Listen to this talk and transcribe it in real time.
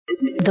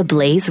the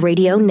Blaze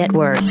Radio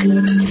Network.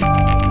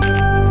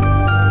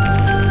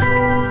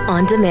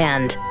 On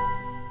demand.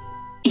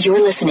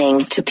 You're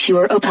listening to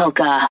Pure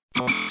Opelka.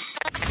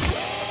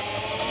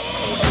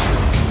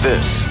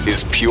 This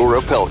is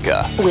Pure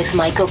Opelka. With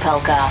Mike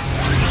Opelka.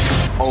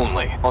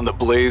 Only on the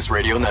Blaze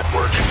Radio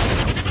Network.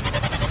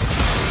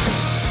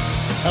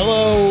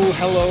 Hello.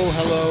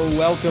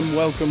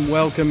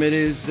 Welcome. It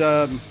is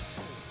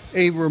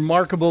a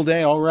remarkable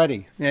day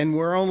already, and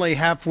we're only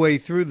halfway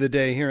through the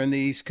day here in the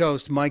East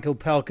Coast. Mike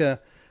Opelka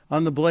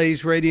on the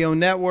Blaze Radio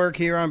Network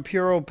here on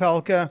Pure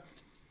Opelka.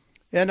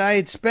 And I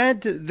had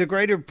spent the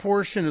greater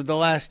portion of the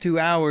last 2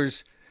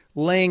 hours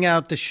laying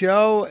out the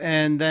show,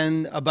 and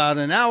then about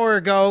an hour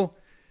ago,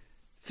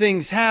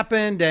 things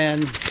happened,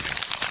 and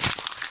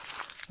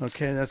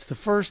okay, that's the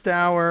first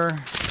hour.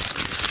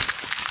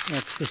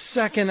 That's the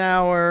second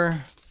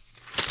hour.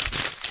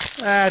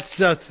 That's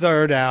the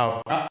third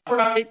hour. All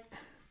right.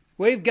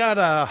 We've got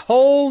a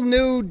whole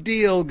new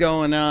deal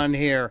going on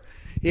here.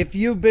 If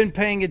you've been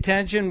paying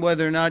attention,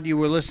 whether or not you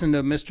were listening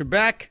to Mr.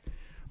 Beck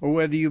or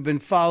whether you've been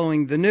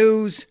following the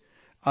news,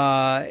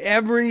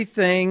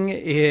 everything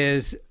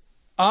is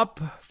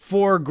up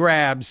for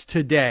grabs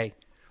today.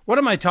 What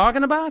am I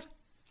talking about?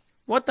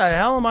 What the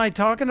hell am I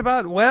talking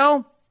about?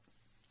 Well,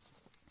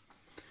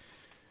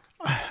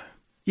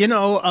 you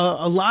know,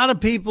 a lot of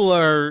people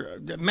are...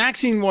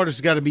 Maxine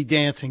Waters got to be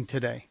dancing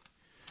today.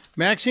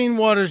 Maxine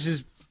Waters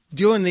is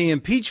doing the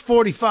Impeach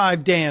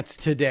 45 dance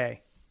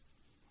today.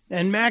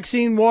 And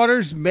Maxine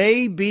Waters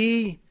may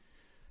be,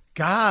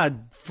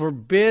 God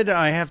forbid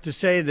I have to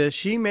say this,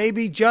 she may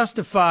be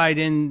justified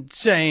in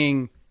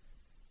saying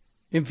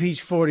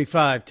Impeach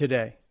 45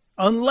 today.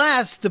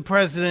 Unless the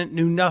president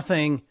knew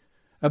nothing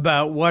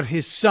about what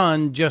his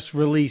son just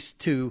released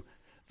to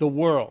the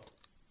world.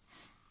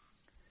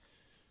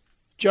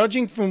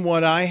 Judging from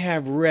what I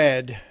have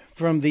read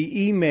from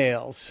the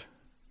emails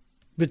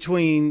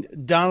between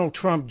Donald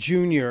Trump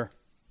Jr.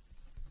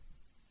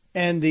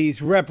 and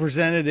these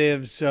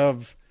representatives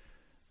of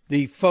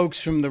the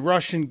folks from the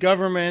Russian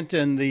government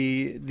and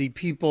the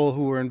people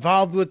who were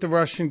involved with the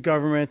Russian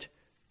government,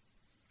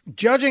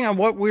 judging on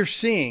what we're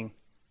seeing,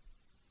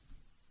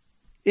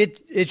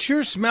 it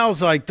sure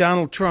smells like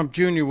Donald Trump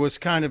Jr. was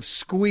kind of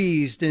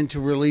squeezed into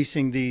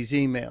releasing these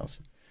emails.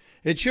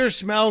 It sure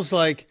smells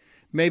like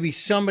maybe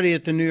somebody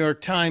at the New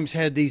York Times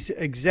had these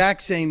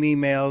exact same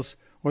emails,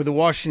 or the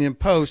Washington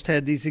Post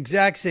had these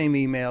exact same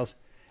emails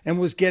and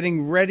was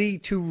getting ready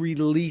to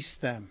release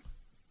them.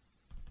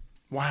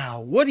 Wow.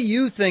 What do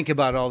you think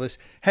about all this?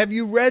 Have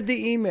you read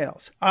the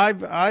emails?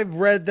 I've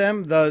read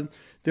them.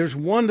 There's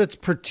one that's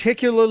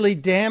particularly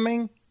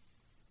damning.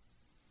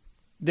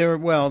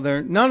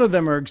 None of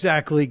them are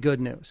exactly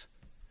good news,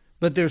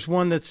 but there's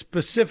one that's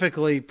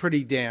specifically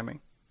pretty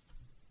damning.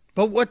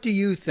 But what do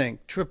you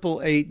think?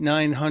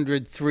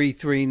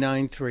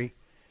 888-900-3393.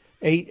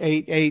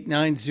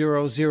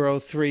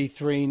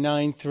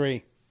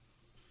 888-900-3393.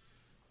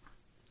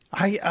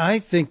 I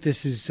think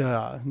this is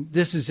a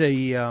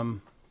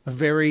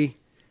very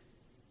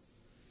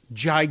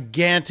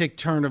gigantic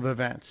turn of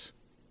events.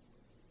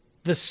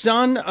 The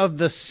son of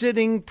the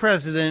sitting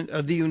president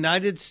of the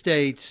United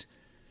States,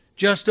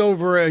 just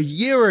over a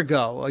year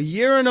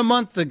and a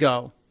month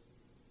ago,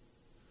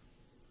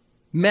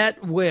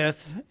 met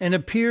with and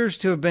appears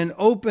to have been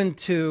open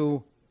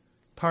to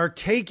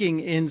partaking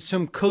in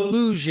some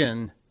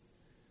collusion.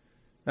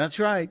 That's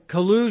right,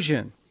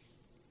 collusion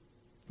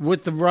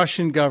with the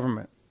Russian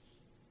government.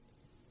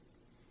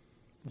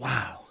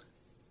 Wow.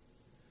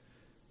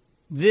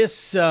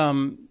 This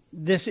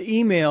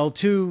email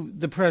to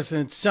the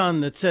president's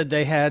son that said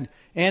they had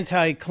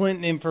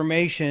anti-Clinton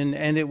information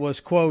and it was,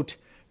 quote,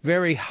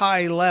 very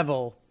high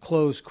level,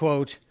 close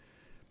quote,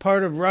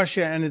 part of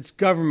Russia and its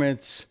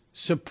government's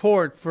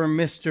support for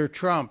Mr.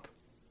 Trump.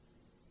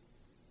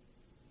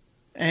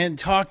 And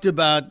talked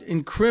about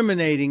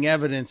incriminating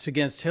evidence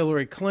against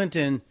Hillary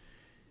Clinton.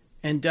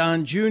 And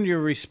Don Jr.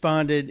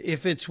 responded,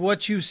 if it's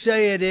what you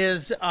say it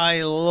is,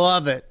 I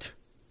love it.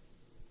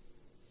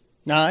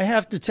 Now, I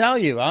have to tell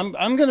you, I'm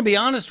going to be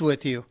honest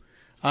with you.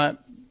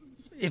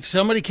 If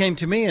somebody came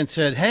to me and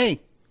said,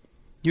 hey,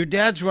 your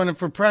dad's running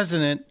for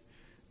president,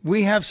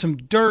 we have some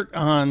dirt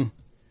on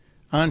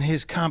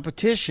his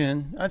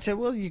competition, I'd say,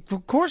 well,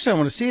 of course I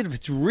want to see it if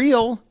it's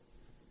real.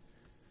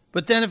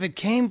 But then if it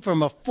came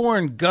from a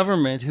foreign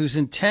government whose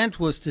intent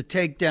was to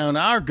take down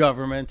our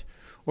government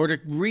or to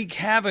wreak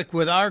havoc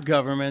with our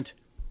government,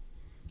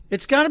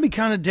 it's got to be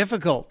kind of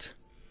difficult.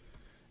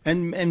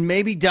 And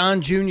maybe Don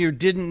Jr.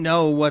 didn't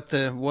know what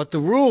the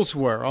rules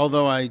were,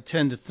 although I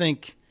tend to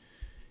think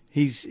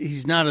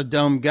he's not a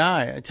dumb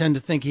guy. I tend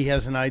to think he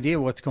has an idea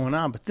what's going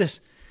on. But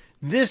this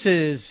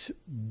is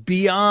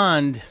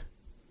beyond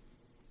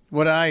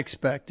what I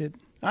expected.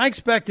 I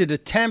expected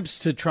attempts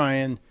to try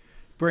and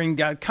bring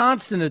down,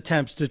 constant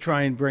attempts to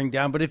try and bring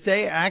down. But if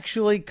they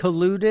actually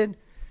colluded,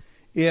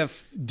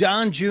 if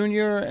Don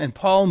Jr. and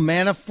Paul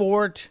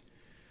Manafort,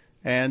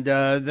 and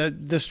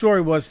the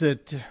story was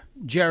that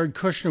Jared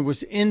Kushner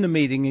was in the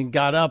meeting and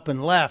got up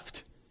and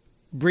left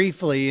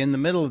briefly in the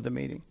middle of the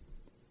meeting.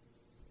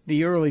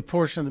 the early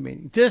portion of the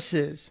meeting. This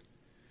is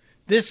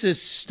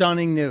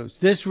stunning news.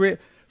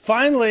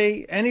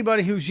 Finally,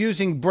 anybody who's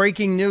using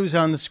breaking news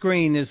on the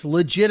screen is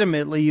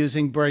legitimately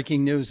using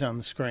breaking news on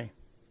the screen.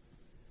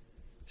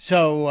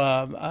 So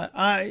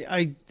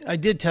I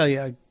did tell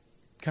you I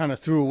kind of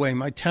threw away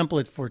my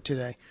template for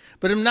today,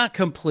 but I'm not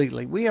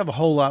completely. We have a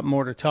whole lot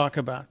more to talk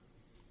about.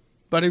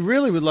 But I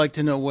really would like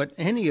to know what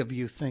any of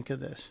you think of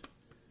this.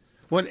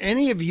 What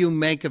any of you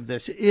make of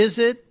this. Is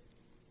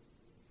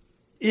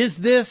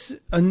this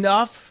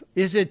enough?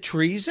 Is it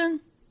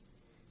treason,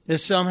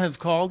 as some have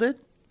called it?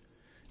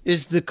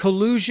 Is the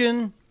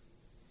collusion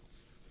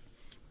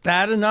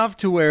bad enough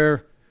to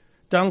where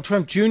Donald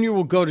Trump Jr.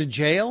 will go to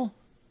jail?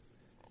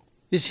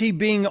 Is he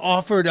being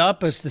offered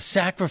up as the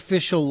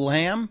sacrificial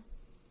lamb?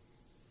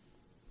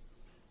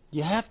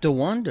 You have to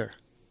wonder.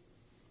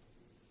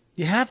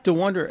 You have to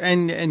wonder.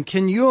 And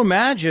can you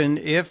imagine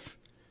if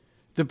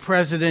the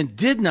president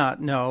did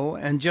not know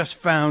and just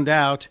found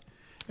out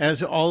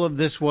as all of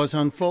this was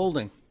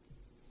unfolding?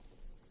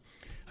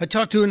 I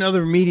talked to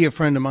another media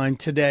friend of mine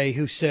today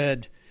who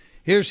said,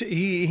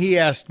 he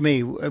asked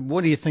me,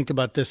 what do you think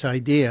about this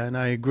idea? And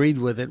I agreed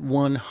with it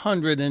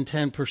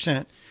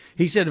 110%.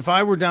 He said, if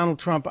I were Donald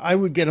Trump, I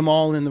would get them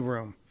all in the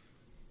room.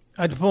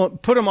 I'd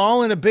put them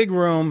all in a big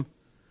room,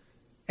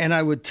 and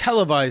I would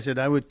televise it.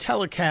 I would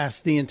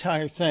telecast the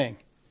entire thing.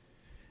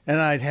 And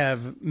I'd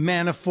have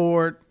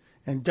Manafort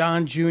and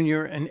Don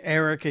Jr. and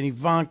Eric and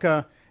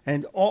Ivanka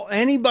and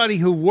anybody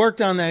who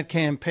worked on that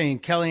campaign,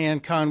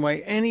 Kellyanne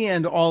Conway, any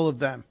and all of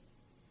them,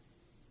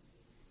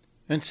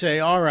 and say,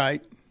 all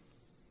right,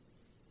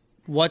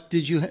 what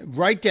did you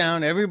write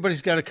down?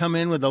 Everybody's got to come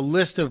in with a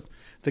list of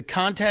the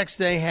contacts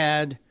they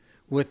had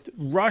with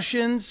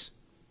Russians,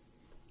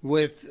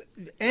 with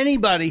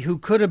anybody who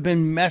could have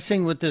been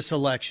messing with this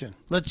election.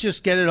 Let's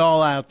just get it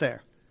all out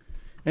there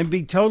and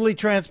be totally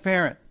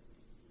transparent.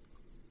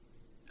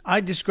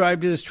 I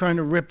described it as trying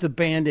to rip the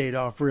Band-Aid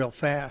off real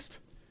fast,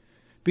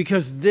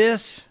 because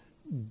this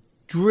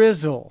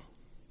drizzle,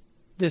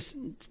 this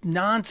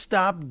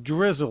nonstop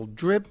drizzle,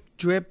 drip,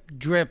 drip,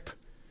 drip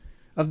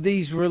of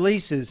these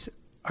releases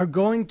are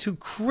going to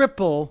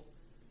cripple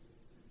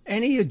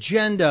any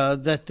agenda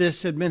that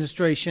this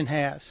administration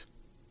has.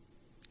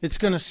 It's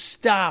going to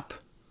stop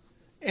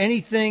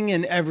anything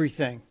and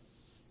everything.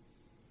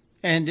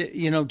 And,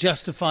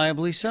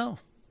 justifiably so.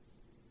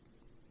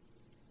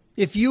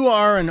 If you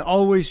are an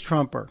always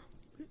Trumper,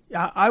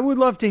 I would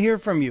love to hear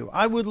from you.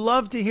 I would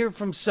love to hear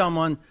from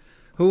someone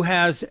who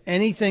has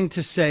anything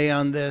to say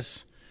on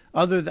this.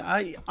 Other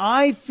than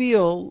I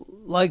feel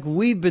like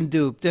we've been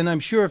duped. And I'm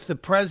sure if the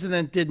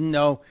president didn't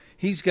know,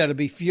 he's got to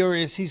be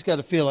furious. He's got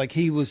to feel like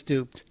he was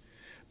duped.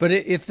 But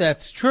if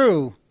that's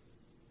true,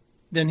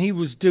 then he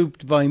was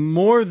duped by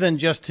more than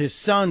just his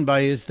son,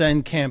 by his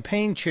then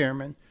campaign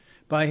chairman,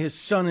 by his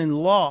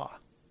son-in-law.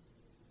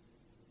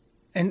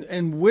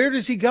 And where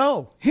does he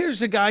go?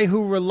 Here's a guy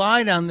who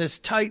relied on this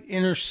tight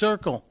inner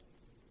circle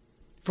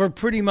for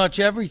pretty much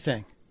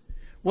everything.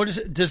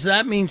 Does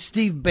that mean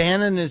Steve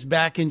Bannon is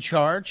back in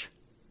charge?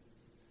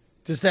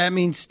 Does that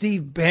mean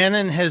Steve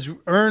Bannon has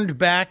earned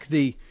back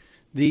the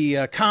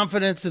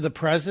confidence of the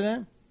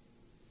president?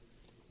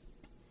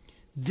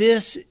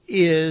 This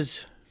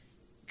is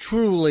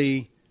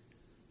truly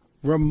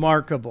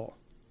remarkable.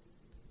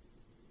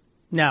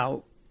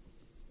 Now,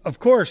 of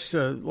course,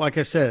 like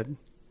I said,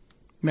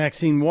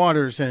 Maxine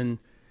Waters and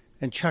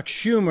Chuck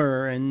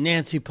Schumer and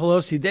Nancy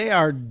Pelosi, they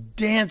are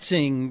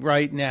dancing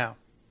right now.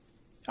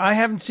 I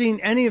haven't seen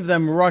any of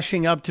them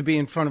rushing up to be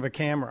in front of a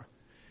camera.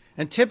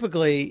 And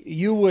typically,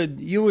 you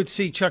would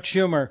see Chuck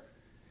Schumer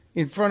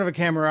in front of a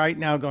camera right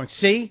now going,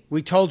 see,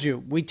 we told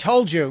you. We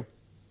told you.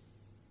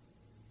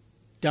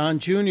 Don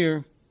Jr.,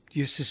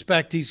 you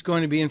suspect he's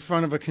going to be in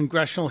front of a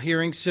congressional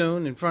hearing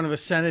soon, in front of a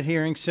Senate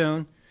hearing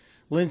soon.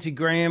 Lindsey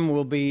Graham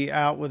will be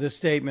out with a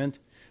statement.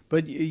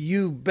 But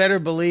you better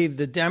believe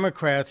the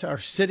Democrats are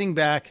sitting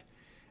back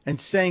and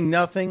saying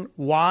nothing.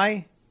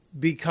 Why?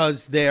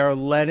 Because they are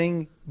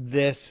letting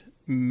this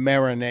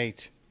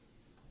marinate.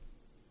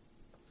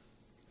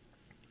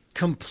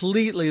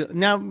 Completely.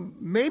 Now,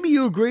 maybe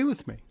you agree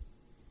with me.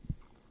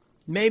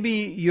 Maybe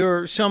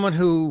you're someone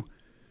who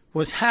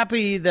was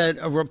happy that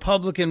a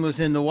Republican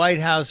was in the White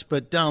House,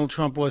 but Donald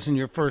Trump wasn't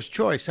your first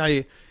choice.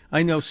 I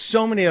know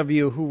so many of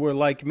you who were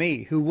like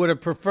me, who would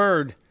have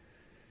preferred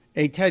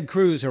a Ted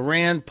Cruz, a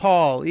Rand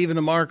Paul, even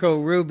a Marco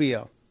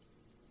Rubio.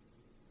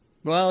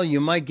 Well,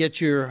 you might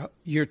get your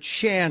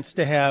chance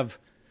to have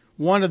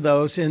one of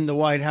those in the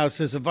White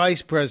House as a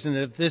vice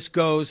president if this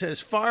goes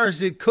as far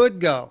as it could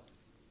go.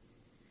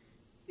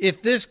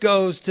 If this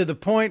goes to the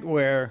point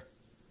where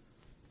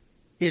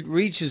it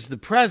reaches the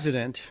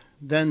president,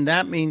 then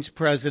that means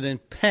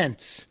President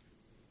Pence.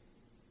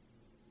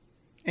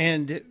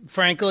 And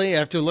frankly,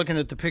 after looking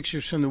at the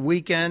pictures from the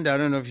weekend, I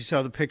don't know if you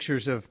saw the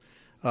pictures of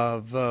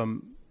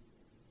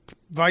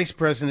Vice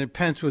President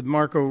Pence with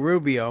Marco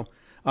Rubio.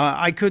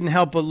 I couldn't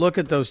help but look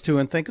at those two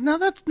and think, no,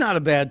 that's not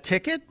a bad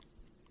ticket.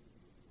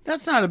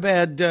 That's not a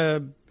bad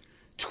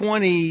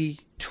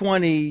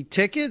 2020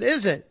 ticket,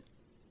 is it?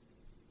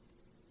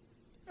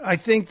 I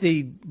think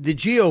the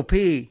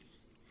GOP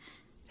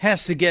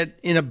has to get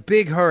in a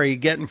big hurry,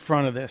 get in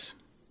front of this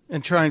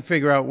and try and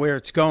figure out where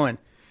it's going.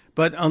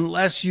 But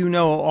unless you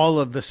know all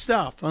of the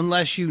stuff,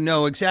 unless you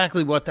know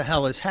exactly what the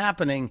hell is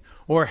happening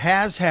or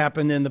has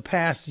happened in the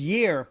past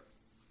year,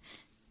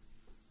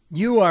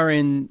 you're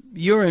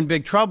in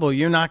big trouble.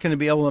 You're not going to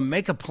be able to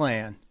make a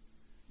plan.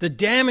 The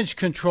damage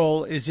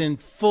control is in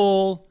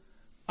full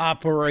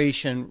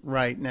operation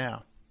right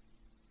now.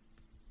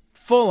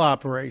 Full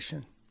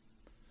operation.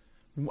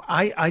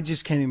 I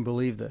just can't even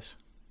believe this.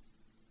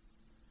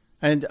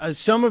 And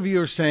some of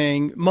you are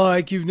saying,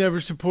 Mike, you've never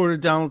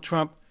supported Donald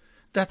Trump.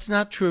 That's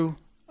not true.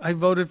 I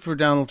voted for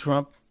Donald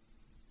Trump.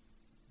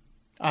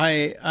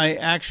 I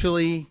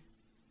actually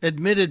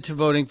admitted to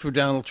voting for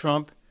Donald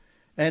Trump.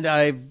 And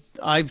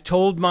I've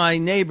told my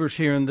neighbors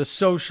here in the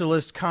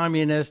socialist,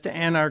 communist,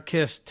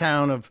 anarchist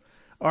town of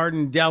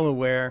Arden,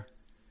 Delaware,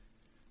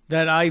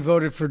 that I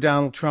voted for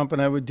Donald Trump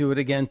and I would do it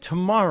again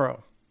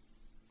tomorrow.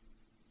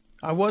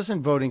 I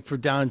wasn't voting for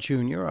Don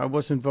Jr. I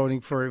wasn't voting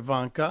for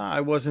Ivanka.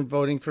 I wasn't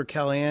voting for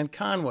Kellyanne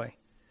Conway.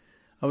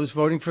 I was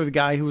voting for the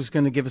guy who was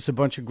going to give us a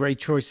bunch of great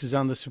choices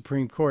on the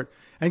Supreme Court.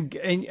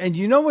 And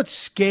you know what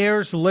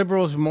scares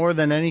liberals more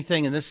than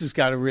anything? And this has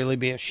got to really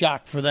be a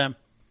shock for them.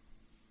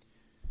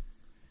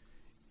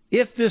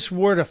 If this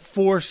were to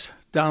force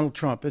Donald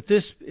Trump, if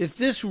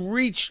this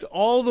reached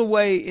all the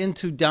way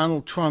into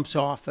Donald Trump's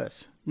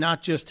office,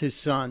 not just his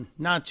son,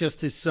 not just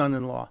his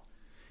son-in-law,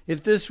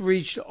 if this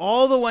reached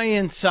all the way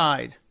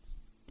inside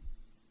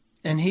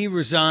and he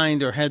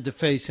resigned or had to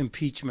face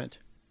impeachment,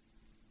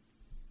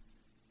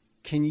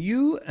 can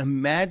you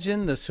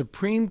imagine the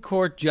Supreme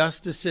Court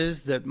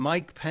justices that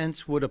Mike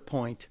Pence would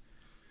appoint?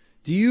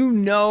 Do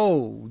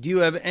you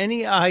have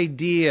any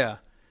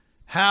idea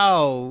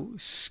how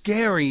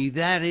scary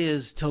that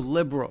is to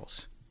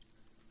liberals?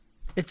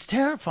 It's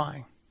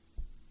terrifying.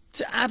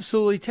 It's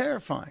absolutely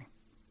terrifying.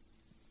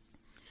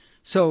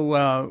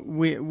 So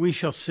we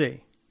shall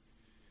see.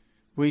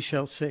 We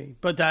shall see.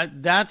 But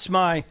that's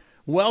my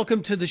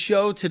welcome to the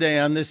show today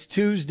on this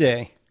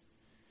Tuesday.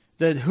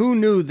 That who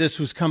knew this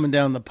was coming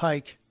down the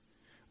pike?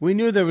 We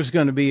knew there was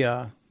going to be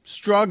a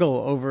struggle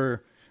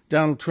over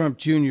Donald Trump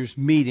Jr.'s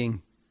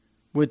meeting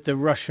with the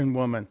Russian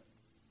woman.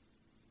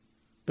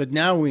 But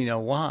now we know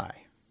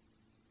why.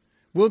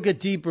 We'll get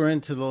deeper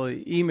into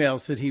the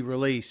emails that he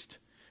released.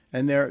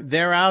 And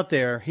they're out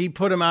there. He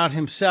put them out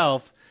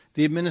himself.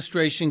 The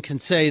administration can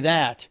say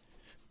that.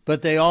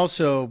 But they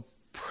also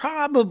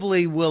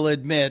probably will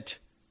admit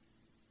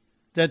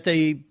that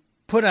they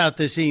put out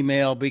this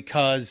email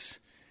because,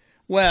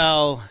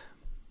 well,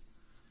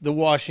 the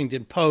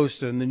Washington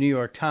Post and the New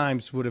York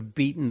Times would have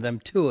beaten them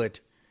to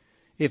it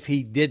if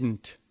he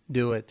didn't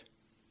do it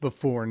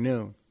before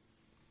noon.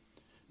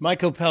 Mike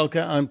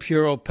Opelka on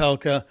Pure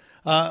Opelka.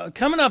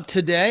 Coming up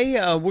today,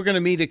 we're going to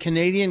meet a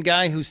Canadian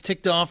guy who's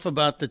ticked off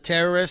about the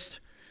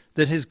terrorist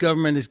that his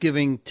government is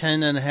giving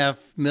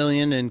 $10.5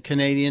 million in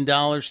Canadian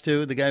dollars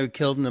to, the guy who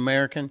killed an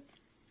American.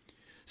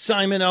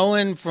 Simon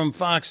Owen from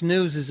Fox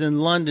News is in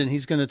London.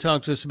 He's going to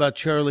talk to us about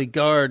Charlie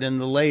Gard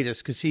and the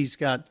latest because he's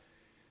got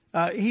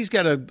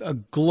a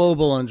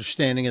global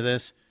understanding of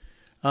this.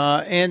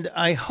 And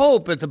I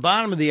hope at the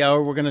bottom of the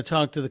hour we're going to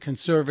talk to the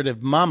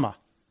conservative mama,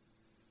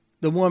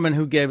 the woman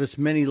who gave us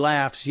many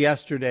laughs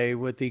yesterday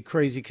with the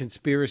crazy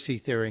conspiracy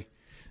theory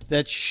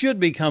that should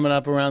be coming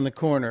up around the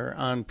corner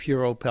on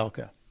Pure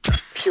Opelka.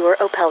 Pure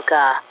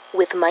Opelka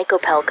with Mike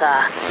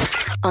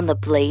Opelka on the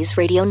Blaze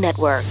Radio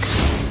Network.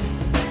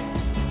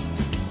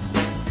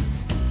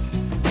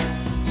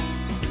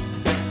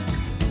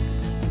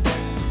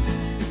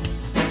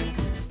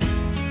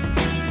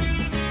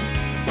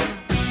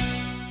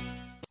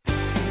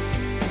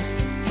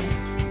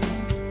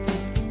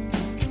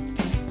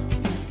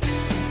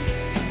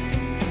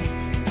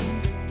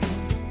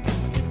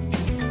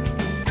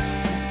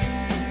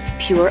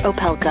 Pure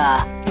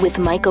Opelka with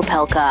Mike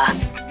Opelka.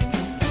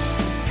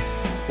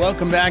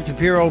 Welcome back to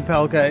Pure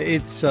Opelka.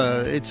 It's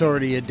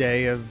already a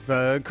day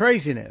of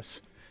craziness,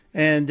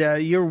 and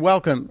you're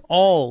welcome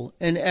all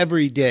and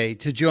every day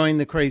to join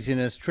the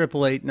craziness.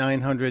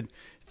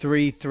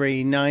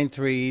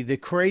 888-900-3393. The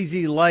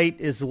crazy light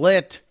is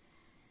lit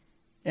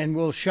and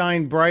will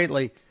shine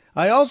brightly.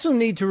 I also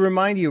need to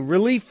remind you,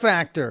 Relief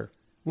Factor.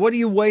 What are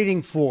you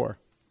waiting for?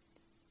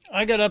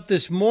 I got up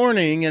this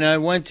morning and I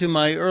went to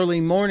my early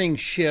morning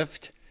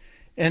shift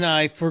and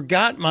I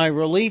forgot my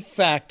Relief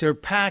Factor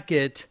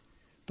packet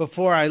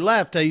before I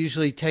left. I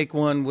usually take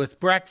one with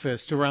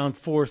breakfast around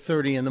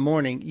 4:30 in the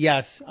morning.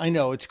 Yes, I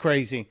know, it's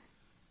crazy.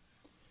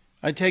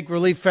 I take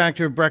Relief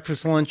Factor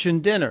breakfast, lunch,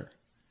 and dinner.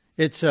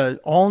 It's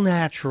all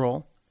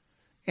natural,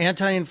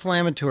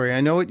 anti-inflammatory.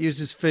 I know it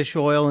uses fish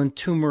oil and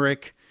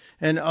turmeric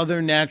and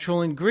other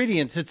natural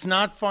ingredients. It's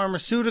not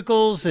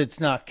pharmaceuticals. It's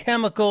not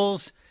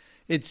chemicals.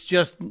 It's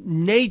just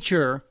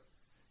nature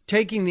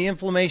taking the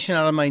inflammation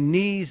out of my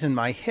knees and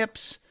my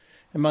hips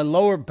and my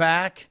lower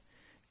back.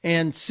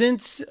 And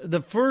since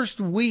the first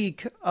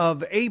week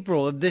of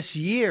April of this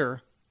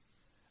year,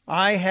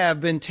 I have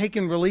been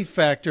taking Relief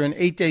Factor, and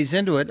 8 days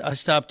into it, I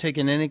stopped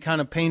taking any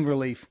kind of pain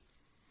relief.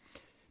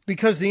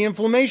 because the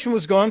inflammation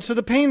was gone, so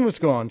the pain was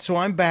gone. So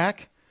I'm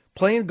back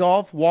playing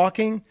golf,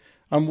 walking.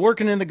 I'm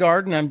working in the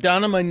garden. I'm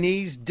down on my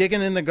knees,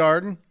 digging in the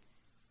garden,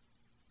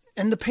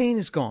 and the pain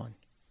is gone.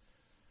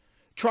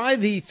 Try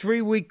the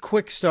 3-week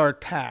quick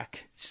start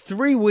pack. It's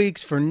 3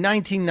 weeks for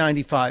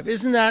 $19.95.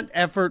 Isn't that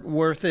effort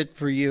worth it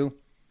for you?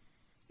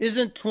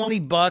 Isn't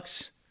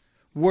 $20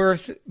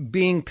 worth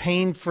being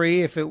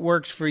pain-free if it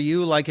works for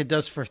you like it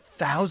does for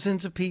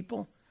thousands of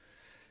people?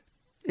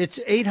 It's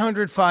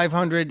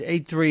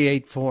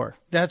 800-500-8384.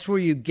 That's where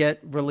you get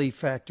Relief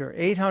Factor.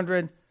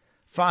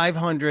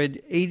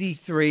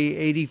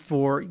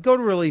 800-500-8384. Go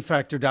to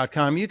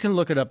relieffactor.com. You can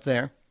look it up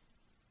there.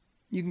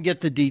 You can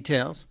get the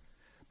details.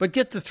 But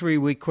get the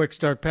 3-week quick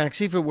start pack.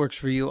 See if it works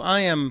for you.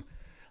 I am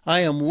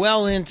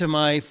well into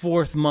my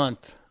 4th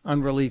month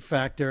on Relief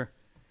Factor,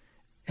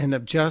 and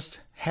I'm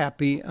just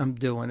happy I'm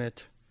doing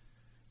it.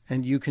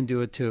 And you can do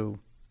it too.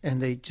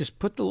 And they just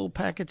put the little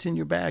packets in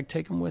your bag.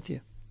 Take them with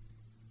you.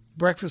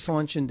 Breakfast,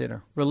 lunch, and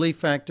dinner. Relief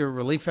Factor,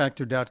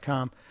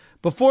 relieffactor.com.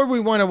 Before we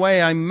went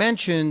away, I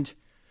mentioned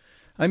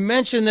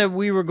that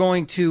we were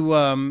going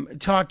to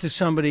talk to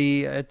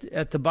somebody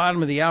at the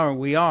bottom of the hour.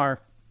 We are,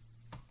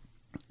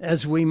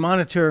 as we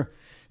monitor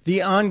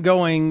the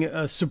ongoing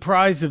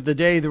surprise of the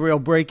day, the real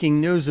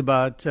breaking news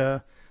about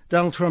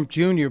Donald Trump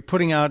Jr.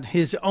 putting out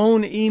his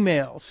own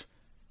emails,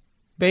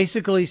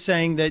 basically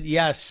saying that,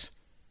 yes,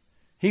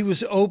 he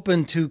was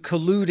open to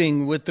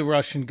colluding with the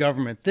Russian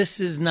government. This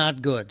is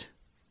not good.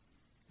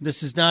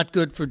 This is not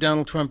good for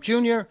Donald Trump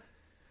Jr.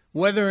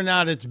 Whether or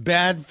not it's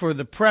bad for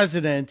the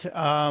president,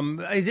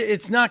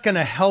 it's not going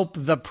to help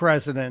the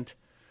president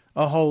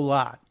a whole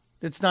lot.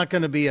 It's not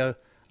going to be a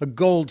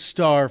gold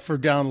star for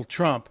Donald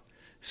Trump.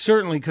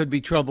 Certainly could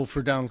be trouble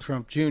for Donald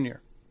Trump Jr.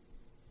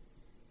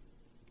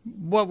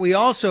 What we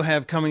also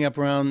have coming up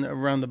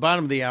around the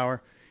bottom of the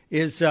hour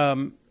is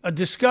a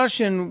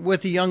discussion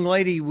with a young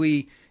lady.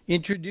 We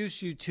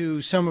introduced you to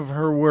some of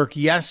her work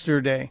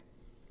yesterday.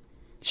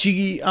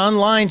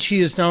 Online, she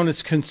is known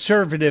as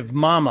Conservative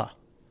Mama.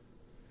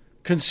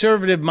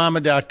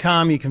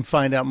 ConservativeMama.com. You can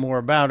find out more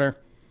about her.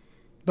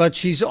 But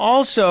she's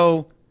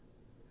also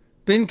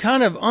been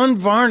kind of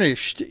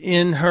unvarnished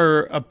in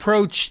her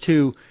approach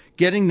to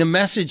getting the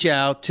message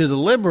out to the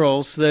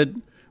liberals that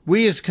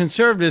we as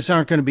conservatives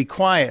aren't going to be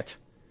quiet.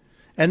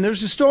 And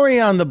there's a story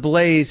on The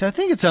Blaze, I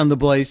think it's on The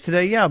Blaze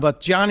today, about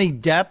Johnny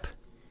Depp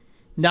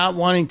not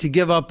wanting to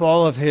give up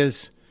all of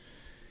his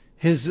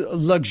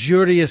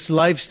luxurious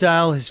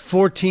lifestyle, his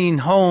 14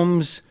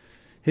 homes,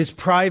 his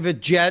private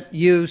jet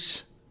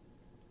use.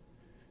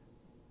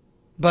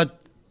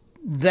 But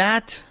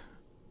that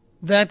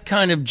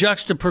kind of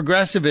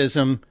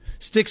juxtaprogressivism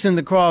sticks in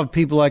the craw of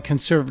people like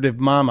Conservative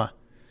Mama.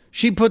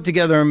 She put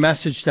together a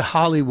message to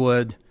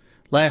Hollywood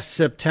last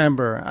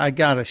September. I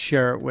got to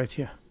share it with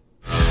you.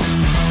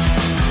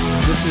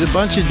 This is a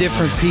bunch of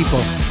different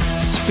people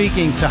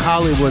speaking to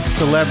Hollywood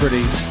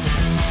celebrities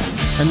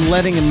and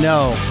letting them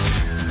know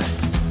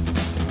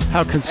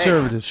how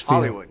conservatives feel.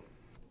 Hollywood,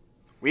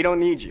 we don't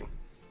need you.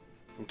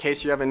 In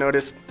case you haven't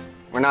noticed,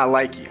 we're not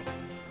like you.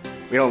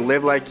 We don't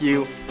live like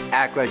you,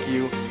 act like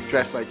you,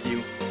 dress like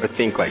you, or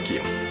think like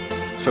you.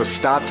 So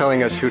stop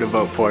telling us who to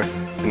vote for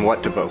and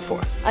what to vote for.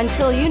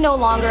 Until you no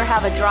longer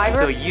have a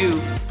driver. Until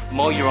you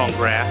mow your own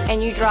grass.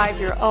 And you drive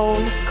your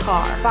own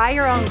car. Buy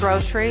your own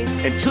groceries.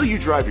 Until you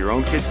drive your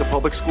own kids to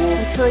public school.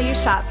 Until you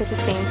shop at the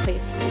same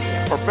place we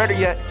do. Or better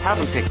yet, have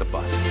them take the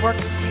bus. Work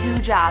 2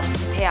 jobs to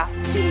pay off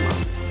student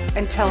loans.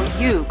 Until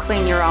you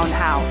clean your own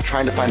house.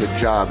 Trying to find a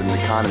job in an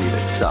economy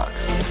that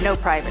sucks. No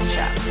private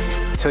jets.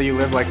 Until you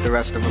live like the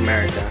rest of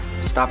America.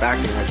 Stop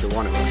acting like you're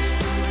one of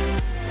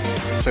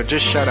us. So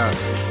just shut up.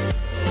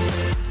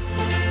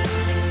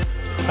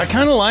 I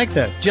kind of like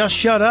that. Just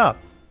shut up.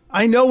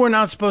 I know we're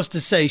not supposed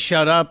to say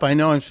shut up. I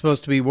know I'm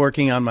supposed to be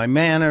working on my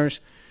manners.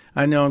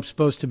 I know I'm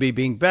supposed to be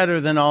being better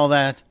than all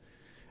that.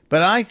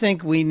 But I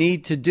think we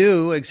need to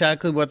do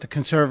exactly what the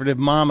Conservative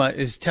Mama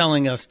is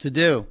telling us to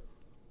do.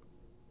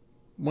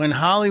 When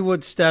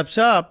Hollywood steps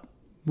up,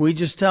 we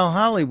just tell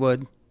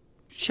Hollywood,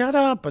 shut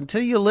up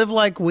until you live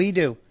like we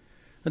do.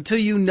 Until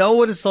you know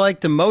what it's like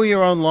to mow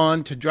your own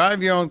lawn, to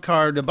drive your own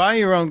car, to buy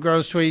your own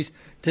groceries,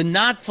 to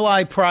not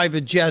fly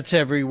private jets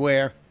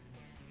everywhere.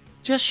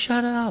 Just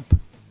shut up.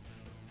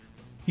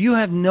 You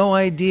have no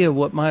idea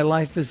what my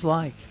life is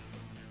like.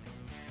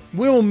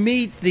 We'll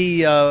meet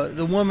the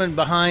woman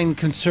behind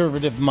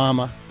Conservative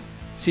Mama.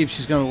 See if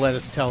she's going to let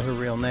us tell her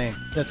real name.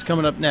 That's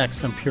coming up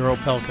next on Pure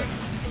Opelka.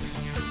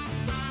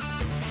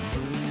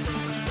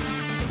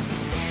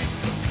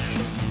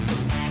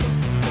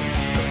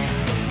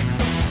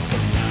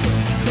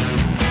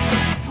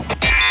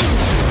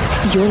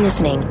 You're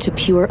listening to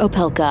Pure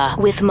Opelka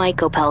with Mike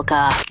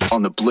Opelka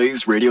on the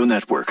Blaze Radio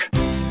Network.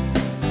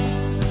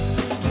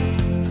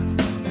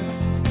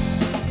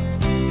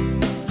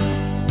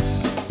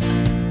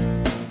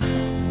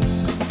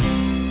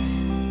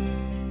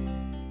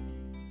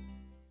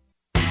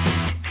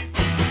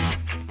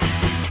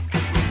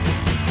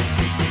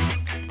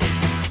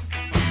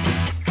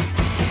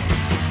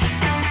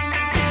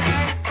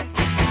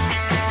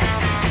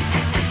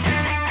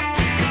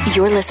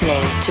 You're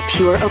listening to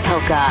Pure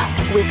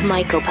Opelka with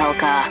Mike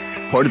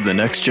Opelka. Part of the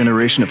next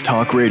generation of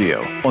talk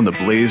radio on the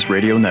Blaze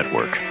Radio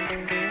Network.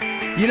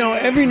 You know,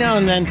 every now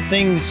and then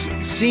things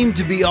seem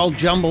to be all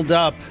jumbled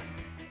up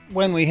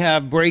when we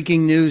have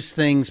breaking news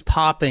things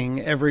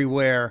popping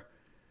everywhere.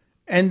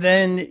 And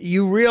then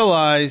you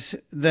realize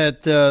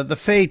that the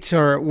fates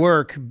are at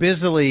work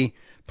busily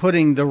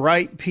putting the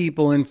right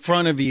people in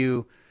front of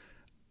you.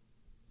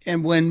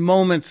 And when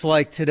moments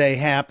like today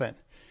happen.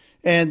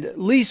 And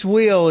Lise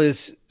Wheel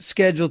is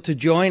scheduled to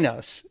join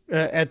us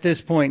at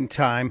this point in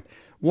time.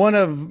 One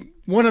of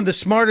the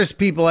smartest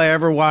people I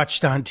ever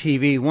watched on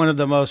TV. One of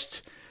the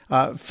most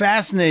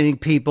fascinating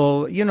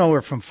people. You know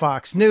her from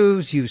Fox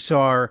News. You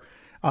saw her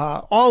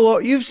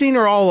you've seen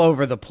her all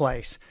over the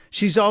place.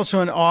 She's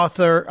also an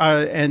author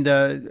and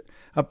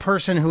a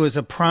person who is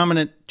a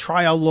prominent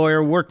trial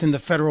lawyer, worked in the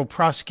federal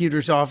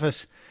prosecutor's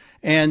office.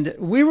 And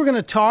we were going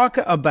to talk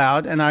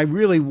about, and I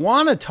really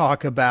want to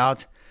talk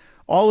about,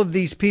 all of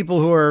these people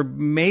who are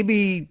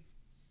maybe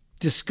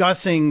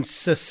discussing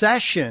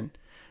secession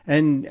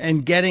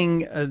and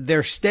getting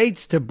their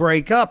states to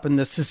break up in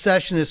the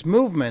secessionist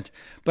movement.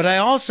 But I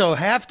also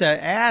have to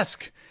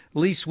ask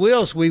Lise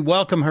Wheels, we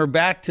welcome her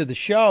back to the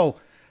show.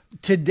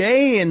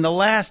 Today in the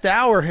last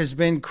hour has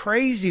been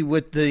crazy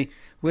with the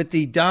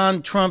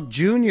Don Trump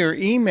Jr.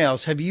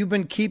 emails. Have you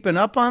been keeping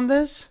up on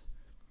this?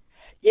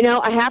 You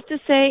know, I have to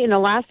say, in the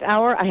last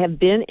hour, I have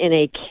been in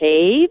a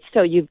cave,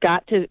 so you've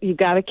got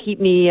to keep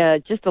me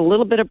just a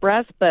little bit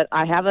abreast. But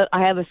I have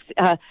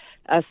a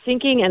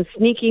sinking and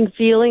sneaking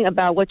feeling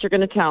about what you're going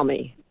to tell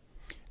me.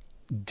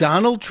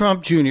 Donald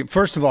Trump Jr.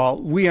 First of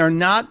all, we are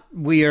not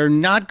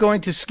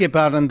going to skip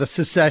out on the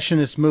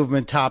secessionist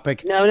movement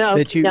topic. No.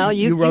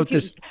 You wrote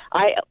this.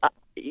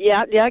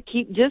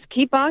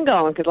 Keep on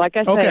going, because, like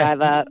I said,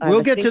 we'll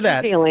get to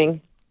that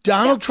feeling.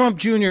 Donald Trump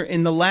Jr.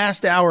 in the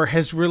last hour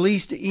has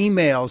released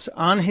emails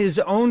on his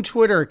own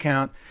Twitter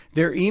account.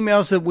 They're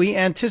emails that we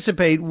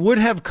anticipate would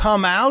have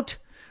come out,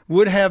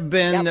 would have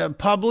been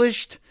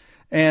published,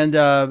 and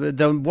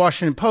the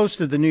Washington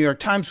Post or the New York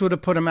Times would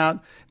have put them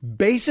out,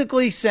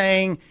 basically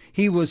saying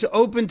he was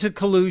open to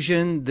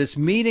collusion. This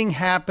meeting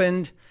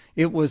happened.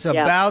 It was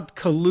about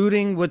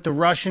colluding with the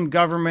Russian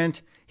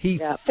government. He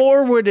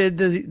forwarded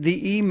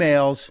the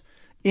emails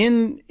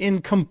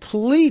in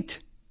complete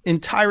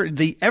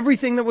entirety,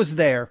 everything that was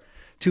there,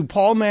 to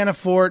Paul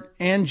Manafort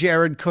and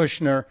Jared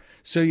Kushner.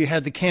 So you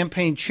had the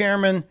campaign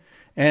chairman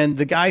and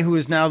the guy who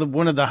is now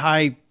one of the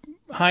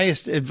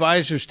highest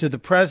advisors to the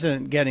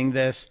president getting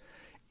this.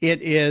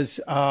 It is,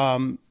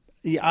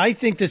 I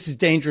think this is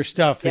dangerous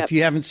stuff. If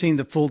you haven't seen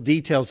the full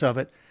details of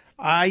it,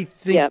 I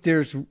think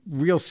there's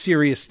real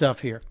serious stuff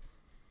here.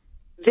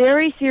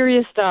 Very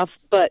serious stuff,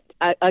 but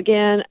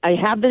again, I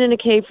have been in a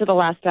cave for the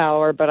last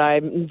hour, but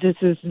this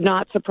is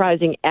not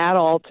surprising at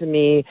all to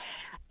me.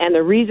 And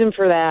the reason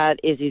for that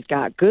is he's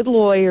got good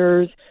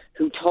lawyers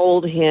who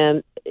told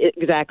him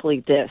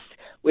exactly this,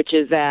 which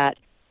is that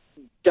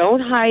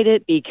don't hide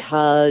it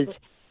because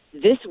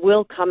this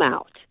will come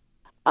out.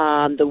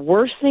 The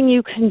worst thing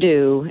you can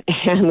do,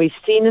 and we've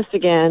seen this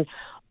again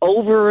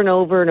over and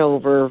over and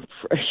over,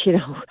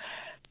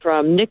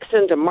 from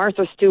Nixon to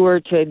Martha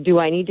Stewart to do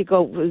I need to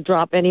go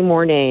drop any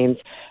more names,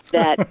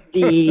 that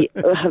the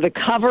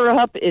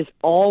cover-up is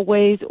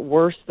always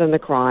worse than the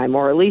crime,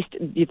 or at least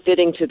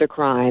befitting to the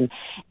crime.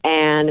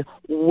 And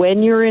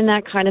when you're in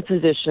that kind of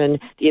position,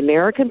 the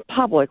American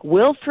public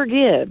will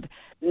forgive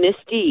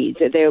misdeeds.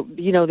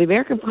 The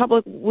American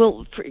public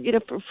will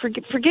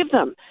forgive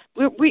them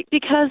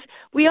because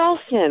we all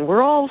sin.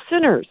 We're all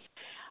sinners.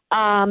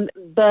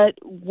 But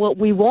what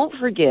we won't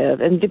forgive,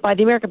 and by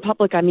the American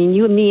public, I mean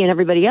you and me and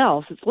everybody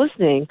else that's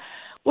listening,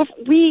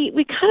 we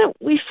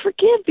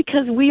forgive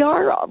because we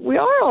are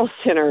all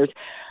sinners,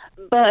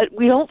 but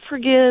we don't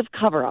forgive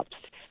cover-ups.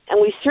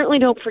 And we certainly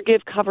don't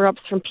forgive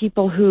cover-ups from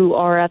people who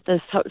are at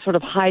this at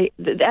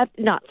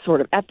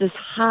this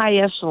high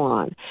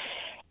echelon.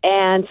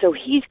 And so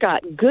he's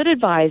got good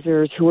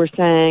advisors who are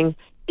saying,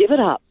 give it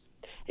up.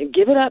 And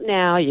give it up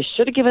now. You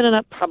should have given it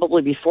up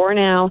probably before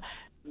now.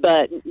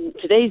 But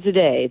today's the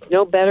day. It's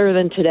no better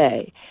than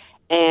today.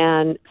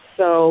 And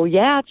so,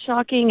 it's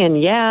shocking, and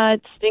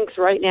it stinks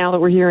right now that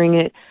we're hearing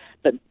it,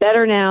 but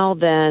better now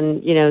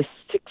than,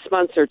 6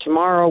 months or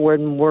tomorrow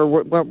when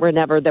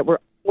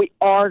we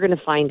are going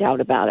to find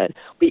out about it.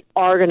 We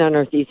are going to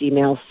unearth these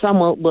emails.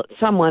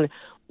 Someone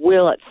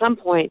will at some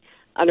point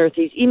unearth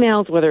these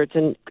emails, whether it's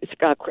in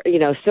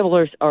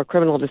civil or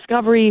criminal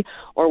discovery,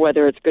 or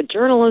whether it's good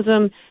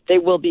journalism, they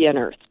will be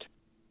unearthed.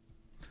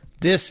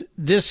 This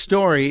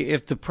story,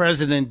 if the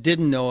president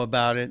didn't know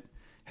about it,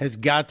 has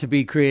got to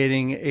be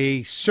creating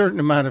a certain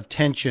amount of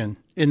tension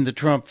in the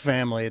Trump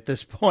family at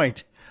this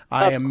point,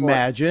 I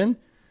imagine.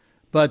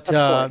 But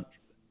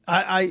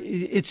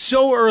it's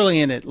so early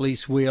in it,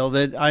 Lise Wheel,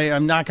 that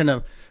I'm not going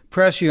to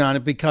press you on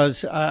it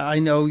because I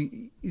know,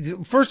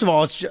 first of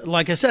all, it's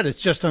like I said, it's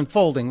just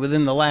unfolding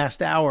within the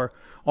last hour.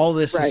 All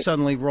this is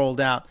suddenly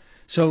rolled out.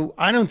 So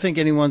I don't think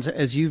anyone,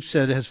 as you've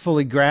said, has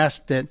fully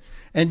grasped it.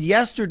 And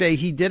yesterday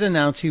he did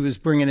announce he was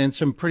bringing in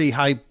some pretty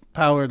high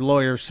high-powered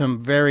lawyers some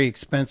very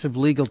expensive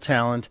legal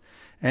talent,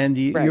 and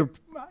you're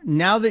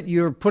now that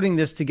you're putting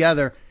this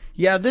together.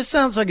 Yeah, this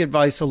sounds like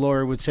advice a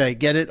lawyer would say.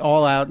 Get it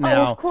all out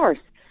now. Oh, of course.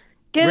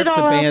 Get Rip it all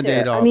the out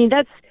Band-Aid there. off. I mean,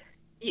 that's,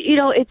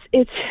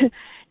 it's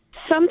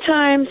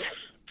sometimes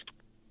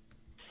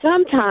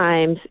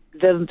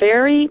the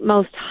very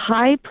most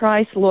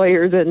high-priced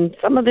lawyers, and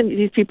some of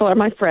these people are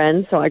my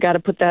friends, so I got to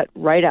put that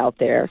right out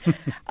there.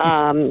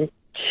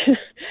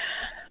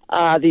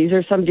 These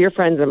are some dear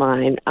friends of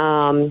mine,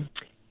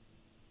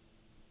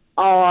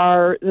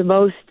 are the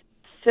most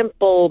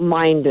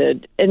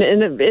simple-minded in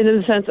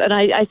the sense, and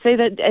I say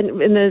that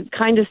in the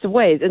kindest of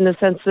ways, in the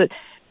sense that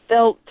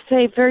they'll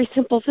say very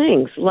simple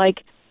things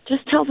like,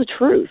 just tell the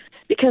truth,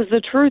 because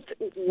the truth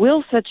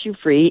will set you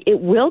free. It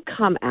will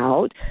come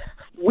out.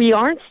 We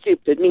aren't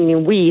stupid,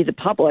 meaning we, the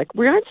public,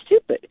 we aren't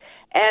stupid.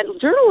 And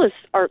journalists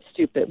aren't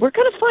stupid. We're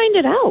going to find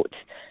it out.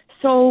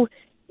 So,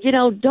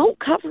 don't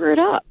cover it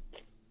up.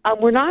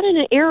 We're not in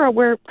an era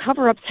where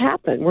cover-ups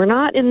happen. We're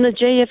not in the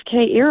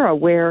JFK era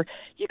where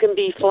you can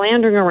be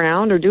philandering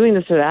around or doing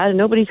this or that and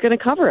nobody's going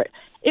to cover it.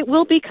 It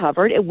will be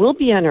covered. It will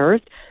be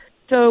unearthed.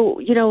 So,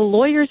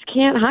 lawyers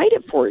can't hide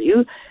it for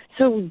you.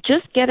 So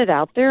just get it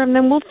out there, and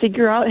then we'll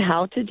figure out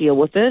how to deal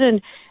with it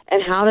and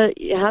how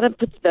to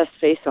put the best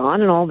face on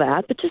and all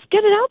that. But just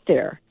get it out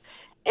there,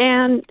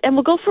 and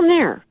we'll go from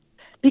there.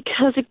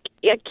 Because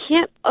I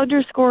can't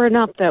underscore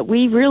enough that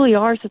we really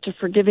are such a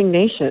forgiving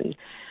nation.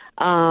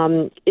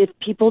 If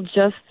people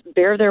just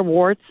bear their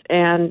warts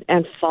and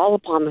fall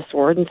upon the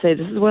sword and say,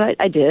 this is what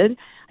I did.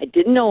 I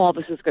didn't know all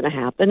this was going to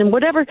happen, and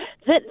whatever,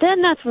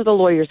 then that's where the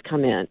lawyers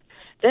come in.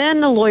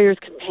 Then the lawyers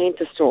can paint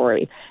the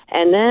story,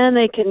 and then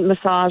they can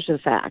massage the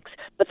facts.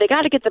 But they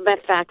got to get the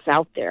facts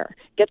out there,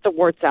 get the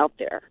warts out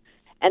there.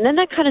 And then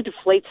that kind of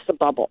deflates the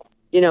bubble,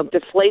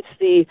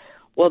 deflates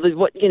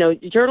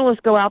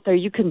journalists go out there,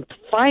 you can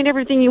find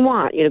everything you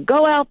want,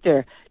 go out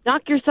there,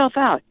 knock yourself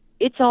out.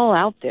 It's all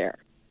out there.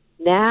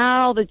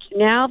 Now the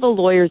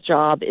lawyer's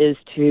job is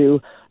to,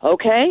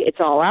 okay, it's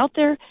all out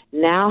there.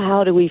 Now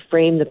how do we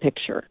frame the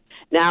picture?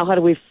 Now how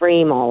do we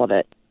frame all of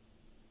it?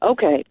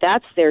 Okay,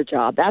 that's their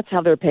job. That's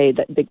how they're paid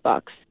that big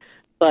bucks.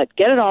 But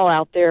get it all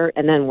out there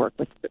and then work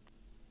with it.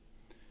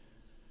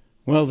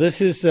 Well, this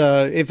is,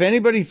 if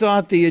anybody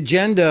thought the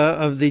agenda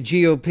of the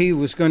GOP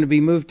was going to be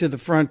moved to the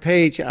front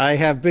page, I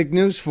have big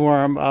news for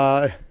them.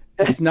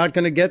 It's not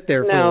going to get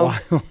there for a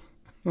while.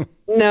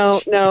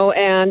 No.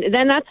 And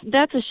then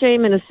that's a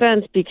shame in a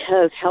sense,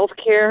 because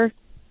healthcare,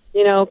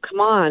 come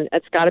on,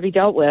 it's got to be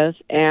dealt with.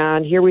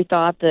 And here we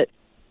thought that,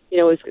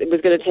 it was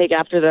going to take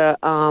after the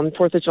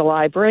 4th of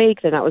July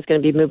break, then that was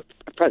going to be moved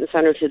front and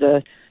center to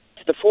the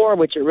fore,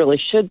 which it really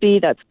should be.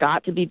 That's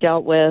got to be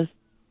dealt with.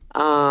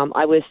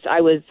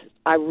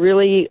 I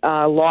really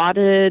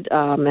lauded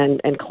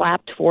and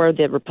clapped for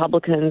the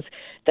Republicans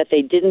that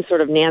they didn't sort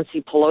of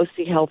Nancy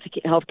Pelosi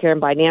healthcare, and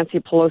by Nancy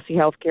Pelosi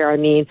healthcare I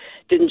mean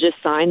didn't just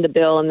sign the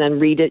bill and then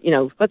read it.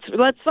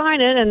 Let's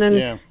sign it and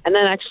then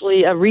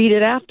actually read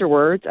it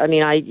afterwards. I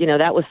mean,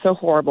 that was so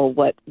horrible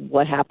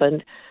what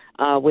happened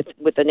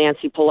with the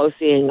Nancy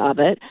Pelosi of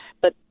it.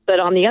 But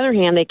on the other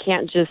hand, they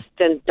can't just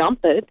then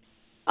dump it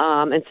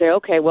and say,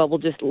 okay, well, we'll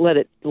just let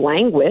it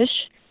languish.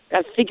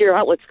 Got to figure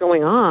out what's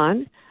going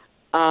on.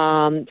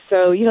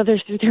 So,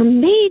 there are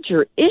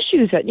major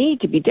issues that need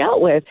to be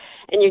dealt with,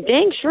 and you're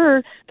dang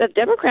sure that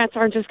Democrats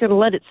aren't just going to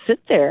let it sit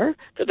there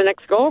for the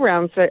next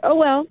go-around and say, oh,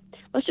 well,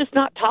 let's just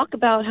not talk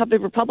about how the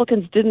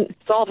Republicans didn't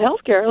solve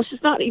health care. Let's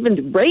just not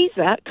even raise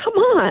that. Come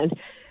on.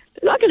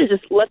 They're not going to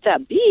just let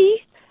that be,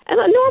 and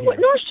nor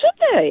should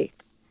they.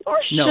 Nor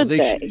should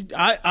they.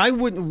 I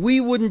wouldn't. We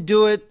wouldn't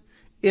do it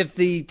if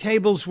the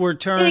tables were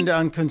turned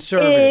on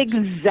conservatives.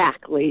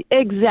 Exactly.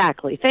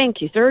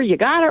 Thank you, sir. You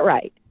got it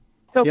right.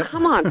 So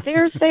come on,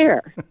 fair's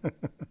fair.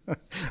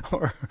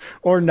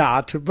 or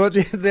not, but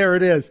there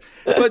it is.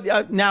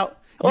 But now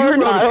or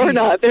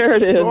not, there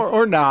it is.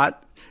 Or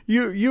not.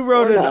 You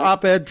wrote an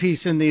op-ed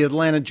piece in the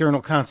Atlanta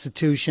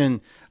Journal-Constitution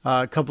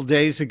a couple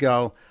days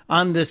ago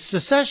on the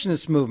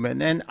secessionist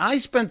movement, and I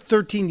spent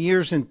 13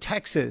 years in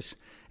Texas.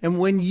 And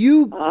when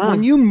you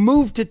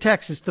move to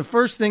Texas, the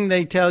first thing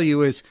they tell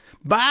you is,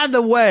 by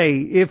the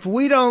way, if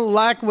we don't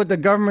like what the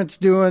government's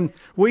doing,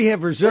 we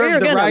have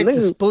reserved the right to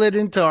split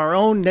into our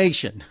own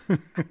nation.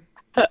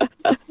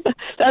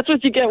 That's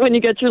what you get when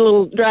you get your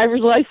little driver's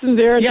license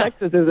there in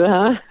Texas, is it,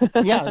 huh?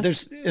 Yeah,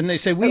 and they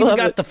say, we've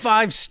got the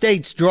 5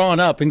 states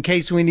drawn up in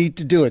case we need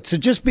to do it. So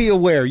just be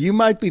aware, you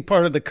might be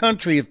part of the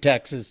country of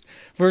Texas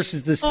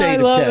versus the state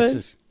of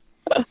Texas.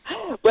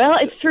 Well,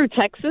 it's true.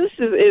 Texas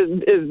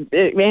is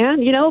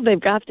man, they've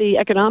got the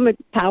economic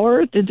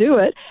power to do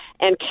it.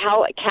 And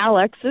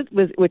Calexit,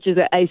 which is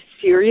a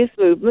serious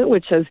movement,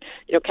 which has,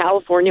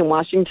 California,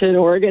 Washington,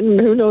 Oregon,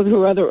 who knows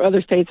who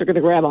other states are going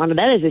to grab onto.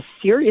 That is a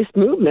serious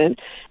movement.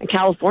 And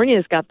California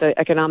has got the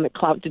economic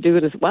clout to do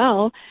it as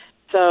well.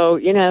 So,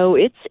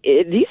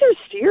 these are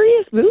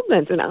serious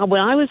movements. And when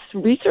I was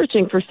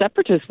researching for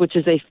Separatists, which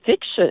is a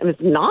fiction,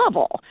 it's a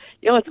novel,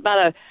 it's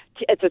about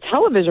it's a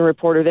television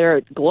reporter there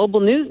at Global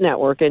News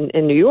Network in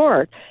New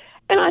York.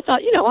 And I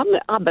thought,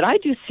 but I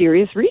do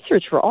serious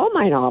research for all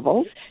my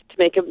novels to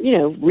make them,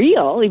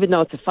 real, even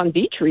though it's a fun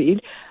beach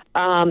read.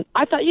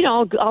 I thought,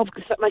 I'll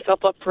set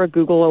myself up for a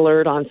Google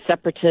alert on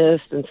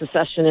separatists and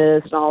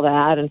secessionists and all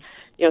that, and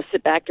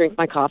sit back, drink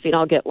my coffee, and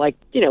I'll get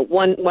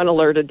one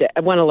alert a day,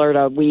 one alert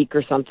a week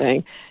or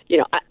something.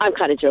 I'm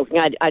kind of joking.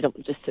 I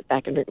don't just sit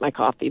back and drink my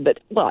coffee, but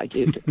I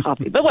do drink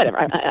coffee, but whatever.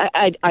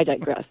 I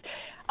digress.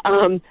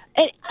 And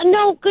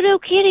no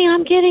kidding.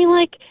 I'm getting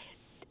like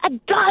a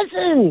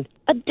dozen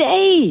a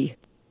day,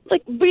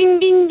 like bing,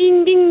 bing,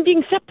 bing, bing,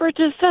 bing,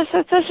 separatist,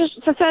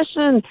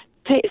 secession.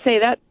 Say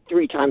that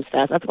 3 times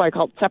fast. That's why I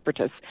call it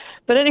separatists.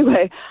 But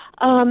anyway,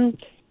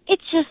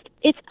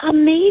 it's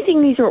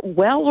amazing. These are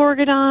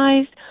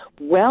well-organized,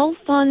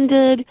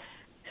 well-funded,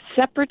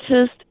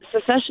 separatist,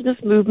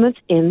 secessionist movements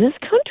in this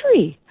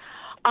country.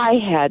 I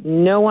had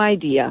no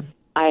idea.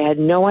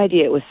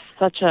 It was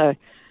such a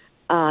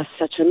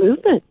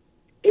movement.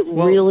 It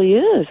really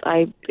is.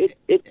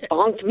 It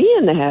bonked me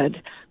in the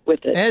head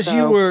with it.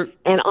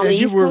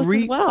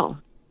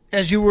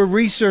 As you were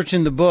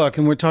researching the book,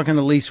 and we're talking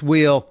to Lise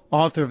Wheel,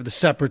 author of The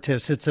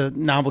Separatists. It's a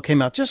novel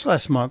came out just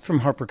last month from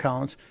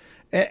HarperCollins.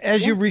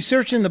 As you're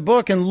researching the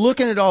book and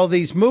looking at all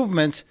these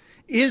movements,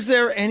 is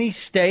there any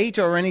state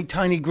or any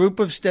tiny group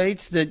of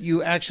states that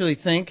you actually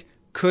think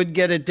could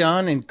get it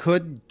done and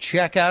could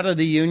check out of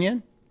the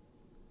Union?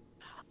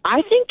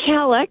 I think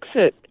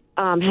Cal-Exit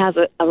has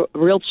a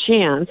real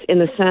chance in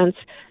the sense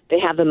they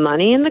have the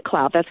money and the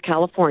clout. That's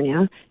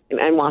California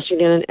and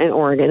Washington and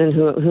Oregon, and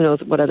who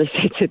knows what other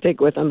states they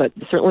take with them, but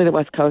certainly the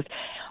West Coast.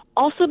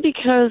 Also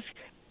because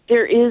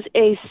there is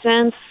a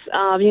sense,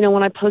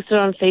 when I posted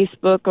on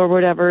Facebook or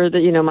whatever,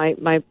 that,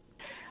 my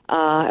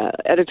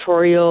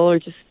editorial or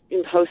just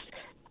post,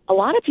 a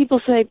lot of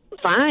people say,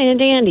 fine and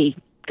dandy,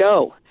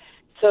 go.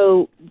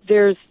 So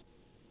there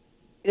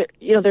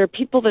are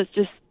people that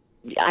just,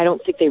 I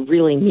don't think they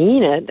really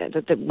mean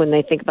it that when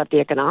they think about the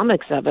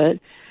economics of it,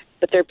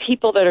 but there are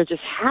people that are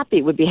just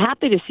would be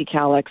happy to see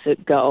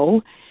Cal-Exit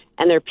go,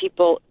 and there are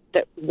people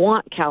that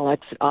want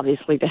Cal-Exit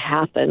obviously to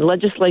happen.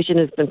 Legislation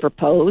has been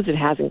proposed; it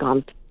hasn't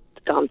gone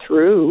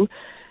through,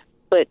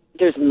 but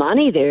there's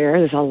money there.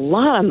 There's a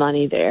lot of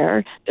money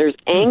there. There's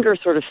anger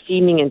sort of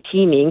steaming and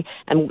teeming,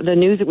 and the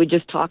news that we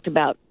just talked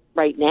about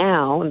right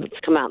now, and it's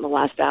come out in the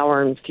last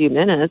hour and a few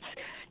minutes,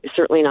 is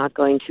certainly not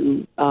going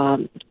to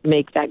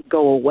make that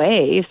go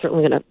away. It's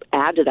certainly going to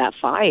add to that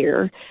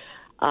fire.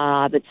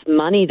 That's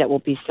money that will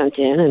be sent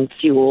in and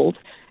fueled.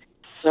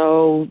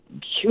 So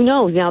who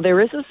knows? Now, there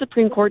is a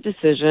Supreme Court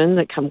decision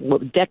that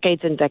came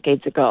decades and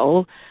decades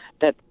ago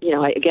that,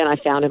 I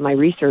found in my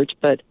research,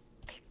 but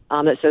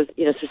that says,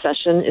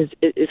 secession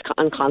is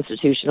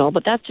unconstitutional.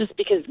 But that's just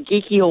because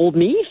geeky old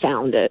me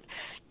found it,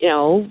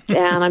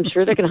 and I'm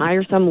sure they can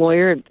hire some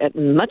lawyer at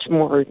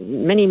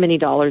many, many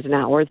dollars an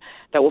hour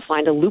that will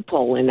find a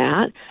loophole in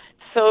that.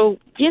 So,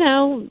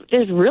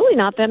 there's really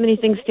not that many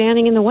things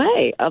standing in the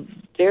way of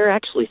their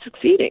actually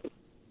succeeding.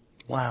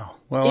 Wow.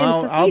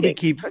 Well, I'll be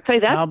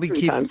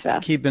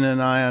keeping an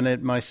eye on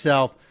it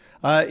myself.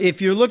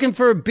 If you're looking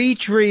for a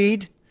beach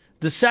read,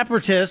 The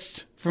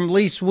Separatist from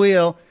Lise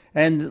Wheel.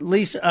 And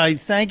Lise, I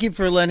thank you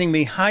for letting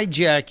me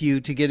hijack you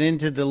to get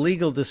into the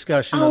legal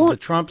discussion of the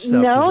Trump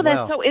stuff. No,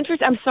 that's so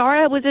interesting. I'm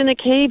sorry I was in a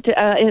cave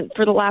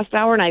for the last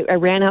hour, and I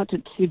ran out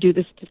to do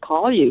this to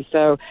call you.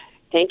 So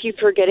thank you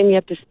for getting me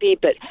up to speed.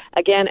 But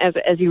again,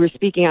 as you were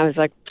speaking, I was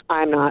like,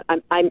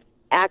 I'm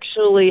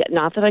actually,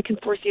 not that I can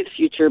foresee the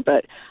future,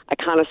 but I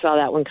kind of saw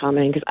that one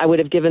coming because I would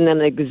have given them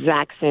the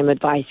exact same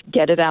advice.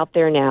 Get it out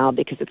there now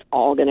because it's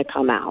all going to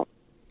come out.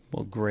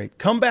 Well, great.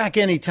 Come back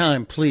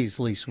anytime, please,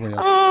 Lise Wheel.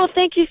 Oh,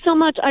 thank you so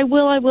much. I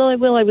will. I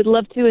would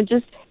love to. And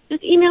just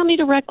email me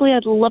directly.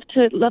 I'd love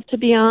to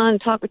be on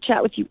and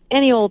chat with you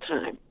any old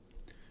time.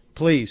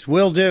 Please,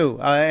 will do.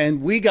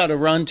 And we got to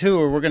run, too,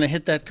 or we're going to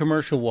hit that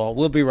commercial wall.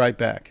 We'll be right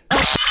back.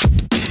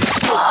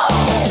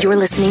 You're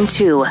listening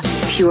to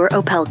Pure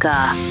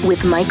Opelka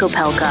with Mike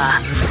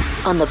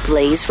Opelka on the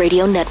Blaze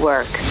Radio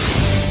Network.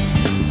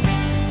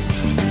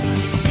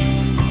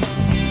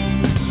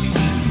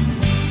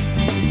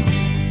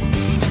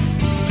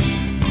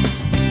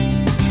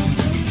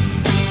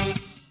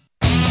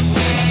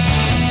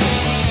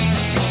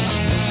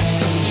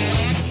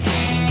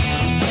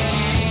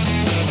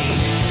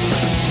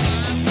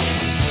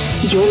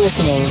 You're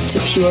listening to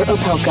Pure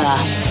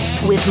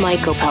Opelka with Mike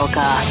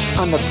Opelka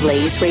on the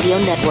Blaze Radio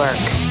Network.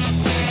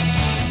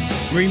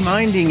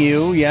 Reminding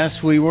you,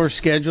 yes, we were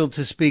scheduled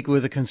to speak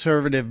with a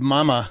conservative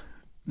mama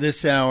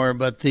this hour,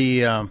 but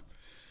the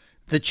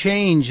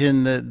change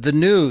in the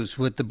news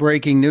with the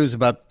breaking news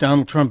about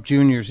Donald Trump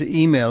Jr.'s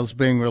emails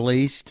being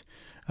released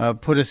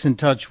put us in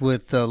touch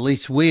with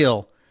Lise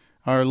Wheel,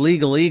 our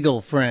legal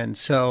eagle friend.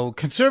 So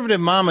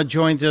conservative mama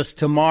joins us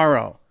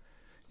tomorrow.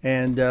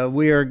 And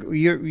you're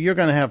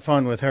going to have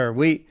fun with her.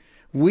 We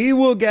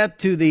will get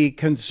to the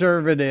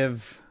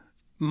conservative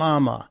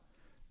mama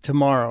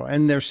tomorrow,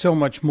 and there's so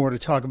much more to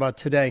talk about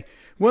today.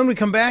 When we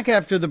come back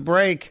after the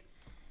break,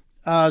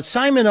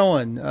 Simon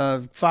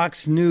Owen,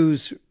 Fox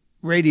News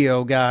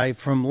radio guy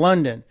from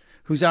London,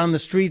 who's on the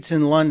streets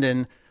in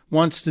London,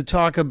 wants to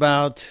talk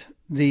about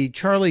the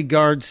Charlie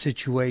Gard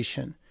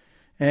situation.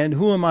 And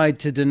who am I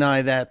to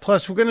deny that?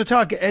 Plus, we're going to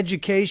talk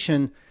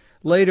education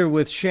later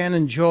with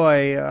Shannon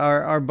Joy,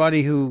 our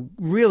buddy who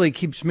really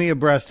keeps me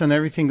abreast on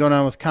everything going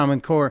on with Common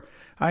Core.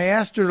 I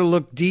asked her to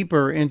look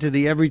deeper into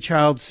the Every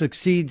Child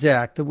Succeeds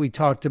Act that we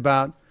talked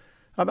about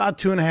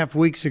 2.5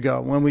 weeks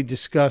ago when we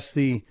discussed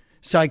the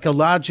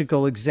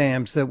psychological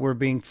exams that were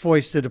being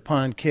foisted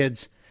upon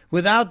kids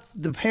without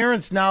the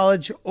parents'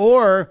 knowledge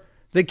or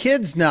the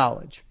kids'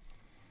 knowledge.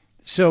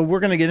 So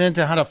we're going to get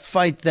into how to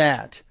fight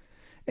that.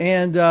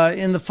 And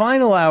in the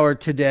final hour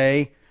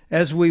today,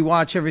 as we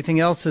watch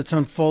everything else that's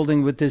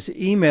unfolding with this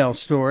email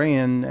story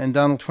and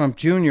Donald Trump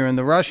Jr. and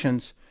the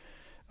Russians,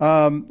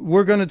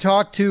 we're going to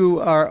talk to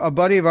a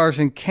buddy of ours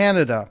in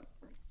Canada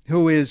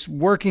who is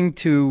working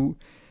to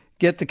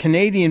get the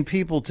Canadian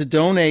people to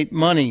donate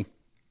money,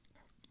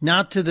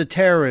 not to the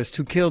terrorist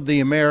who killed the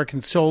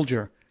American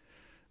soldier,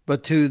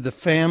 but to the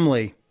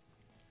family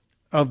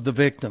of the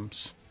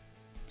victims.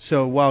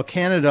 So while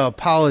Canada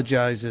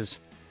apologizes,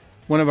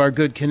 one of our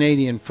good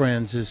Canadian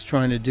friends is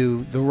trying to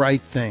do the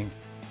right thing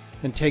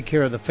and take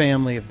care of the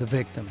family of the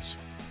victims.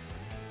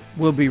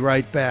 We'll be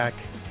right back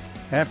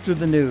after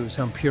the news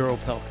on Pure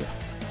Opelka.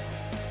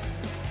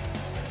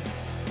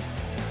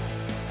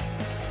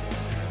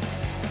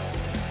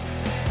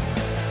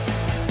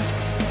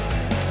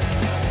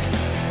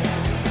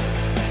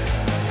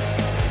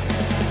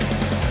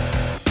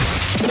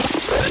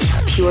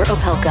 Pure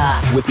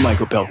Opelka. With Mike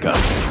Opelka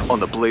on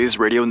the Blaze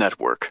Radio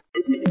Network.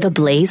 The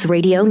Blaze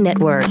Radio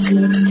Network.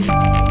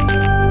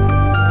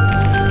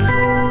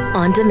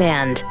 On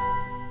demand.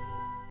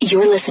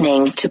 You're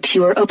listening to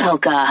Pure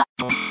Opelka.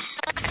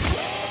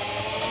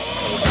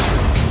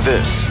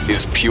 This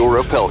is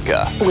Pure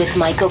Opelka. With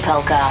Mike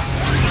Opelka.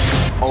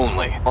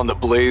 Only on the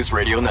Blaze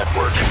Radio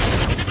Network.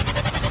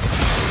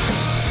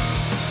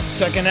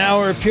 Second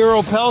hour of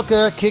Pure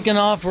Opelka kicking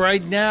off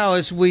right now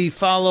as we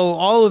follow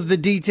all of the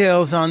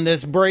details on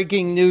this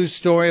breaking news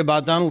story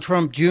about Donald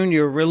Trump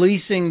Jr.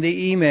 releasing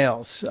the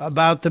emails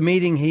about the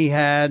meeting he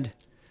had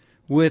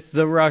with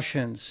the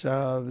Russians.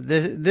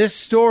 This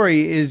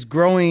story is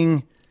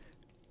growing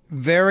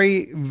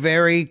very,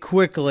 very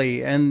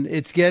quickly, and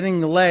it's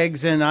getting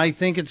legs, and I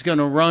think it's going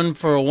to run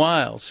for a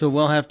while, so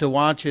we'll have to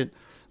watch it.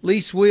 Lee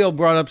Sweel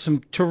brought up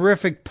some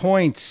terrific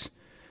points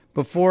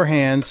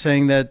beforehand,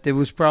 saying that it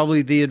was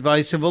probably the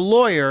advice of a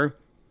lawyer,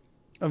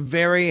 a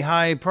very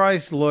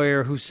high-priced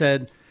lawyer, who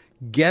said,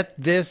 get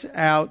this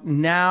out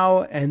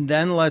now, and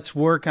then let's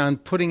work on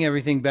putting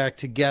everything back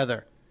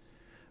together.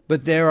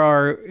 But there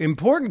are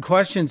important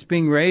questions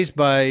being raised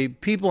by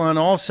people on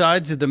all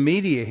sides of the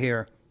media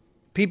here.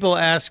 People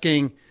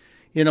asking,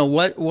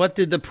 what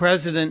did the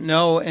president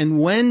know, and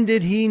when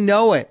did he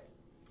know it?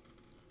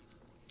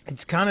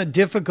 It's kind of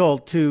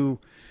difficult to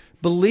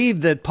believe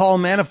that Paul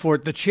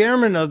Manafort, the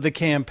chairman of the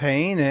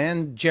campaign,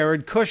 and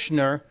Jared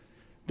Kushner,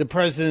 the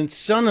president's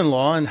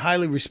son-in-law and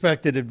highly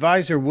respected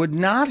advisor, would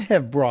not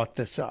have brought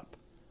this up.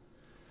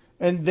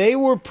 And they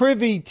were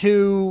privy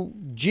to,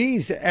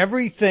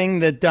 everything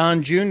that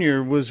Don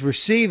Jr. was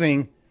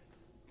receiving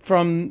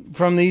from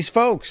these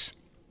folks.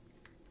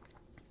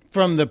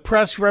 From the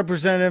press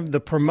representative, the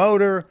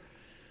promoter,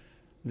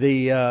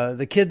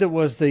 the kid that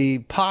was the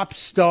pop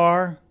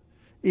star.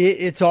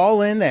 It's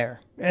all in there.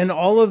 And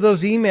all of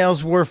those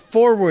emails were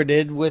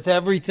forwarded with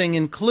everything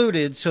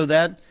included, so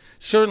that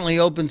certainly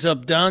opens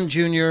up Don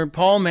Jr.,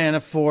 Paul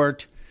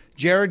Manafort,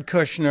 Jared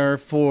Kushner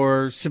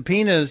for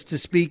subpoenas to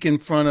speak in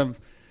front of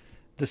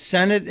the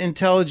Senate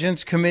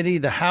Intelligence Committee,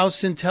 the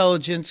House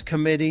Intelligence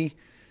Committee,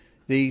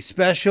 the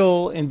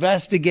special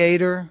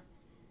investigator,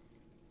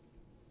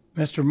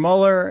 Mr.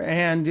 Mueller,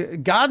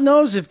 and God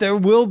knows if there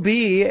will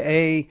be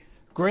a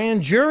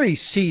grand jury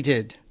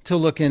seated to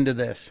look into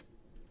this.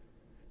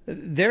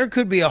 There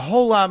could be a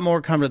whole lot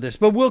more come to this,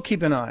 but we'll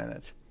keep an eye on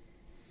it.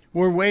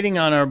 We're waiting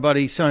on our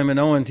buddy Simon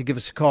Owen to give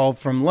us a call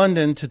from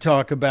London to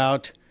talk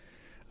about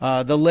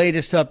the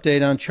latest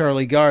update on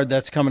Charlie Gard.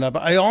 That's coming up.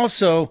 I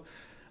also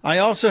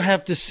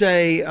have to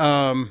say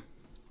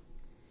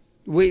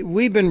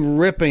we've been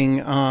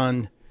ripping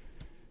on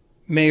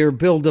Mayor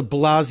Bill de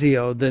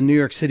Blasio, the New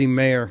York City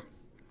mayor,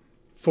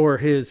 for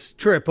his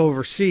trip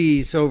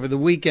overseas over the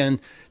weekend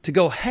to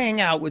go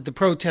hang out with the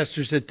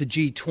protesters at the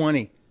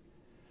G20.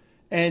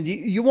 And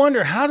you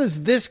wonder, how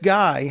does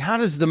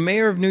the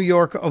mayor of New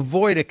York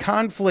avoid a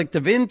conflict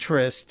of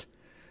interest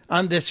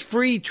on this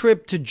free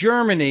trip to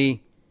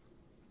Germany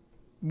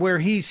where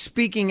he's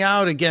speaking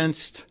out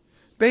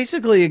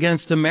basically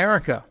against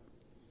America?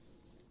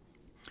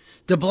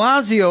 De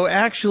Blasio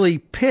actually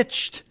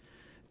pitched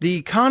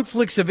the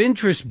Conflicts of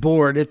Interest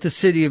Board at the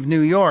city of New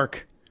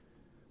York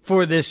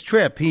for this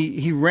trip.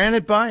 He ran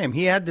it by him.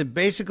 He had to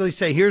basically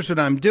say, here's what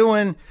I'm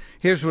doing.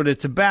 Here's what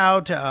it's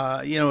about.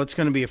 It's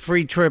going to be a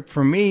free trip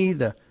for me.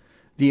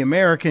 The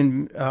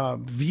American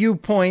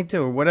Viewpoint,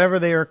 or whatever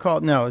they are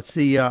called. No, it's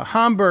the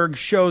Hamburg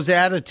Shows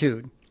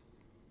Attitude.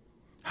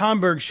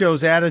 Hamburg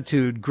Shows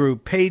Attitude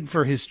group paid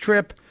for his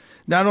trip,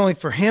 not only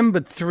for him,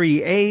 but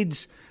 3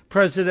 aides,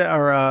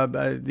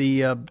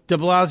 De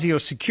Blasio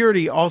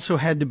security also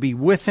had to be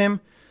with him.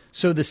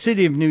 So the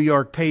city of New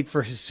York paid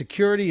for his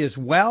security as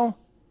well.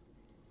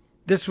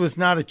 This was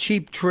not a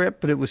cheap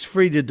trip, but it was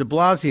free to de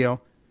Blasio.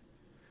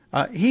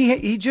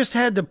 He just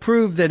had to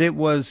prove that it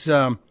was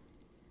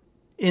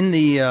in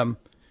the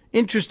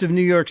interest of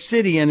New York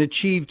City and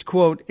achieved,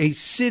 quote, a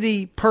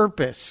city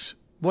purpose.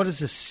 What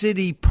is a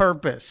city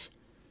purpose?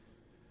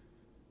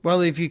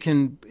 Well,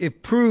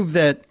 if prove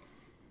that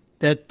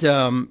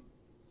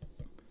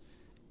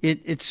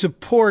it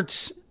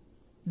supports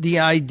the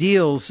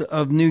ideals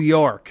of New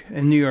York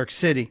and New York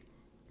City,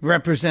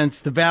 represents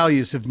the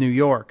values of New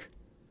York.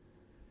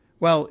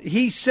 Well,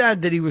 he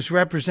said that he was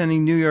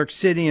representing New York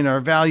City and our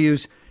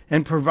values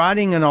and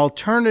providing an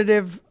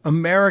alternative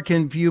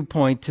American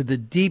viewpoint to the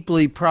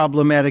deeply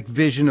problematic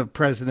vision of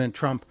President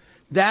Trump.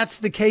 That's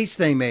the case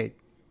they made.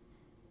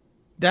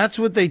 That's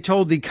what they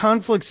told the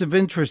Conflicts of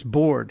Interest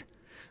Board.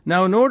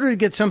 Now, in order to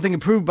get something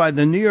approved by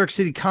the New York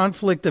City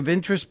Conflict of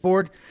Interest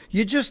Board,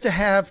 you just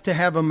have to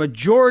have a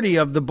majority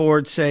of the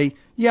board say,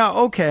 yeah,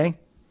 okay.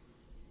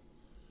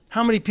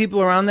 How many people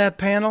are on that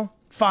panel?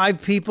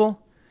 5 people.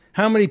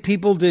 How many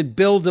people did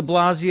Bill de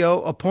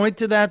Blasio appoint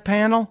to that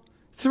panel?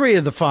 3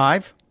 of the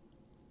 5.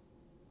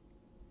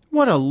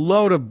 What a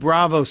load of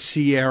Bravo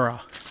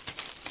Sierra.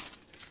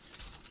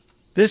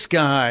 This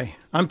guy,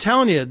 I'm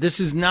telling you, this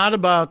is not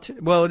about,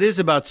 well, it is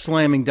about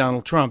slamming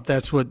Donald Trump.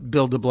 That's what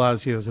Bill de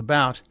Blasio is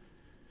about.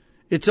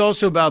 It's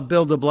also about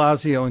Bill de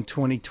Blasio in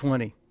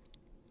 2020.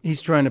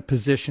 He's trying to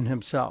position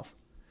himself.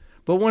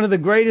 But one of the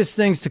greatest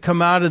things to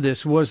come out of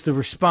this was the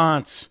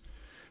response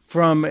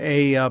from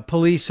a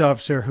police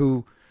officer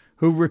who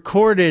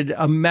recorded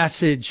a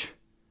message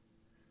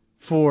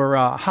for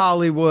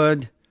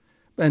Hollywood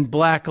and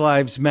Black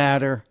Lives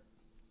Matter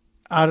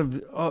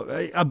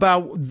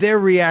about their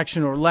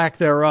reaction or lack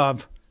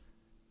thereof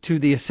to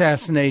the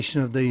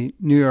assassination of the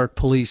New York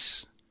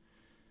police,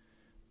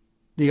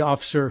 the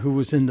officer who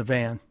was in the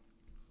van.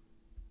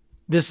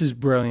 This is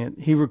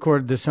brilliant. He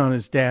recorded this on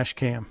his dash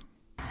cam.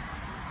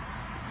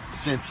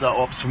 Since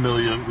Officer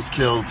Familia was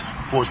killed,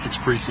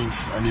 4-6 precinct,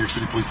 New York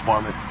City Police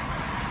Department,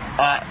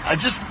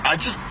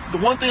 the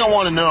one thing I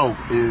want to know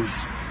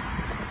is,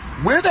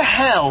 where the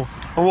hell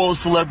are all the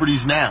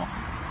celebrities now?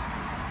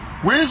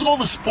 Where's all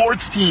the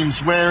sports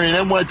teams wearing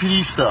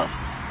NYPD stuff?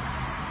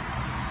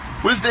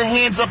 Where's the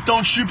hands up,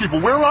 don't shoot people?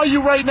 Where are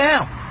you right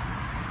now?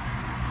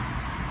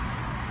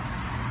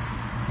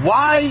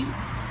 Why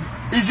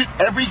is it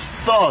every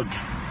thug,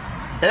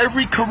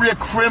 every career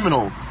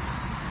criminal,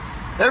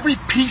 every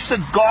piece of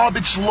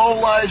garbage,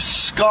 low-life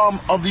scum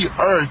of the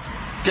earth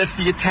gets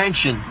the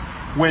attention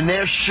when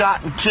they're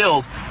shot and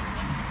killed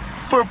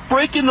for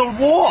breaking the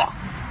law,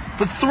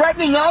 for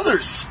threatening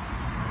others,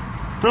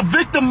 for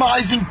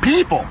victimizing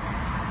people?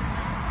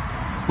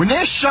 When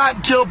they're shot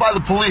and killed by the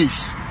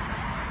police,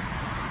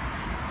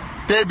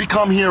 they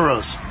become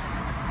heroes.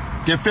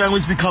 Their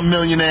families become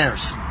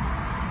millionaires.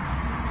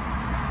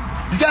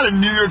 You got a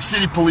New York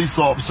City police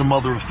officer,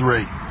 mother of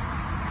 3,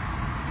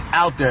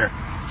 out there,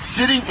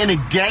 sitting in a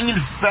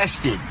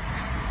gang-infested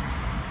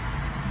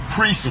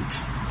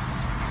precinct,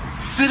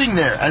 sitting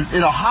there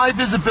in a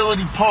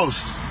high-visibility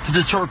post to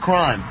deter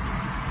crime.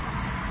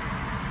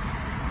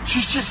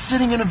 She's just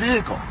sitting in a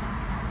vehicle.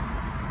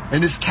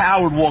 And this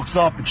coward walks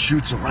up and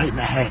shoots her right in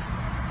the head.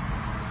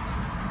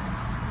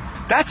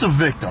 That's a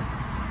victim.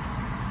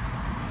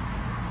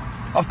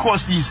 Of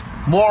course, these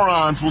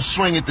morons will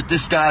swing it that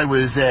this guy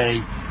was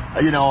a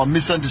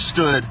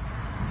misunderstood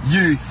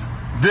youth,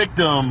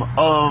 victim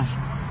of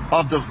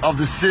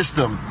the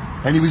system,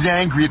 and he was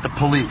angry at the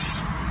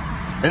police.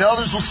 And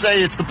others will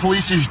say it's the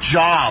police's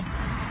job.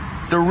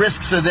 The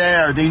risks are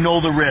there. They know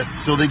the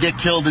risks, so they get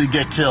killed, they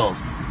get killed.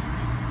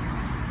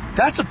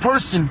 That's a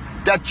person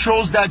that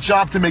chose that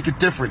job to make a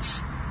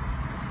difference.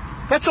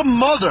 That's a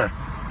mother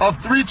of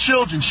 3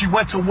 children. She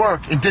went to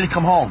work and didn't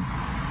come home.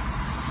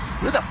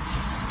 Where the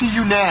f*** are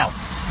you now?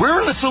 Where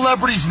are the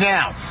celebrities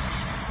now?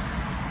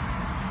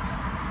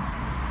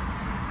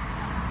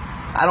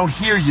 I don't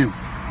hear you.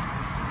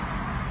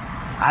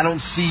 I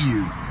don't see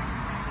you.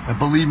 And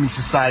believe me,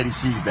 society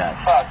sees that.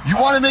 You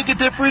want to make a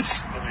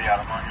difference?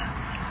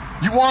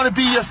 You want to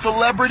be a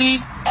celebrity?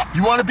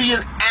 You want to be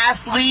an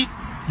athlete?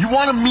 You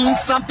want to mean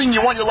something?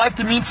 You want your life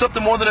to mean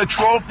something more than a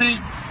trophy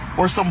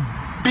or some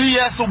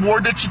BS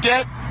award that you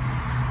get?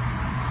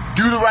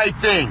 Do the right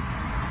thing.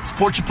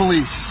 Support your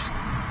police.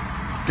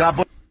 God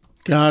bless.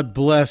 God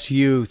bless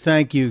you.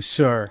 Thank you,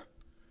 sir.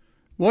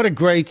 What a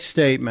great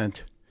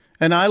statement.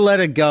 And I let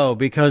it go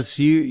because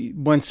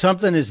when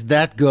something is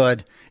that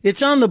good,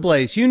 it's on the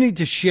Blaze. You need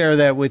to share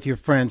that with your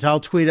friends.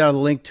 I'll tweet out a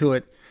link to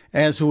it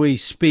as we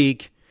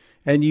speak,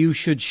 and you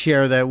should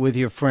share that with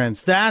your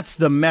friends. That's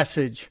the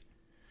message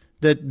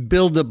that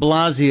Bill de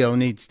Blasio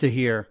needs to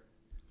hear.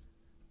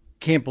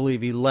 Can't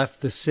believe he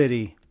left the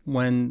city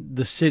when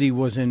the city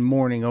was in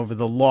mourning over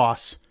the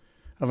loss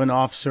of an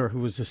officer who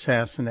was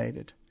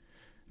assassinated.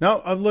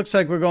 No, it looks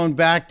like we're going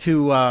back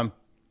to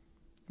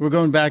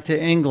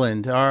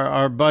England.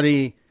 Our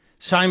buddy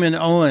Simon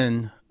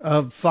Owen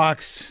of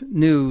Fox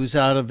News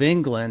out of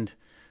England,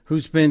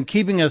 who's been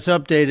keeping us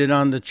updated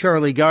on the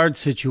Charlie Gard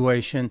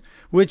situation,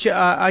 which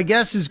I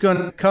guess is going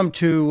to come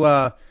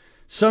to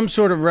some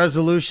sort of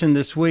resolution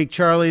this week.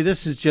 Charlie,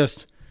 this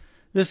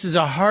is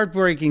a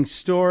heartbreaking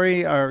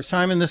story. Or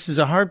Simon, this is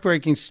a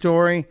heartbreaking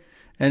story,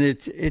 and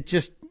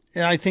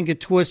I think it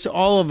twists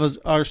all of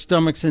our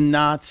stomachs in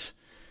knots.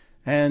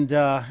 And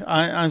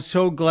I'm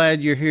so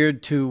glad you're here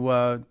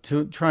to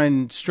try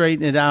and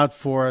straighten it out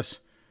for us.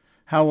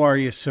 How are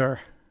you, sir?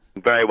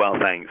 Very well,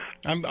 thanks.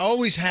 I'm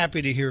always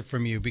happy to hear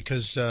from you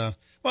because,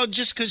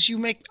 just because you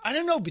make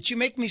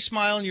me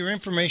smile and your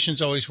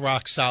information's always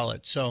rock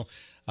solid. So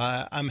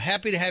I'm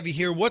happy to have you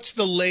here. What's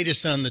the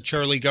latest on the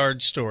Charlie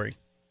Gard story?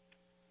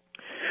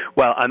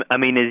 Well, I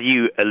mean, as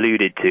you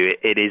alluded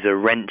to, it is a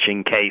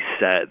wrenching case,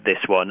 this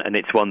one, and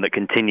it's one that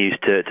continues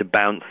to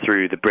bounce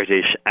through the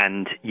British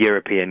and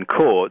European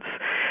courts.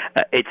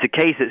 It's a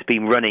case that's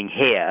been running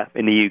here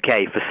in the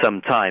UK for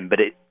some time,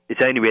 but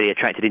it's only really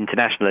attracted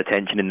international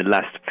attention in the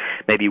last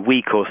maybe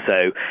week or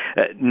so,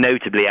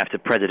 notably after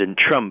President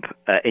Trump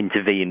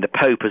intervened. The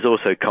Pope has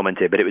also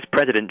commented, but it was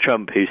President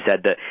Trump who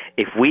said that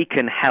if we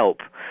can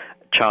help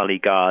Charlie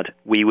Gard,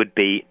 we would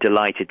be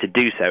delighted to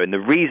do so. And the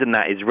reason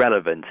that is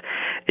relevant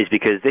is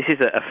because this is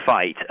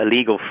a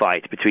legal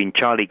fight between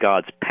Charlie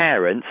Gard's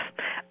parents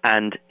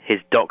and his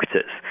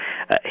doctors.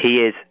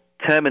 He is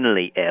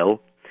terminally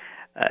ill.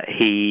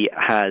 He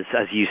has,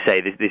 as you say,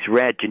 this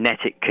rare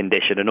genetic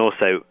condition and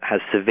also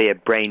has severe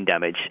brain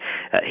damage.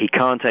 He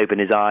can't open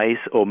his eyes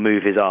or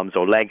move his arms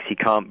or legs. He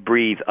can't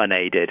breathe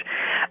unaided.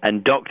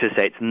 And doctors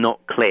say it's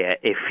not clear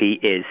if he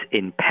is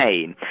in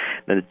pain.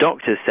 Now, the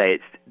doctors say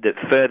that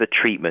further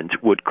treatment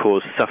would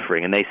cause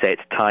suffering, and they say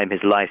it's time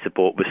his life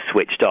support was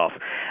switched off.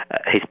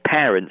 His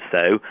parents,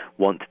 though,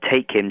 want to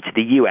take him to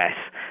the US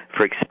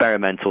for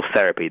experimental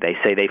therapy. They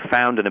say they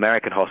found an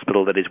American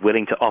hospital that is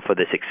willing to offer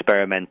this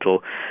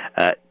experimental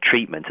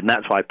treatment, and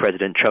that's why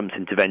President Trump's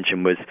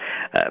intervention was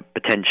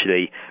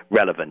potentially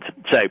relevant.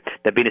 So there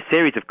have been a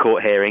series of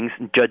court hearings.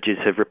 Judges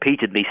have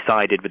repeatedly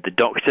sided with the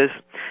doctors,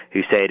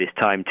 who say it is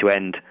time to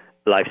end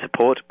life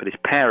support, but his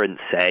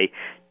parents say,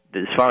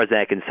 as far as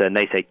they're concerned,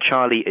 they say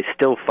Charlie is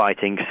still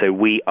fighting, so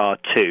we are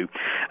too.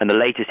 And the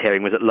latest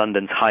hearing was at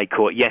London's High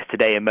Court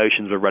yesterday.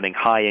 Emotions were running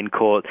high in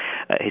court.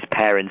 His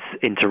parents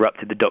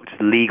interrupted the doctor's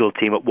legal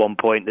team at one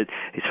point. That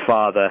his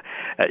father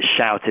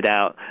shouted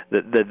out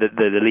that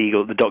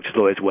the doctor's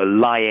lawyers were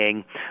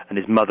lying, and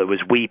his mother was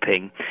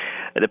weeping.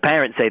 The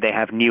parents say they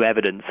have new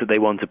evidence that they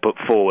want to put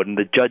forward, and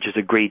the judge has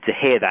agreed to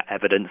hear that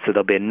evidence, so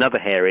there'll be another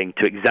hearing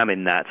to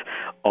examine that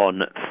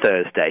on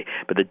Thursday.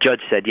 But the judge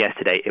said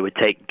yesterday it would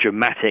take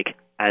dramatic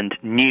and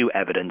new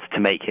evidence to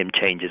make him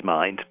change his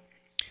mind.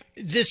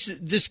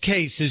 This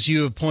case, as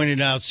you have pointed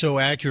out so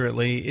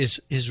accurately,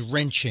 is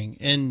wrenching,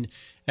 and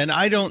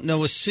I don't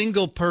know a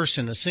single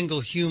person, a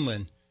single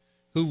human,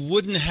 who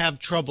wouldn't have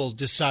trouble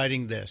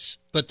deciding this.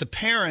 But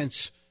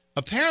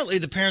apparently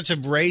the parents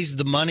have raised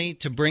the money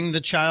to bring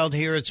the child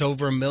here. It's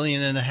over $1.5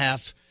 million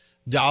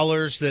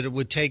that it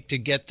would take to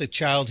get the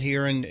child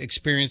here and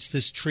experience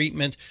this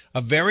treatment, a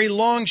very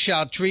long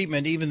shot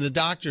treatment. Even the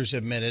doctors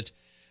admit it.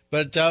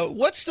 But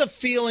what's the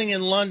feeling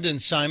in London,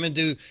 Simon?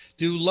 Do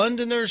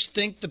Londoners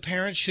think the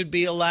parents should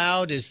be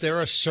allowed? Is there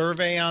a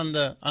survey on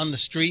the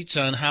streets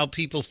on how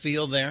people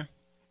feel there?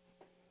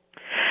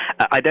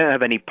 I don't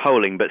have any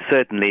polling, but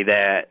certainly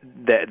there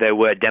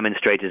were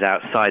demonstrators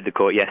outside the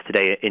court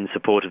yesterday in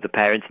support of the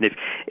parents. And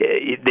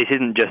if this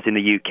isn't just in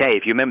the UK,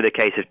 if you remember the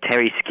case of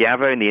Terry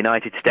Schiavo in the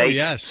United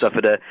States,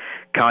 suffered a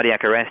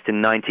cardiac arrest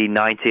in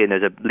 1990, and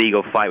there's a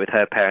legal fight with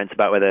her parents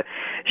about whether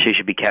she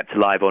should be kept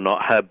alive or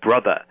not. Her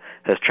brother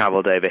has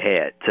travelled over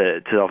here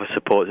to offer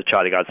support to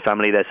Charlie Gard's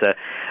family. There's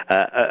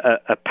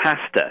a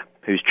pastor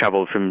who's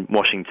travelled from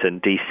Washington,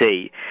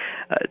 D.C.,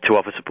 to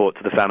offer support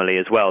to the family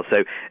as well.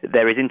 So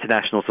there is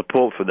international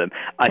support for them.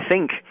 I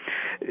think,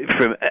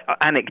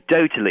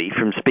 anecdotally,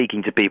 from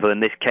speaking to people,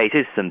 and this case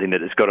is something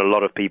that has got a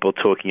lot of people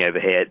talking over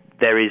here,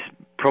 there is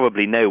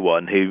probably no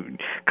one who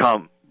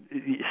can't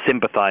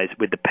sympathise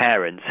with the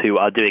parents who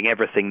are doing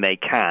everything they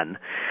can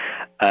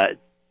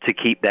to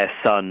keep their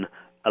son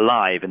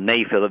alive, and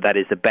they feel that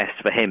is the best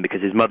for him,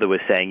 because his mother was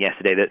saying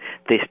yesterday that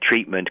this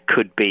treatment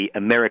could be a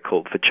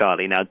miracle for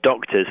Charlie. Now,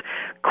 doctors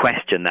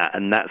question that,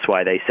 and that's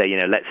why they say,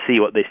 let's see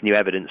what this new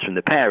evidence from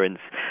the parents,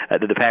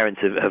 that the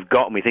parents have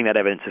got, and we think that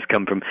evidence has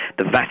come from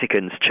the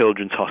Vatican's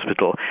Children's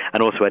Hospital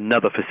and also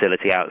another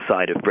facility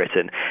outside of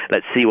Britain.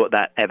 Let's see what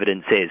that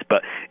evidence is.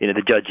 But,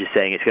 the judge is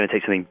saying it's going to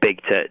take something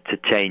big to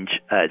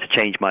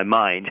change my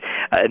mind.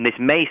 And this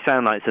may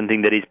sound like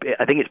something that is,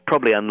 I think it's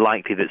probably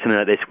unlikely that something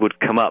like this would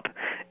come up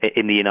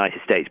in the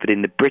United States, but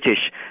in the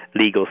British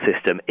legal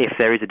system, if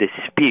there is a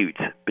dispute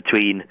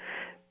between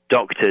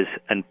doctors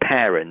and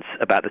parents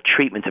about the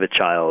treatment of a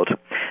child,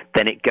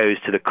 then it goes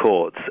to the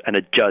courts, and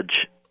a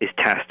judge is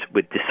tasked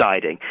with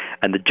deciding,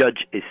 and the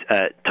judge is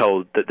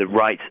told that the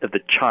rights of the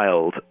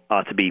child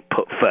are to be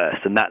put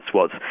first, and that's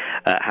what's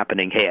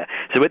happening here.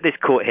 So at this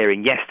court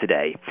hearing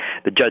yesterday,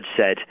 the judge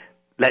said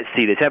let's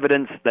see this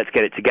evidence, let's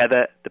get it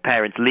together. The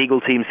parents'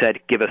 legal team said,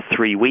 give us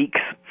 3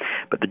 weeks.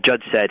 But the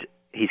judge said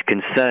he's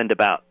concerned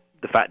about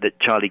the fact that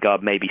Charlie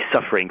Gard may be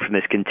suffering from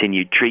this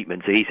continued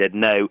treatment. So he said,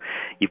 no,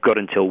 you've got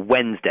until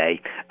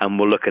Wednesday, and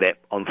we'll look at it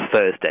on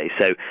Thursday.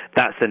 So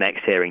that's the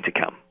next hearing to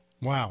come.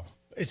 Wow.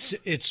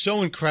 It's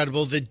so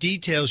incredible. The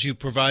details you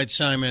provide,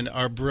 Simon,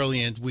 are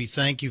brilliant. We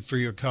thank you for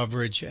your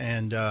coverage,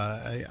 and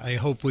I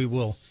hope we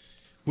will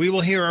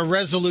hear a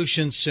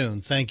resolution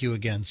soon. Thank you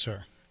again,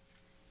 sir.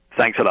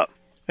 Thanks a lot.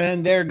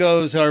 And there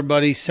goes our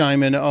buddy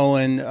Simon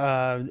Owen.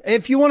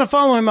 If you want to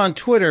follow him on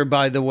Twitter,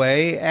 by the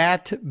way,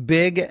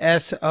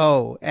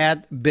 @BigSO,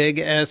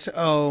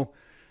 @BigSO.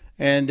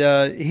 And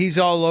he's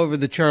all over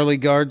the Charlie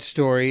Gard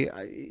story.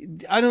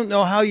 I don't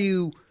know how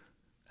you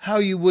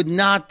would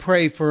not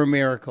pray for a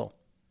miracle.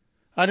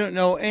 I don't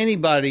know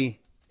anybody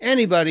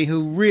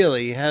who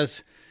really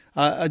has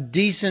a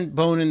decent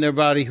bone in their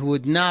body who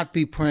would not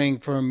be praying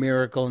for a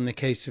miracle in the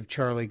case of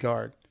Charlie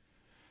Gard.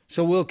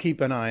 So we'll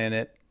keep an eye on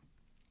it.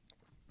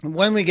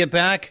 When we get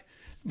back,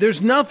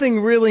 there's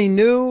nothing really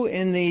new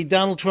in the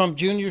Donald Trump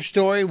Jr.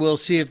 story. We'll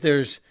see if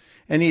there's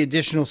any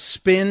additional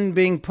spin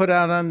being put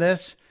out on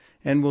this,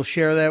 and we'll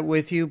share that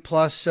with you.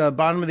 Plus,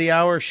 bottom of the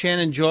hour,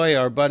 Shannon Joy,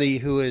 our buddy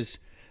who is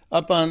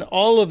up on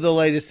all of the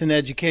latest in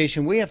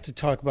education. We have to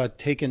talk about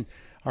taking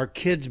our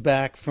kids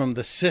back from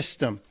the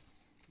system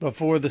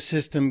before the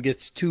system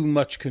gets too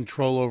much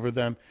control over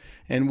them.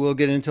 And we'll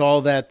get into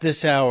all that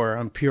this hour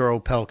on Pure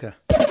Opelka.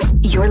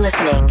 You're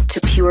listening to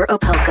Pure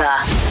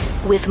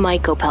Opelka with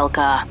Mike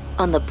Opelka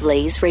on the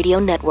Blaze Radio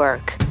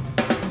Network.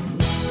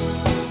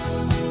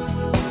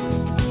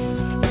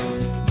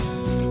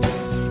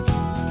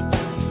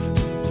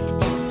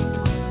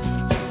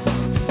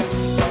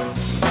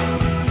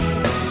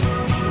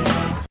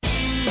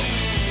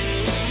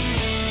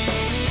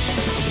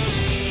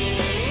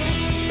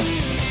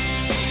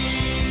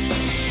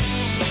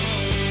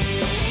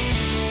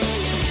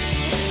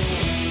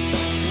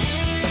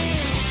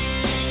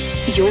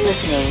 You're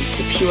listening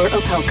to Pure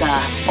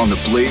Opelka on the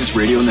Blaze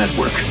Radio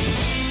Network.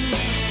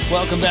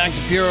 Welcome back to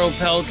Pure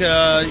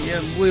Opelka.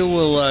 Yeah, we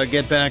will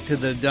get back to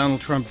the Donald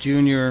Trump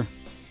Jr.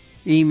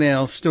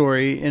 email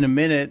story in a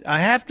minute. I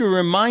have to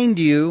remind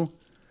you,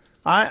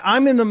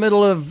 I'm in the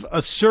middle of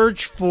a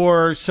search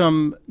for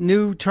some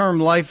new term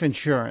life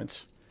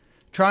insurance,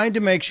 trying to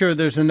make sure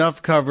there's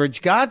enough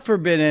coverage. God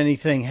forbid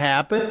anything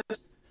happens,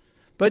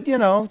 but,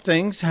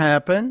 things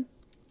happen.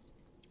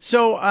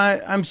 So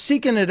I'm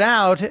seeking it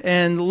out,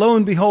 and lo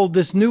and behold,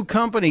 this new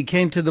company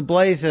came to the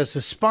Blaze as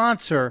a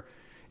sponsor.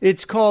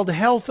 It's called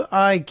Health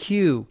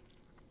IQ.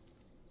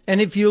 And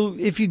if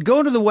you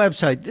go to the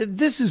website,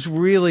 this is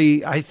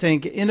really, I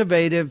think,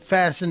 innovative,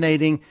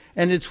 fascinating,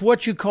 and it's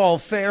what you call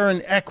fair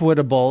and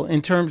equitable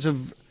in terms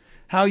of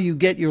how you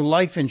get your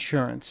life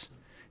insurance.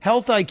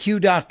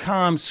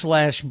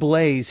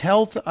 healthiq.com/blaze,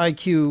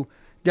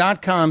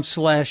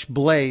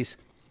 healthiq.com/blaze.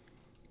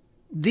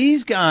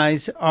 These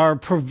guys are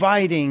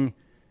providing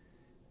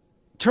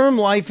term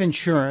life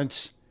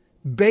insurance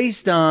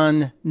based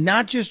on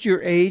not just your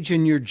age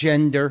and your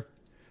gender,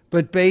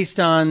 but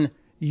based on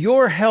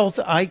your health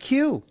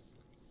IQ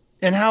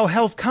and how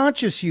health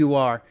conscious you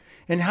are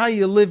and how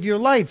you live your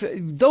life.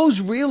 Those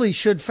really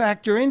should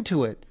factor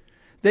into it.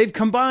 They've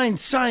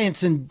combined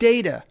science and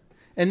data,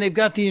 and they've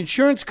got the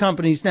insurance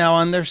companies now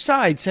on their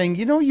side saying,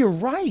 you're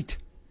right.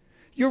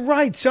 You're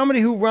right. Somebody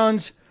who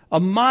runs a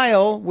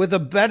mile with a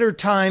better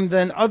time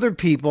than other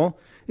people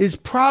is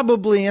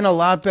probably in a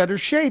lot better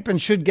shape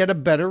and should get a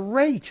better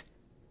rate.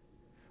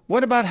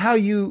 What about how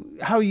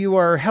you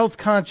are health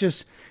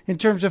conscious in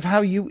terms of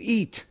how you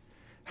eat,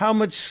 how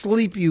much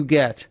sleep you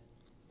get,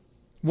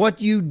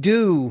 what you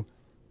do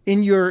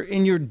in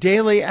your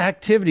daily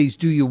activities?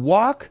 Do you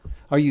walk?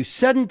 Are you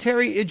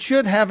sedentary? It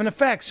should have an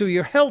effect. So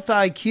your health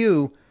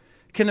IQ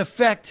can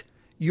affect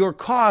your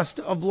cost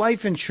of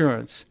life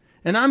insurance.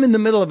 And I'm in the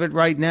middle of it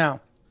right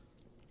now.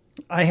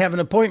 I have an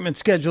appointment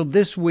scheduled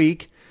this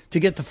week to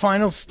get the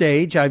final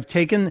stage. I've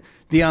taken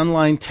the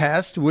online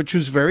test, which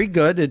was very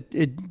good.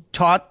 It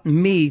taught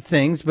me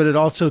things, but it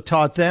also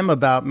taught them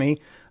about me.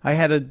 I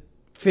had a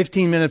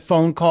 15-minute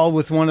phone call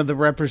with one of the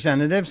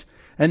representatives,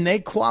 and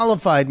they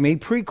pre-qualified me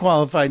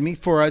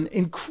for an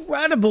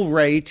incredible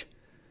rate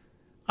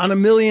on $1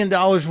 million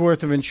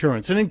worth of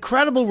insurance, an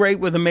incredible rate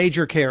with a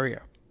major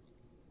carrier.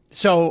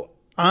 So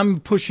I'm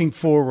pushing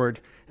forward.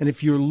 And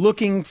if you're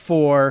looking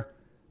for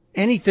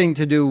anything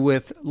to do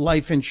with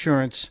life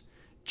insurance,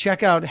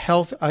 check out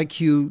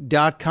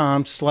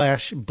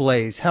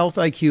healthiq.com/blaze,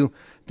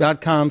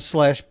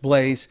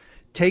 healthiq.com/blaze.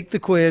 Take the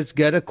quiz,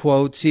 get a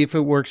quote, see if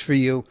it works for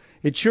you.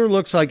 It sure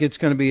looks like it's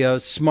going to be a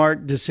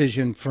smart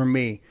decision for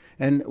me.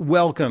 And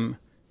welcome,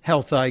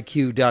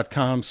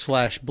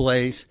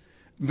 healthiq.com/blaze.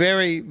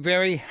 Very,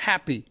 very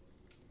happy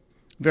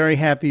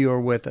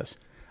you're with us.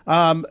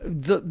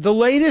 The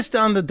latest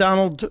on the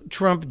Donald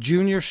Trump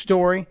Jr.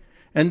 story,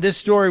 and this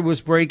story was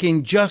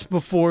breaking just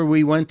before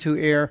we went to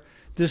air.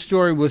 This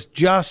story was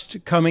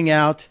just coming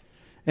out,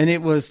 and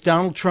it was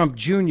Donald Trump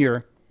Jr.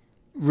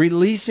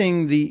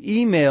 releasing the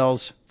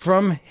emails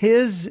from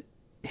his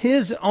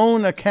his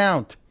own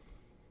account,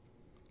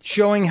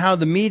 showing how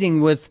the meeting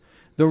with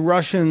the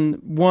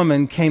Russian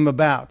woman came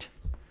about,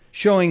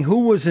 showing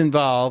who was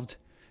involved,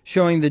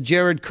 showing that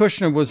Jared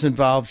Kushner was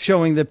involved,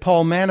 showing that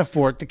Paul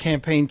Manafort, the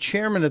campaign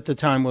chairman at the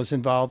time, was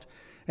involved.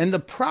 And the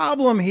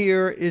problem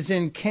here is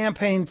in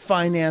campaign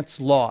finance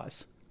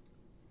laws.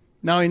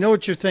 Now, I know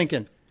what you're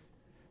thinking.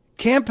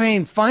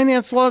 Campaign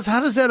finance laws, how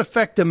does that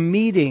affect a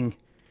meeting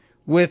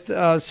with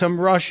some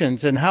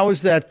Russians, and how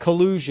is that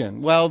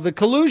collusion? Well, the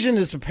collusion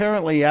is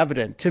apparently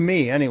evident, to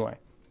me anyway.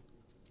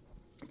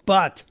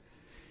 But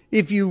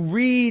if you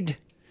read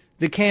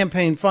the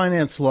campaign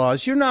finance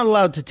laws, you're not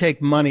allowed to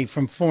take money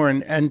from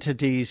foreign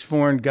entities,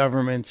 foreign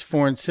governments,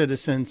 foreign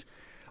citizens.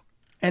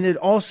 And it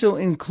also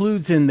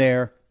includes in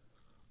there,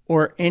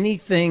 or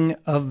anything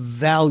of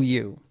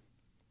value.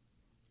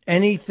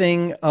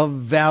 Anything of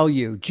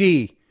value.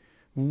 Gee,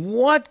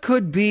 what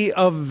could be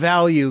of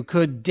value?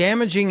 Could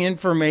damaging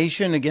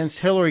information against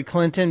Hillary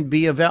Clinton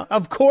be of value?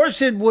 Of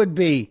course it would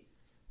be.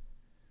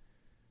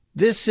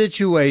 This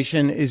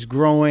situation is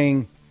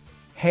growing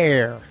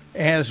hair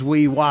as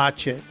we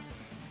watch it.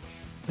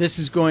 This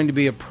is going to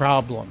be a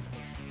problem.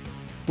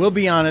 We'll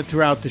be on it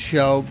throughout the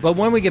show. But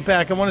when we get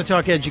back, I want to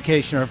talk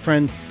education. Our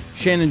friend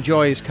Shannon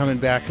Joy is coming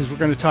back because we're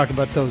going to talk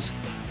about those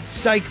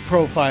psych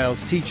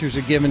profiles teachers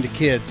are giving to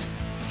kids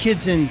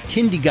in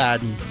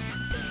kindergarten.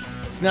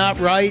 It's not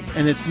right,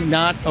 and it's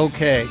not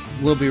okay.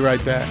 We'll be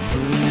right back.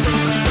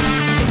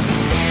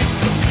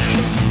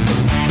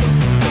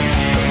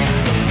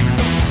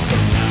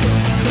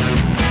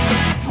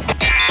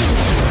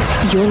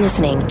 You're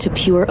listening to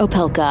Pure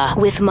Opelka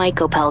with Mike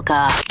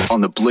Opelka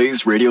on the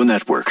Blaze Radio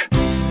Network.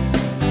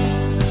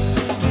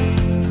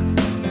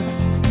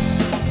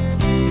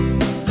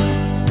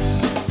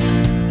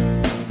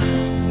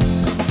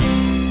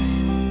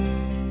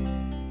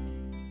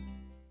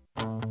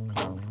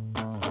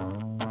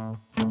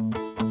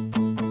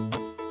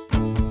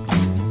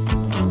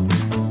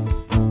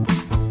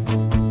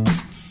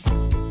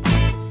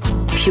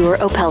 Pure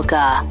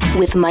Opelka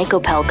with Mike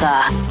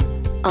Opelka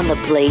on the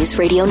Blaze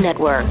Radio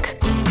Network.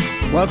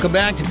 Welcome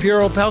back to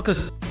Pure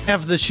Opelka.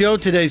 Half of the show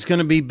today is going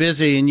to be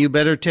busy, and you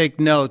better take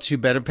notes. You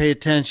better pay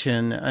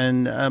attention.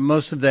 And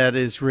most of that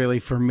is really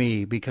for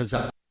me because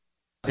I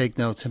take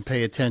notes and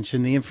pay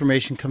attention. The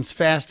information comes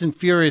fast and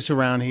furious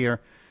around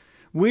here.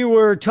 We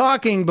were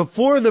talking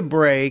before the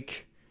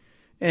break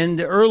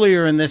and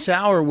earlier in this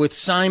hour with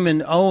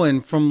Simon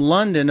Owen from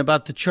London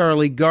about the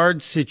Charlie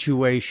Gard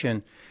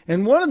situation.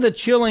 And one of the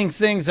chilling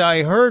things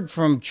I heard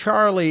from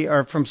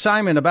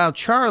Simon about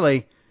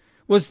Charlie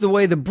was the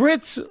way the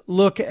Brits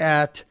look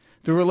at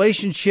the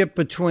relationship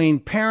between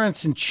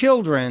parents and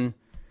children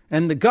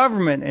and the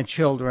government and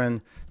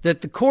children,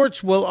 that the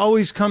courts will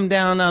always come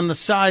down on the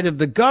side of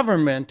the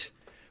government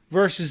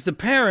versus the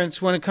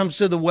parents when it comes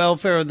to the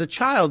welfare of the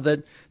child,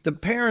 that the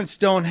parents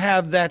don't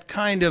have that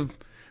kind of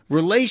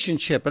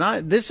relationship.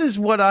 And this is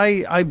what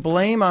I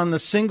blame on the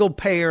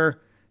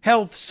single-payer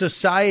health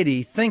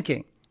society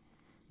thinking,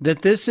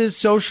 that this is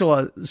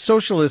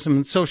socialism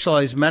and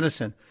socialized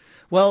medicine.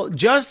 Well,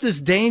 just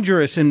as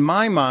dangerous in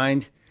my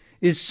mind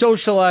is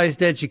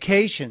socialized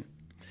education,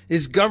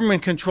 is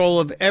government control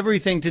of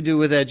everything to do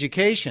with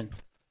education.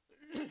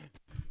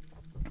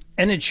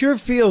 And it sure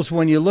feels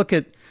when you look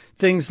at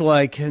things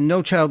like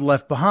No Child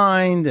Left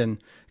Behind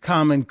and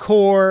Common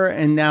Core,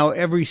 and now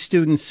Every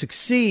Student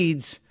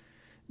Succeeds,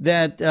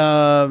 that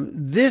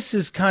this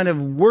has kind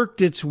of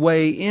worked its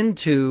way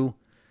into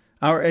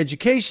our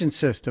education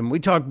system. We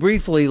talked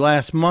briefly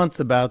last month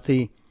about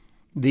the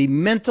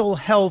mental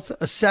health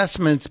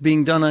assessments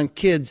being done on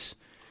kids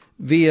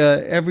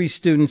via Every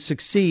Student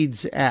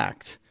Succeeds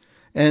Act.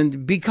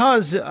 And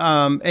because,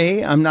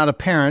 A, I'm not a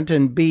parent,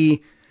 and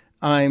B,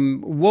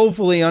 I'm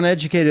woefully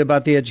uneducated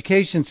about the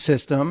education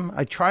system,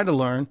 I try to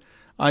learn.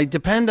 I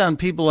depend on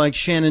people like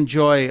Shannon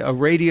Joy, a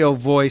radio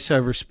voice I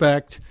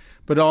respect,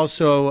 but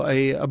also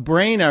a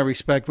brain I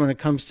respect when it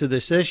comes to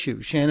this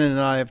issue. Shannon and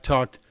I have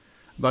talked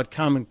about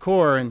Common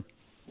Core, and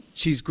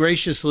she's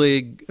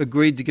graciously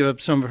agreed to give up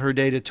some of her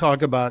day to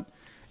talk about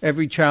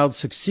Every Child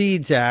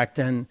Succeeds Act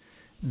and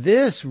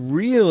this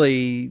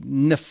really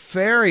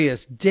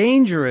nefarious,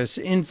 dangerous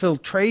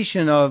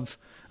infiltration of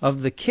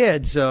the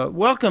kids.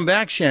 Welcome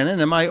back, Shannon.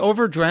 Am I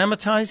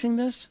over-dramatizing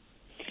this?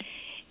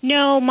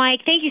 No,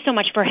 Mike, thank you so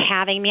much for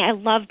having me. I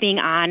love being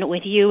on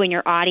with you and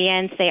your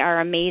audience. They are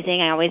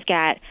amazing. I always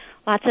get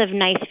lots of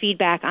nice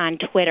feedback on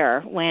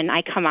Twitter when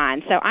I come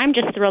on. So I'm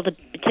just thrilled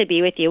to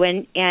be with you.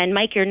 And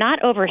Mike, you're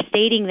not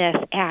overstating this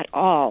at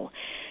all.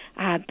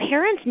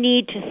 Parents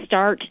need to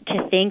start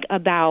to think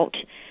about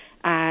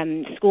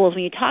schools.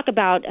 When you talk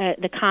about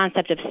the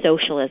concept of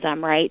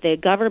socialism, right, the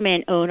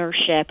government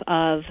ownership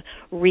of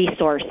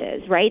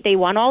resources, right? They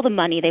want all the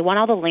money, they want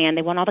all the land,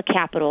 they want all the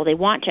capital, they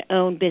want to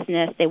own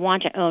business, they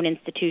want to own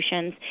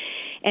institutions.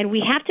 And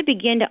we have to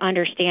begin to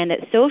understand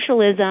that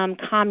socialism,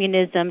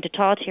 communism,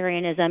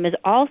 totalitarianism is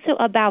also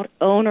about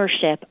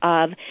ownership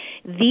of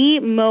the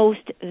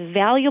most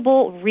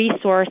valuable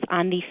resource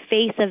on the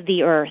face of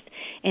the earth,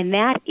 and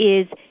that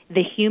is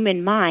the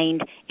human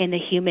mind and the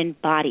human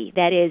body.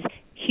 That is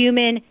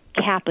human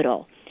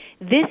capital.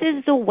 This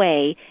is the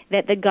way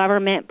that the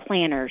government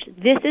planners,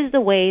 this is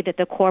the way that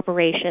the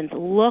corporations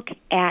look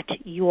at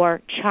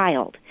your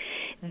child.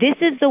 This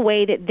is the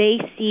way that they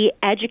see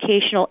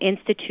educational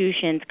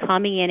institutions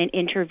coming in and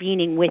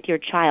intervening with your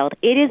child.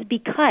 It is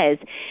because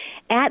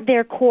at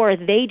their core,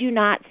 they do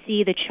not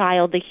see the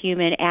child, the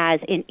human, as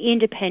an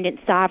independent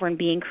sovereign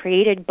being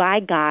created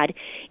by God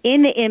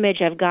in the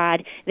image of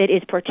God that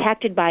is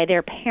protected by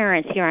their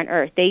parents here on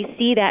earth. They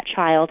see that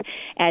child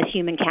as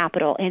human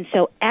capital. And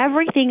so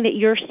everything that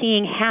you're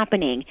seeing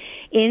happening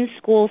in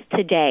schools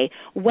today,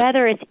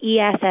 whether it's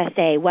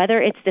ESSA, whether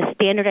it's the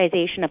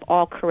standardization of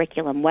all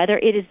curriculum, whether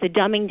it is the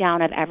dumbing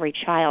down of every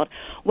child,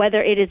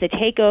 whether it is a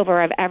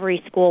takeover of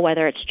every school,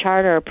 whether it's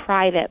charter or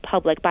private,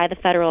 public, by the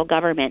federal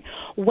government,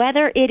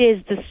 whether it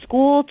is the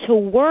school to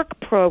work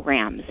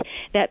programs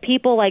that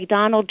people like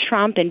Donald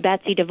Trump and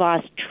Betsy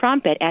DeVos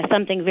trumpet as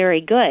something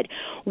very good,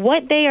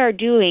 what they are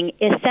doing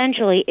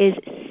essentially is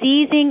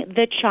seizing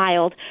the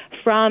child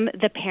from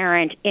the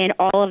parent in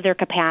all of their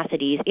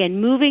capacities and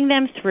moving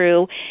them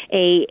through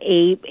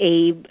a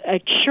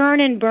churn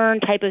and burn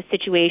type of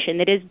situation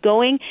that is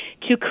going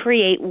to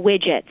create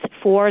widgets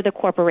for the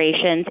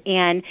corporations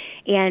and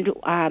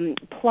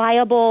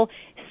pliable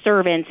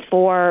servants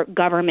for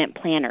government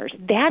planners.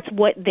 That's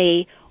what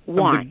they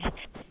want.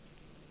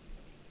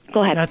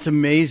 Go ahead. That's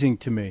amazing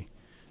to me.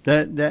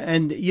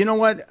 And you know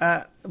what?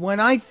 When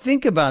I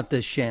think about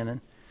this,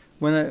 Shannon,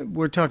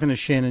 we're talking to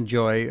Shannon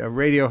Joy, a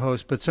radio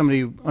host, but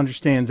somebody who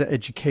understands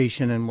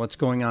education and what's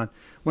going on.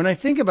 When I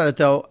think about it,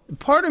 though,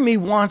 part of me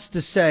wants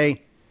to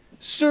say,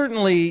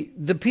 certainly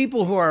the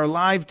people who are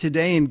alive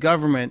today in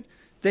government,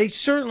 they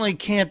certainly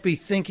can't be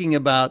thinking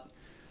about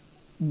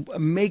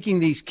making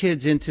these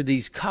kids into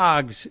these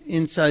cogs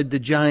inside the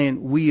giant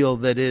wheel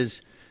that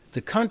is the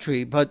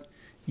country, but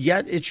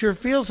yet it sure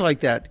feels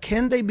like that.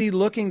 Can they be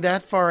looking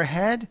that far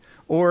ahead,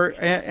 or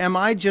am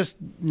I just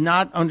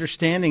not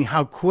understanding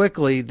how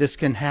quickly this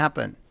can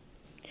happen?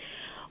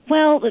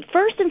 Well,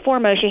 first and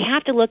foremost, you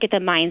have to look at the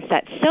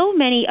mindset. So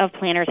many of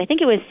planners, I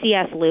think it was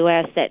C.S.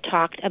 Lewis that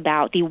talked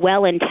about the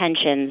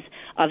well-intentions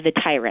of the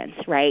tyrants,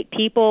 right?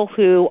 People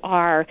who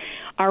are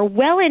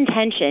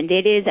well-intentioned.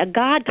 It is a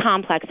God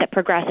complex that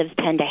progressives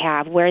tend to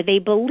have, where they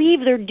believe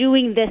they're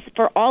doing this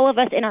for all of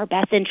us in our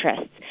best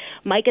interests.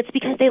 Mike, it's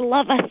because they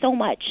love us so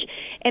much,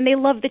 and they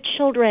love the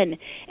children,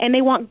 and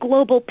they want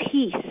global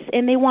peace,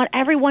 and they want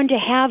everyone to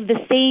have the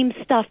same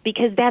stuff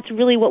because that's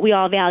really what we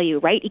all value,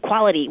 right?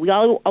 Equality. We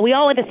all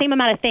want the same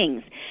amount of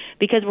things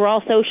because we're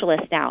all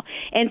socialists now.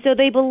 And so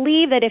they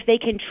believe that if they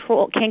can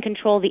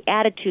control the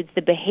attitudes,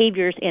 the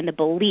behaviors, and the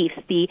beliefs,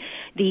 the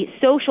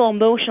social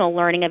emotional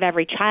learning of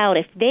every child,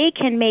 if they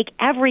can make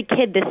every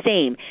kid the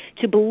same,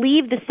 to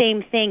believe the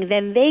same thing,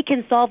 then they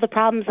can solve the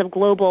problems of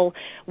global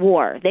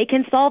war. They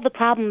can solve the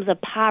problems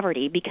of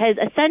poverty because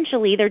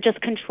essentially they're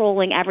just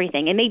controlling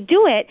everything. And they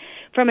do it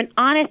from an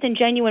honest and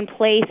genuine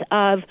place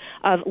of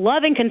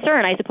love and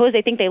concern. I suppose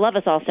they think they love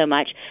us all so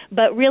much,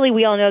 but really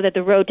we all know that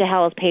the road to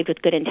hell is paved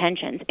with good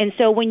intentions. And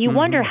so when you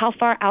wonder how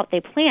far out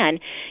they plan,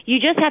 you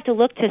just have to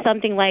look to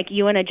something like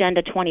UN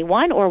Agenda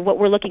 21 or what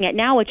we're looking at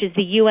now, which is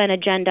the UN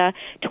Agenda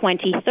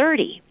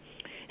 2030.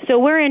 So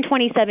we're in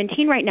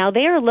 2017 right now.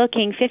 They are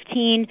looking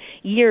 15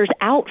 years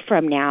out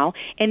from now,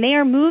 and they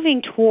are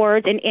moving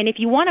towards, and if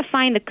you want to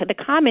find the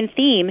common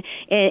theme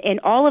in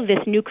all of this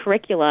new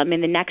curriculum,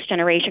 in the next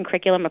generation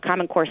curriculum of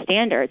Common Core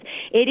standards,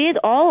 it is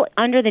all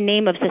under the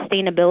name of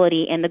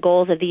sustainability and the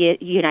goals of the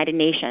United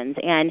Nations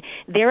and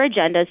their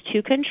agendas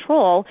to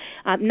control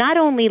not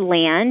only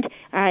land,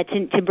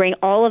 to bring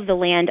all of the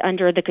land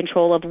under the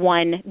control of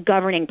one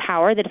governing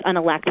power that is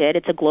unelected,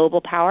 it's a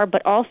global power,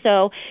 but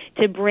also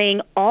to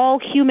bring all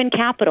human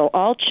capital,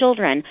 all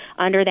children,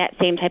 under that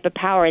same type of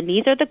power. And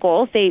these are the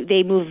goals.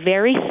 They move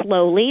very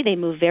slowly. They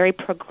move very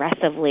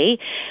progressively.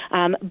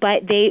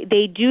 But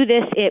they do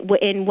this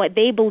in what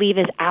they believe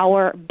is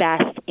our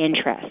best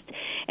interest.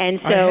 And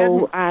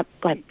so,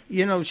 go ahead.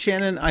 You know,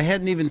 Shannon, I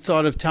hadn't even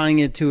thought of tying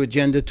it to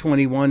Agenda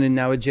 21 and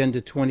now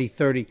Agenda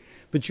 2030,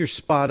 but you're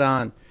spot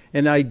on.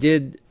 And I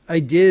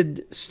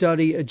did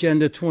study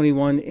Agenda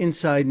 21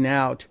 inside and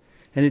out,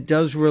 and it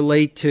does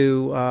relate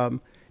to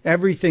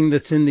everything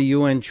that's in the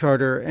UN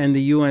Charter and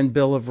the UN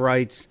Bill of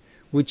Rights,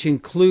 which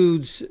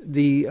includes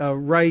the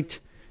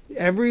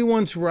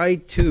everyone's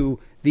right to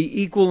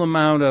the equal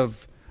amount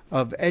of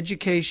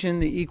education,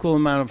 the equal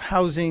amount of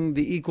housing,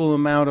 the equal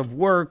amount of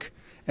work,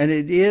 and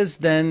it is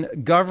then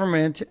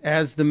government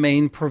as the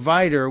main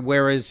provider,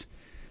 whereas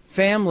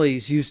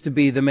families used to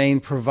be the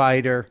main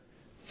provider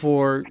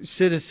for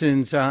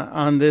citizens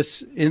on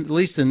this, at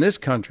least in this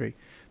country.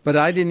 But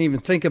I didn't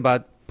even think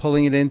about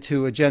pulling it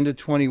into Agenda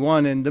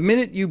 21. And the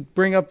minute you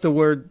bring up the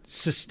word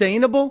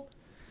sustainable,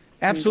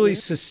 absolutely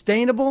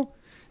sustainable,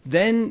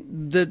 then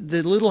the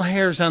little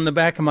hairs on the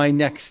back of my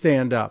neck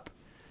stand up.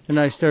 And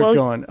I start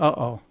going,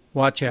 uh-oh,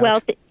 watch out.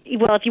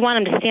 Well, if you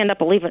want them to stand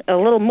up a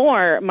little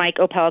more, Mike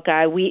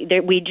Opelka,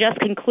 we just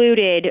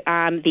concluded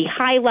the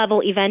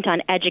high-level event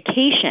on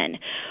education,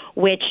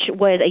 which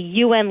was a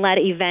UN-led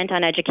event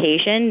on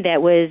education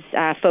that was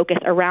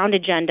focused around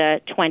Agenda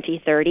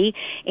 2030.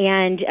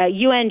 And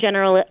UN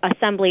General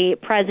Assembly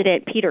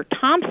President Peter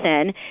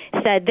Thompson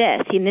said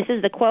this, and this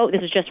is the quote.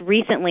 This was just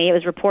recently. It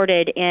was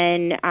reported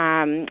in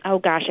I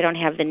don't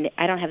have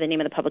the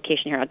name of the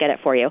publication here. I'll get it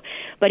for you.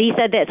 But he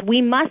said this: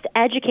 "We must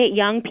educate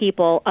young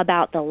people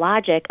about the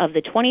logic of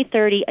the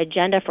 2030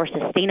 Agenda for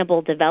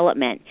Sustainable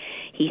Development."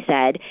 He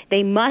said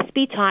they must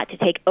be taught to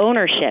take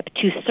ownership,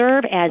 to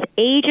serve as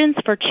agents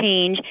for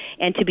change,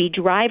 and to be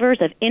drivers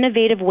of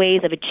innovative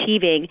ways of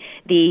achieving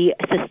the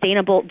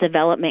Sustainable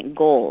Development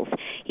Goals.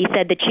 He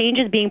said the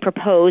changes being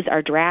proposed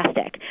are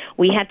drastic.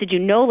 We have to do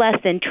no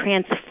less than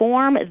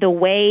transform the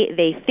way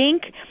they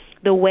think,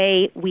 the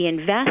way we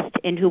invest,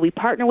 and who we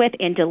partner with,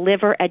 and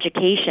deliver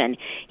education.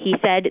 He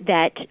said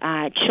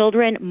that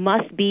children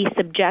must be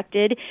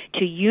subjected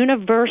to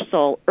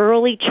universal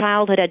early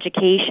childhood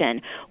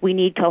education. We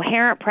need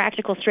coherent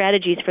practical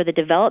strategies for the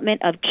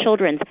development of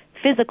children's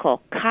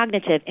physical,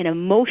 cognitive, and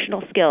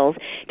emotional skills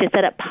to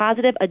set up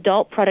positive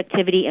adult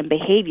productivity and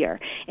behavior.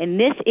 And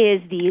this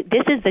is the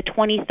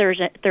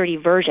 2030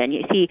 version.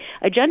 You see,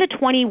 Agenda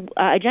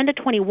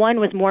 21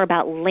 was more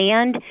about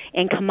land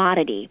and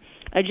commodity.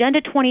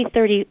 Agenda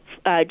 2030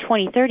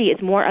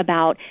 is more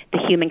about the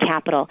human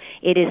capital.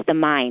 It is the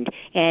mind.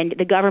 And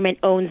the government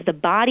owns the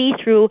body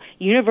through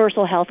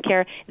universal health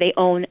care. They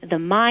own the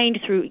mind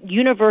through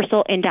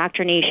universal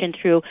indoctrination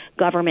through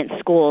government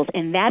schools.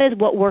 And that is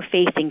what we're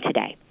facing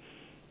today.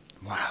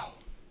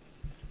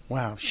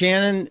 Wow.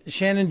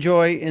 Shannon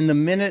Joy, in the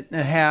minute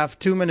and a half,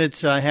 2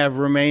 minutes I have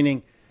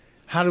remaining,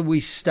 how do we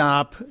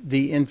stop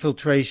the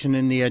infiltration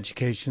in the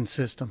education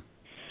system?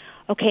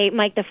 Okay,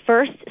 Mike, the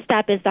first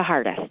step is the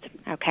hardest,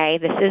 okay?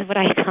 This is what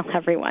I tell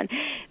everyone.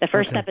 The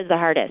first step is the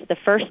hardest. The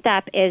first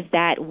step is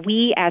that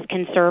we as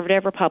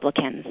conservative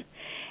Republicans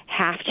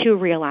have to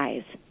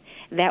realize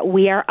that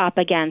we are up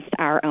against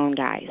our own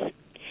guys,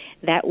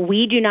 that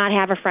we do not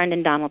have a friend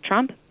in Donald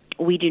Trump.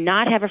 We do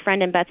not have a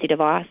friend in Betsy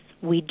DeVos.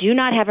 We do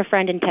not have a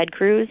friend in Ted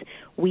Cruz.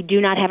 We do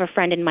not have a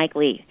friend in Mike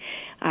Lee.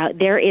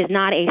 There is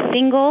not a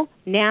single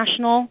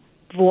national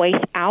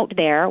voice out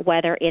there,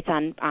 whether it's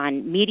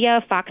on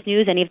media, Fox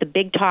News, any of the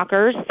big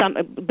talkers, some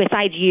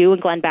besides you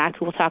and Glenn Beck,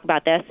 who will talk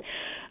about this,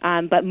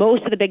 but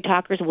most of the big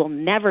talkers will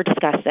never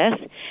discuss this.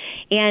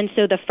 And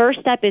so the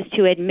first step is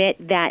to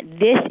admit that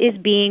this is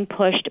being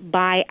pushed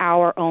by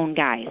our own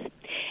guys.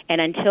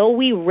 And until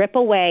we rip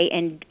away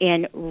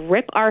and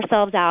rip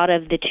ourselves out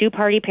of the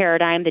two-party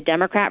paradigm, the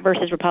Democrat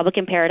versus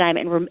Republican paradigm,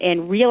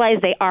 and realize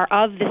they are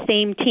of the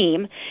same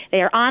team,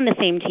 they are on the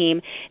same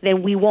team,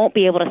 then we won't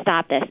be able to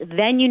stop this.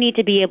 Then you need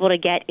to be able to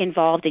get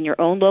involved in your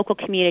own local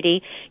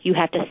community. You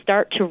have to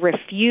start to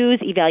refuse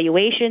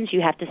evaluations. You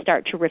have to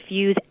start to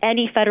refuse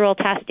any federal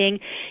testing.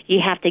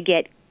 You have to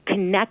get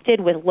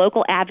connected with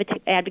local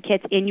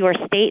advocates in your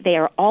state. They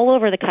are all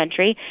over the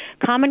country.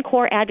 Common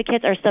Core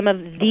advocates are some of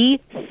the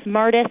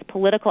smartest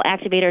political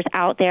activators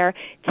out there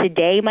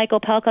today, Michael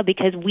Pelka,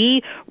 because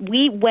we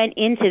went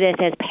into this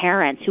as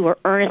parents who were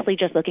earnestly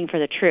just looking for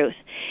the truth.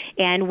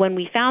 And when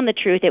we found the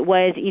truth, it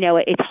was,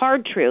 it's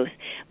hard truth,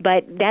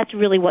 but that's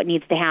really what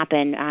needs to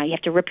happen. You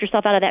have to rip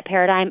yourself out of that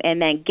paradigm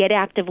and then get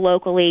active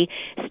locally,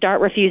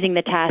 start refusing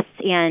the tests,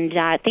 and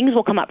things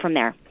will come up from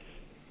there.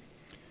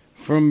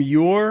 From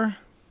your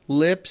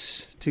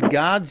lips to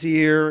God's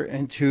ear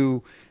and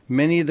to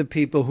many of the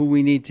people who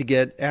we need to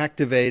get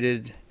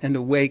activated and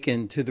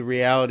awakened to the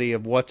reality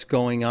of what's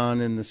going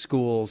on in the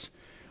schools.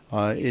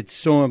 It's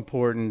so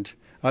important.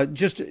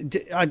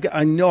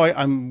 I know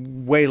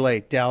I'm way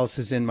late. Dallas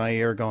is in my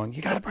ear going,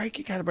 you got to break.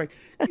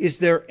 Is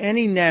there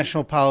any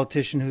national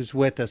politician who's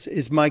with us?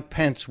 Is Mike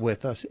Pence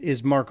with us?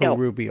 Is Marco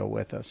Rubio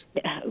with us?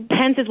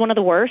 Pence is one of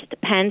the worst.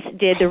 Pence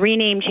did the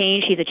rename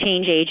change. He's a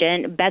change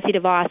agent. Betsy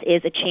DeVos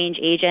is a change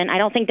agent. I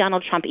don't think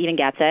Donald Trump even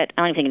gets it.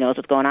 I don't even think he knows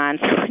what's going on.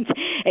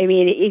 I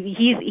mean,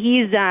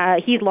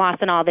 he's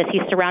lost in all this.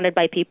 He's surrounded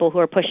by people who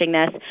are pushing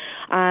this.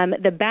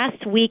 The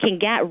best we can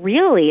get,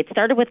 really, it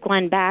started with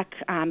Glenn Beck.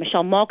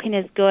 Michelle Malkin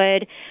is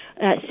good.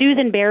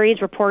 Susan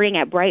Berry's reporting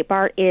at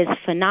Breitbart is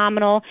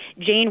phenomenal.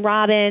 Jane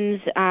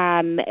Robbins,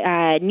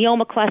 Neil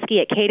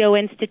McCluskey at Cato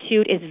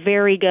Institute is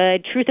very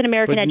good. Truth in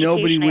American Education.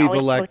 Nobody we've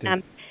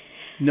elected.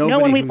 No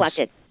one we've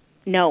elected.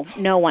 No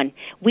one.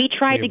 We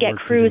tried to get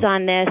Cruz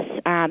on this.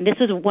 This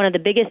was one of the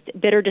biggest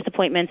bitter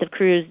disappointments of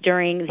Cruz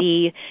during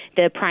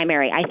the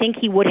primary. I think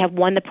he would have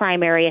won the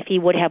primary if he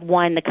would have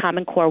won the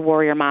Common Core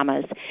Warrior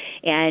Mamas,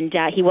 and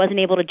he wasn't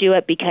able to do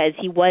it because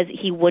he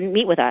wouldn't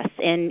meet with us,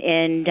 and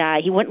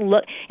he wouldn't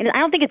look. And I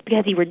don't think it's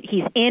because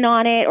he's in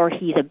on it or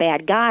he's a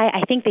bad guy.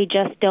 I think they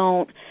just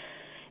don't.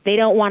 They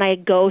don't want to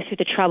go through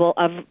the trouble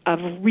of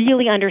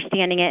really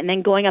understanding it and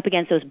then going up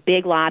against those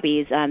big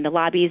lobbies, the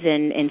lobbies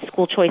in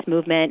school choice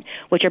movement,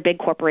 which are big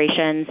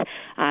corporations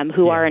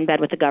who are in bed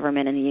with the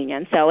government and the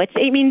union. So this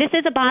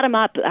is a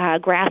bottom-up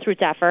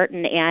grassroots effort,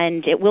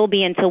 and it will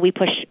be until we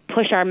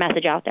push our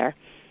message out there.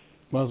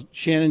 Well,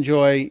 Shannon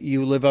Joy,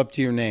 you live up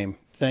to your name.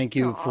 Thank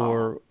you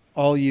for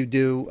all you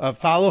do.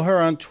 Follow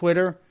her on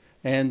Twitter,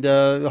 and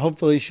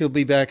hopefully she'll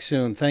be back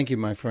soon. Thank you,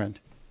 my friend.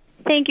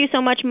 Thank you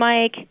so much,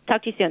 Mike.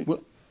 Talk to you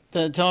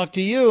soon. Talk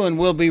to you, and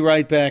we'll be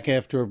right back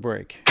after a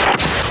break.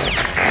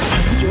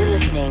 You're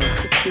listening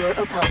to Pure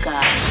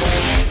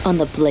Opelka on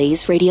the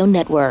Blaze Radio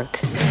Network.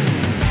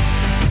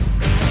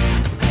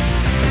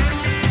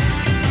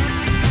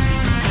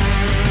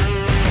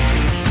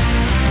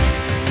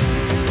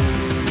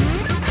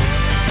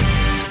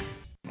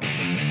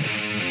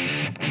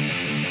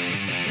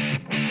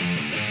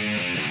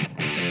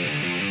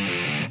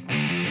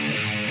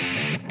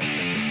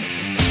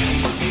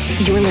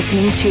 You're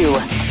listening to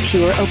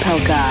Pure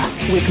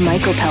Opelka with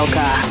Mike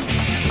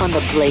Opelka on the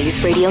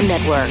Blaze Radio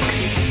Network.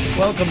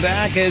 Welcome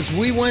back. As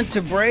we went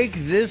to break,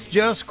 this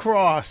just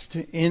crossed.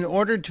 In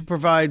order to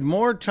provide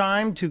more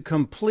time to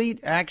complete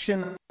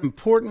action,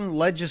 important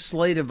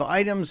legislative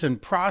items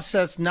and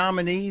process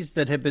nominees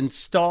that have been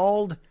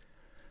stalled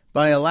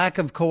by a lack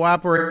of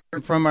cooperation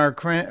from our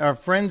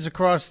friends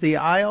across the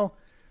aisle,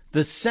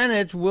 the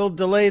Senate will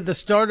delay the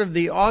start of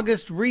the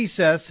August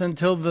recess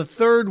until the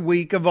third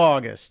week of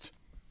August.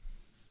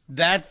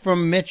 That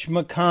from Mitch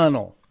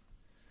McConnell.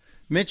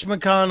 Mitch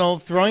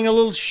McConnell throwing a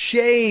little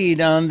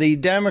shade on the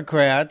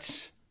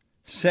Democrats,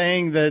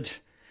 saying that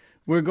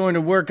we're going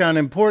to work on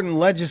important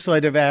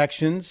legislative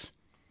actions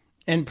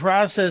and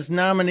process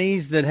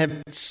nominees that have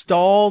been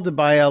stalled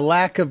by a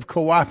lack of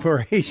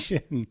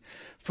cooperation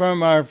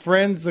from our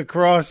friends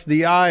across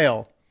the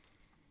aisle.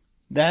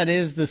 That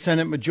is the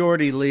Senate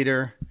Majority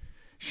Leader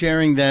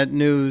sharing that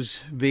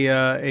news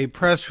via a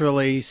press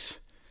release.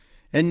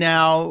 And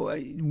now,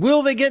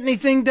 will they get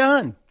anything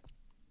done?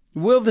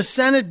 Will the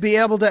Senate be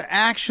able to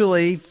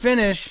actually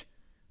finish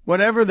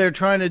whatever they're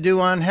trying to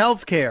do on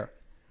health care?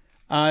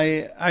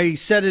 I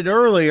said it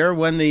earlier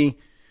when the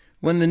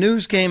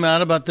news came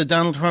out about the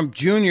Donald Trump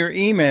Jr.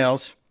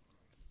 emails.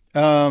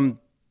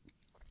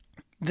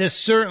 This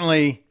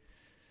certainly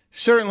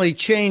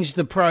changed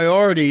the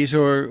priorities,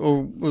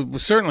 or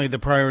certainly the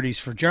priorities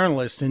for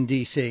journalists in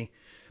D.C.,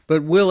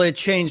 but will it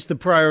change the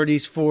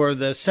priorities for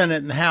the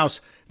Senate and the House?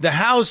 The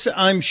House,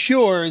 I'm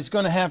sure, is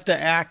going to have to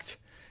act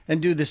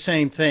and do the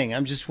same thing.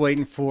 I'm just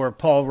waiting for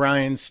Paul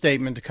Ryan's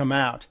statement to come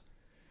out.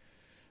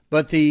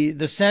 But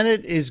the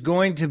Senate is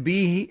going to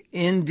be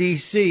in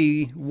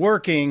D.C.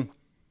 working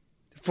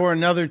for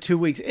another 2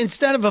 weeks.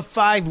 Instead of a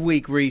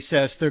 5-week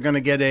recess, they're going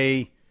to get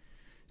a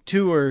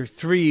 2 or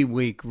 3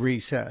 week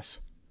recess.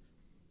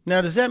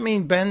 Now, does that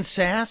mean Ben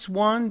Sasse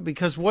won?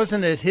 Because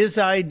wasn't it his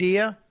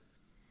idea?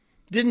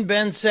 Didn't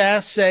Ben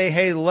Sasse say,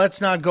 hey,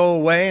 let's not go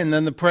away? And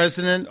then the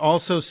president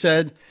also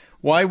said,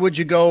 why would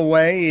you go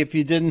away if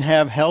you didn't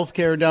have health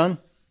care done?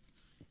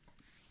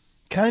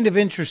 Kind of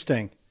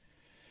interesting.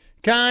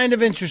 Kind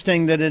of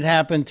interesting that it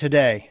happened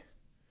today.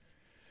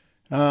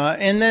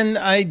 And then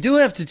I do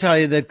have to tell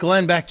you that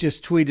Glenn Beck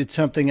just tweeted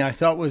something I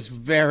thought was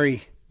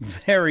very,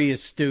 very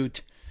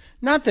astute.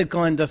 Not that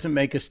Glenn doesn't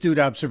make astute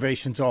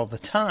observations all the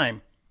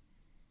time,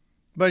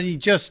 but he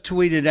just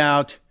tweeted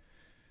out,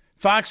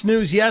 Fox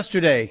News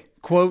yesterday,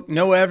 quote,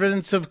 no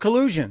evidence of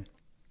collusion.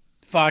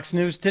 Fox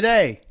News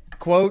today,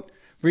 quote,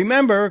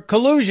 remember,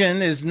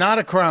 collusion is not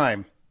a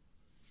crime.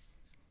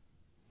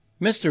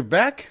 Mr.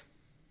 Beck,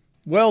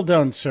 well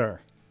done,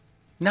 sir.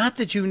 Not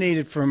that you need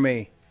it from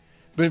me,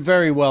 but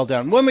very well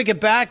done. When we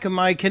get back,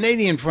 my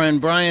Canadian friend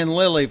Brian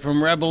Lilly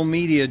from Rebel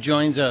Media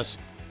joins us.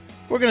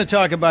 We're going to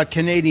talk about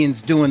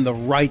Canadians doing the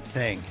right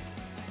thing.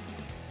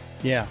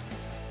 Yeah,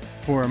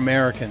 for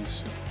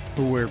Americans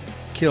who were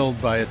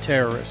killed by a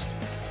terrorist.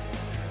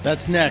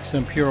 That's next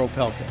on Pure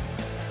Opelka.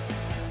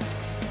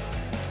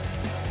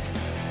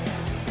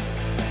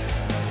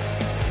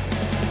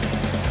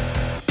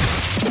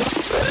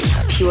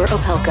 Pure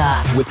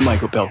Opelka with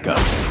Mike Opelka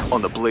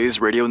on the Blaze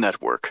Radio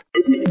Network.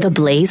 The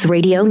Blaze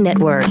Radio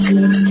Network.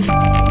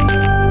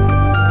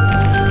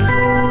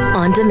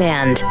 On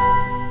demand.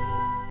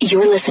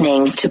 You're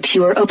listening to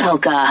Pure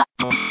Opelka.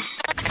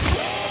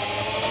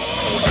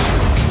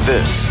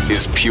 This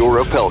is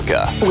Pure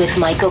Opelka with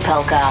Mike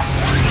Opelka.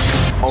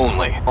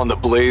 Only on the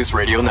Blaze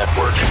Radio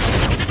Network.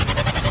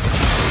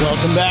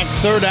 Welcome back.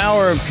 Third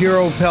hour of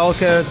Pure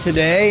Opelka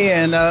today,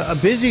 and a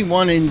busy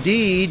one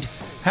indeed.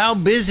 How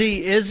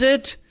busy is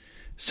it?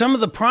 Some of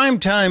the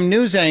primetime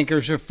news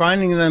anchors are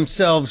finding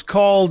themselves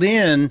called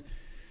in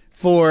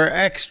for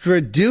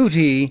extra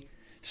duty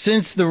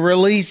since the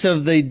release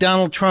of the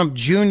Donald Trump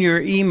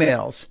Jr.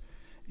 emails.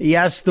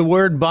 Yes, the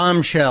word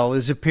bombshell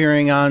is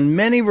appearing on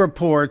many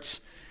reports,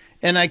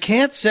 and I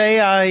can't say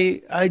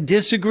I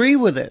disagree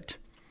with it.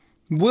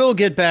 We'll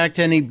get back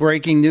to any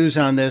breaking news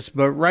on this,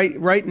 but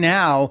right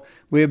now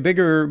we have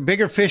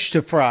bigger fish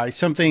to fry.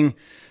 Something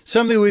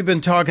we've been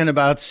talking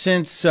about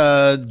since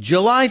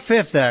July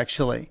 5th,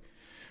 actually.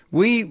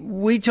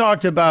 We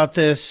talked about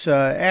this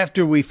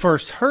after we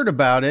first heard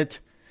about it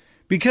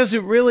because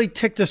it really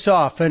ticked us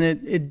off, and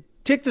it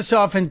ticked us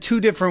off in two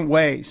different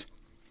ways.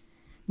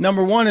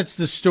 Number one, it's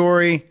the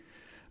story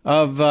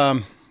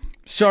of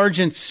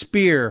Sergeant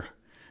Spear,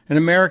 an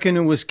American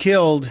who was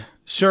killed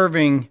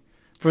serving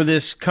for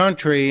this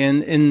country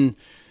in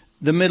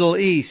the Middle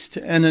East,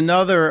 and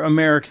another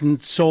American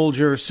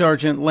soldier,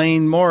 Sergeant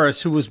Lane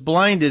Morris, who was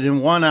blinded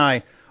in one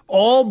eye.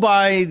 all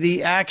by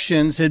the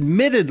actions,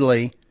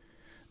 admittedly,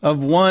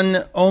 of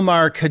one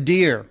Omar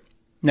Kadir.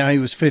 Now, he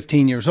was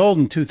 15 years old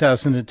in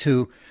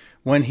 2002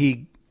 when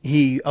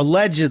he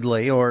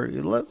allegedly, or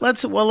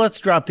let's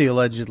drop the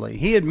allegedly.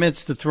 He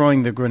admits to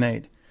throwing the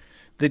grenade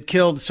that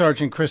killed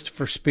Sergeant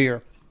Christopher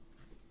Spear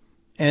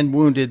and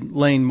wounded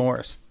Lane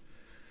Morris.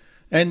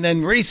 And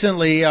then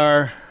recently,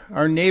 our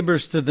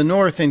neighbors to the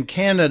north in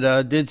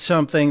Canada did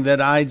something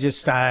that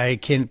I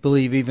can't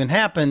believe even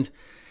happened.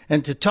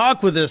 And to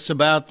talk with us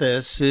about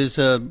this is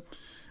a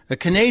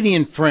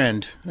Canadian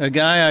friend, a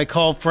guy I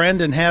call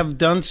friend and have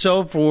done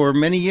so for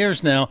many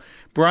years now,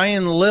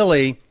 Brian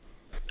Lilly,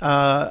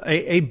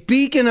 a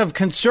beacon of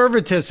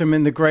conservatism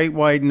in the Great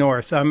White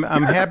North. I'm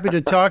happy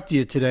to talk to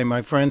you today,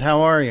 my friend.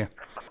 How are you?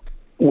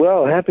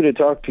 Well, happy to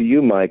talk to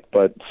you, Mike,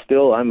 but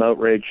still I'm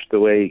outraged the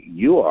way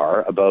you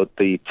are about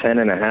the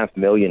 $10.5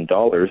 million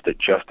that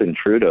Justin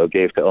Trudeau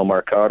gave to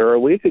Omar Khadr a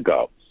week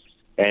ago.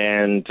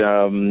 And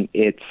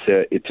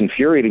it's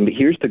infuriating, but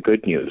here's the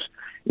good news.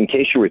 In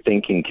case you were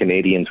thinking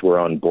Canadians were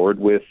on board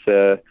with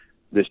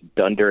this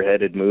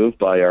dunderheaded move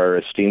by our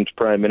esteemed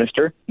Prime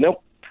Minister,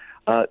 nope.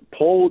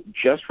 Poll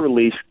just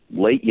released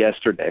late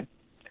yesterday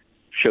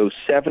shows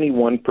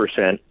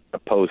 71%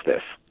 oppose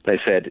this. They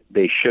said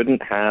they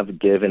shouldn't have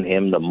given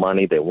him the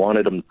money. They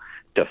wanted him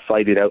to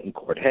fight it out in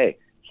court. Hey,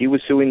 he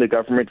was suing the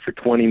government for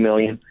 $20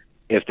 million.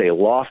 If they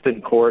lost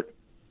in court,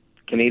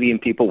 Canadian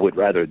people would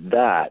rather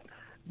that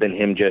than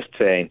him just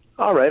saying,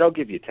 all right, I'll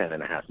give you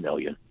 $10.5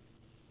 million.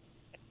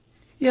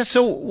 Yeah,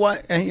 so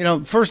what?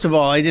 First of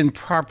all, I didn't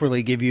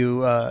properly give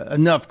you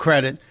enough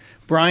credit.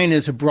 Brian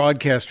is a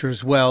broadcaster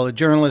as well, a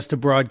journalist, a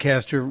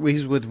broadcaster.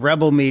 He's with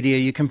Rebel Media.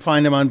 You can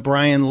find him on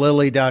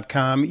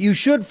brianlilly.com. You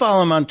should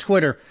follow him on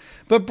Twitter.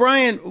 But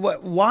Brian,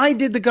 why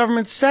did the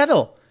government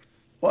settle?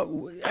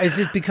 Is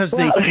it because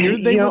they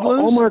feared they would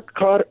lose? Omar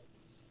Khadr,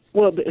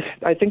 well,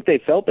 I think they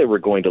felt they were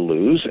going to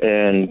lose,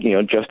 and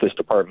Justice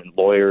Department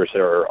lawyers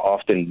are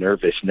often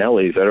nervous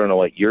Nellies. I don't know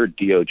what your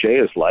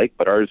DOJ is like,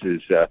 but ours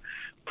is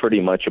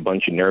pretty much a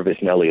bunch of nervous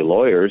Nelly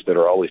lawyers that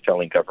are always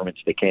telling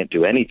governments they can't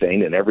do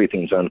anything and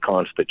everything's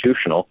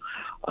unconstitutional.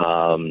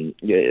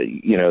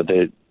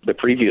 The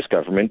previous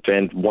government,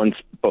 and once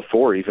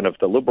before even of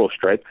the Liberal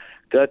stripe,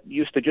 got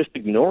used to just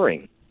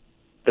ignoring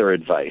their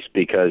advice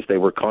because they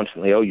were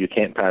constantly, you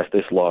can't pass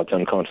this law, it's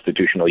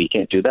unconstitutional, you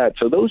can't do that.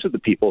 So those are the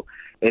people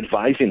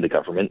advising the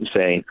government and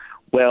saying,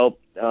 well,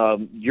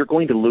 you're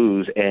going to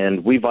lose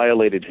and we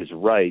violated his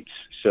rights,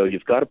 so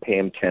you've got to pay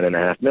him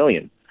 $10.5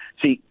 million.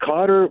 See,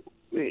 Khadr,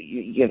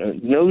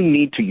 no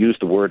need to use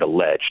the word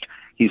alleged.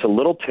 He's a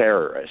little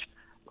terrorist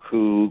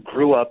who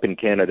grew up in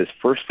Canada's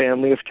first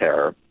family of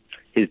terror.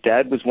 His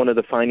dad was one of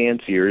the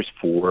financiers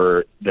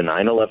for the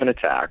 9/11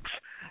 attacks.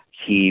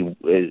 He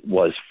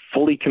was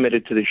fully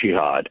committed to the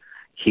jihad.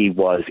 He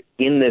was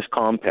in this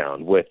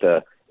compound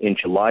in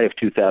July of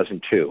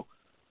 2002,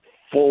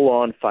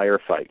 full-on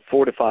firefight,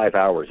 4 to 5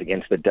 hours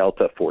against the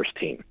Delta Force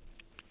team.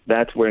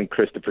 That's when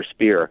Christopher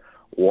Spear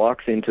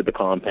walks into the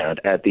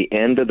compound at the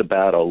end of the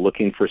battle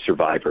looking for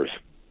survivors.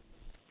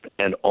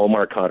 And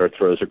Omar Khadr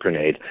throws a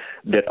grenade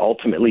that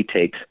ultimately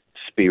takes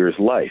Spear's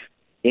life,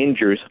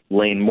 injures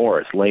Lane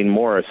Morris. Lane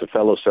Morris, a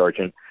fellow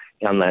sergeant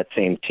on that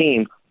same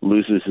team,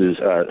 loses his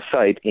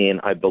sight in,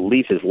 I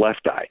believe, his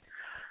left eye.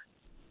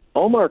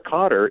 Omar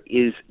Khadr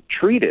is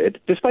treated,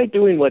 despite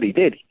doing what he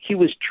did, he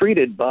was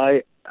treated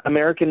by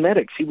American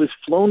medics. He was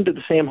flown to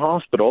the same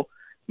hospital,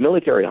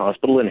 military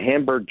hospital in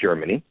Hamburg,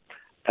 Germany,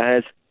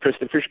 as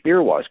Christopher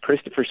Spear was.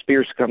 Christopher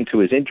Spear succumbed to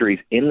his injuries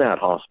in that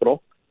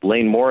hospital.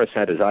 Lane Morris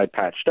had his eye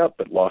patched up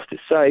but lost his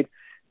sight,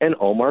 and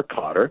Omar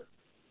Khadr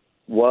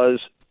was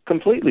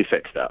completely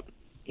fixed up.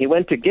 He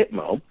went to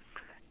Gitmo,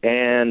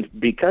 and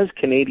because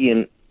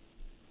Canadian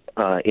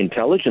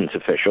intelligence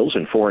officials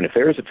and foreign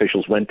affairs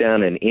officials went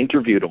down and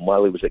interviewed him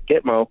while he was at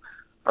Gitmo,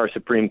 our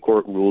Supreme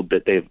Court ruled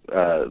that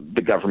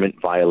the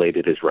government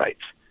violated his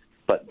rights.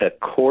 But the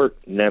court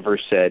never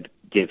said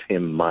give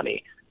him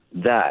money.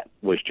 That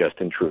was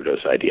Justin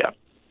Trudeau's idea.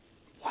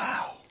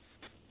 Wow.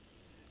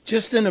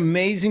 Just an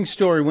amazing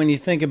story when you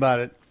think about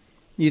it.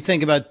 You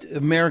think about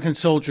American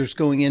soldiers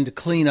going in to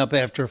clean up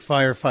after a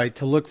firefight,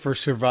 to look for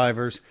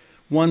survivors.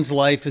 One's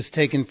life is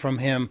taken from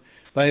him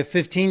by a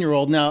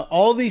 15-year-old. Now,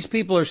 all these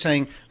people are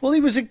saying, well, he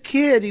was a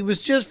kid. He was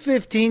just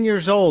 15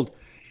 years old.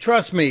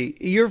 Trust me,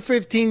 you're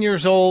 15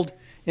 years old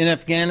in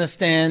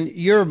Afghanistan.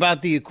 You're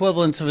about the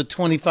equivalence of a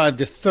 25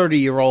 to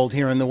 30-year-old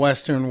here in the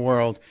Western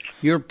world.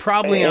 You're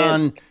probably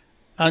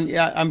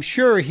I'm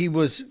sure he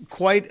was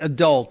quite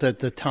adult at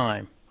the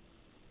time.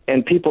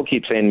 And people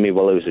keep saying to me,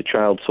 well, he was a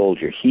child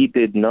soldier. He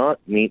did not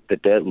meet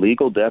the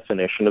legal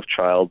definition of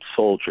child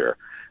soldier.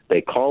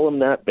 They call him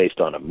that based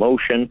on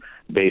emotion,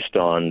 based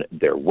on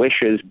their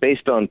wishes,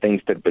 based on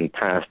things that have been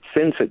passed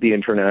since at the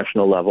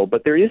international level,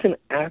 but there is an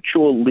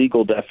actual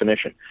legal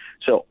definition.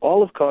 So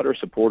all of Khadr's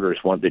supporters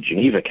want the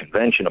Geneva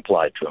Convention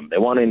applied to him. They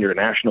want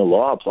international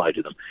law applied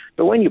to them.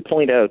 But when you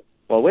point out,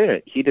 well, wait a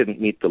minute, he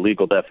didn't meet the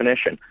legal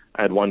definition,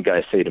 I had one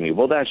guy say to me,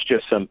 well, that's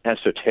just some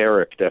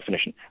esoteric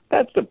definition.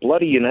 That's the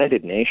bloody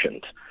United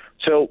Nations.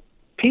 So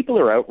people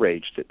are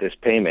outraged at this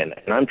payment,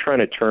 and I'm trying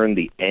to turn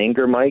the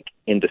anger, Mike,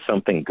 into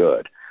something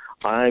good.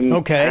 I'm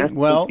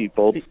asking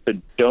people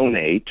to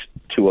donate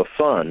to a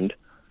fund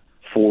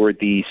for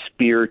the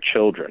Spear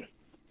children,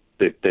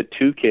 the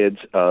two kids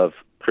of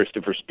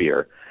Christopher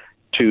Spear,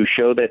 to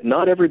show that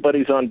not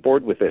everybody's on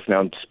board with this. Now,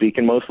 I'm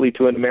speaking mostly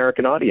to an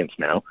American audience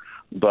now,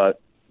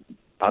 but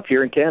up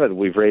here in Canada,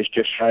 we've raised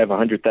just shy of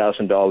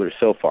 $100,000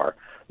 so far.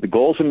 The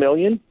goal's $1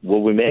 million.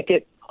 Will we make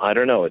it? I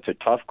don't know. It's a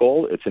tough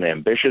goal. It's an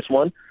ambitious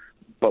one,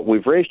 but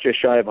we've raised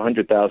just shy of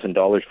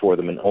 $100,000 for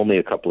them in only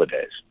a couple of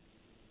days.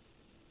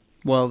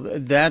 Well,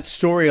 that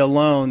story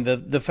alone,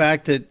 the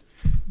fact that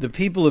the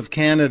people of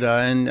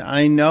Canada, and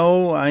I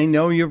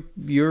know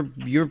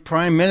your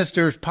prime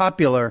minister is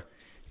popular.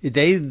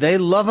 They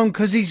love him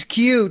because he's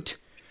cute,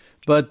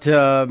 but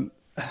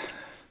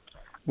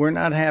we're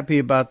not happy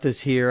about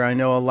this here. I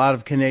know a lot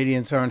of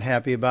Canadians aren't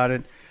happy about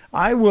it.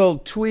 I will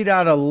tweet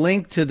out a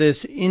link to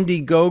this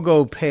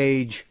Indiegogo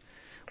page,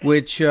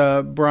 which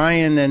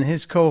Brian and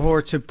his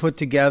cohorts have put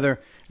together.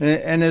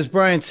 And as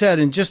Brian said,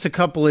 in just a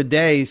couple of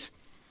days,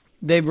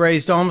 they've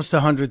raised almost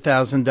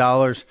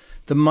 $100,000.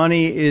 The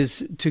money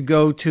is to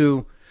go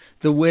to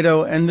the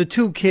widow and the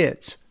two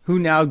kids who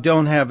now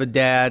don't have a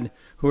dad,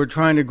 who are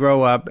trying to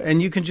grow up.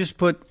 And you can just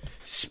put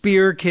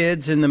Spear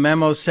Kids in the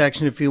memo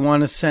section if you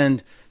want to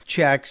send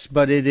checks.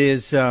 But it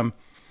is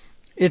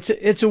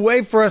it's a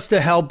way for us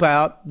to help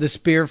out the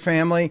Spear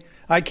family.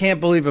 I can't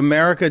believe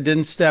America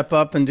didn't step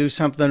up and do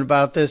something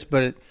about this,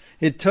 but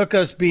it took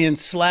us being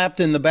slapped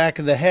in the back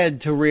of the head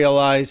to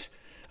realize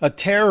a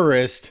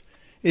terrorist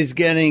is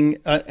getting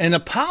an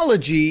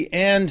apology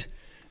and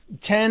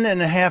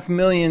 10.5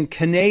 million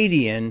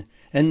Canadian,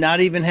 and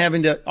not even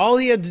having to. All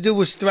he had to do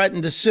was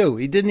threaten to sue.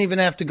 He didn't even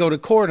have to go to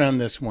court on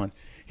this one.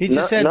 He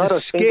just had to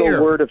scare. Not a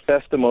single word of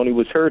testimony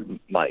was heard,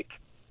 Mike.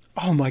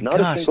 Oh my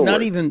gosh!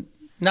 Not even.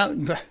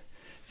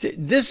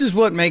 This is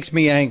what makes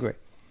me angry.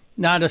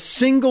 Not a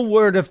single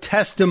word of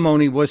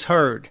testimony was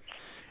heard,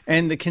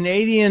 and the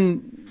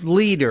Canadian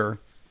leader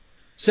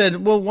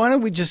said, "Well, why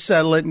don't we just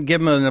settle it and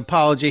give him an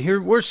apology?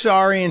 Here, we're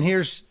sorry, and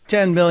here's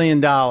 $10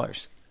 million."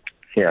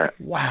 Yeah.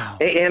 Wow.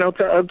 And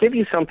I'll give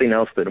you something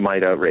else that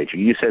might outrage you.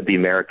 You said the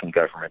American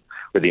government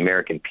or the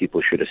American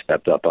people should have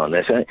stepped up on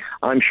this.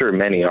 I'm sure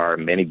many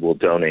will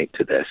donate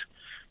to this.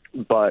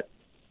 But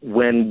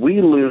when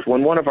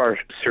one of our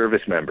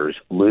service members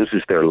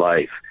loses their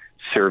life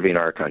serving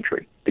our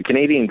country, the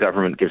Canadian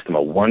government gives them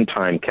a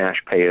one-time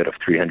cash payout of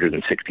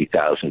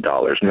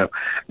 $360,000. Now,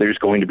 there's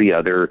going to be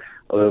other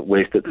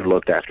ways that they're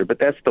looked after, but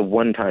that's the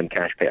one-time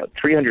cash payout,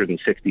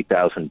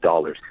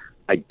 $360,000.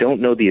 I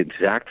don't know the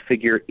exact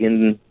figure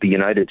in the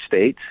United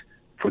States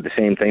for the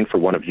same thing for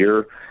one of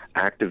your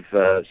active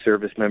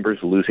service members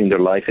losing their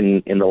life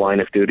in the line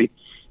of duty.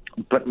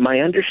 But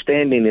my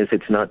understanding is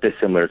it's not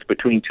dissimilar. It's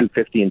between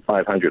 $250 and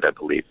 $500, I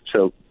believe.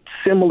 So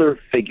similar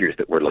figures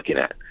that we're looking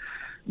at.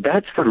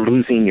 That's for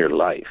losing your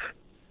life.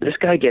 This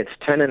guy gets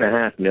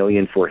 $10.5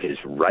 million for his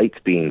rights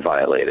being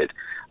violated.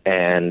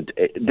 And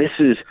this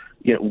is,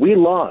 we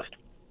lost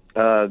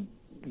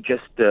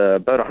just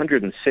about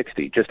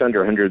 160, just under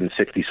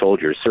 160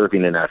 soldiers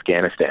serving in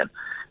Afghanistan.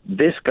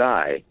 This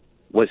guy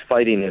was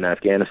fighting in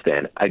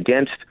Afghanistan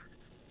against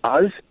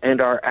us and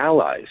our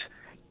allies.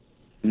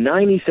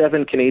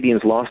 97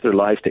 Canadians lost their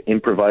lives to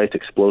improvised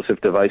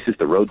explosive devices,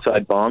 the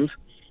roadside bombs.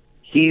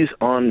 He's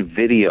on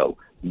video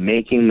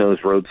making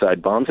those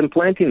roadside bombs and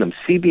planting them.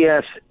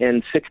 CBS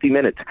and 60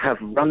 Minutes have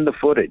run the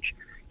footage.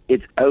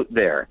 It's out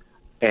there.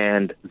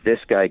 And this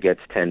guy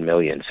gets $10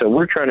 million. So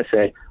we're trying to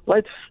say,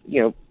 let's,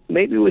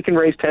 maybe we can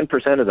raise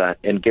 10% of that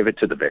and give it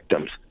to the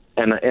victims.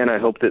 And I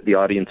hope that the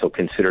audience will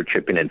consider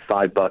chipping in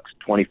 $5,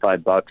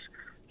 $25,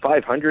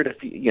 $500.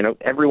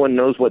 If everyone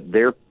knows what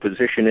their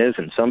position is,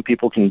 and some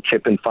people can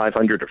chip in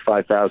 $500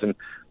 or $5,000,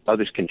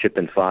 others can chip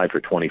in $5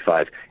 or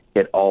 $25.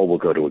 It all will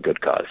go to a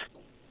good cause.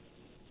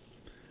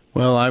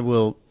 Well, I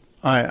will.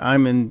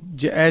 I'm in.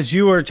 As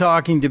you are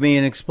talking to me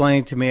and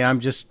explaining to me, I'm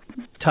just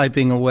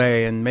typing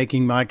away and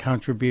making my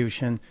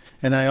contribution.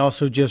 And I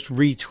also just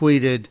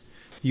retweeted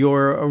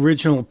your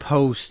original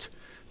post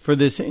for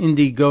this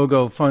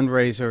Indiegogo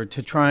fundraiser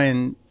to try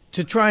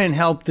and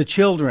help the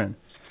children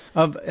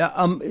of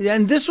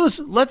and this was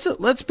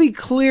let's be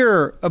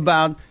clear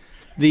about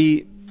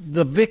the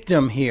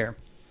victim here.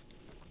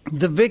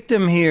 The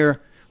victim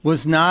here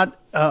was not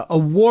a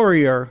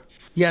warrior.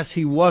 Yes,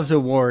 he was a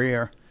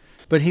warrior,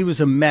 but he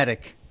was a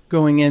medic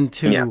going in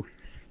to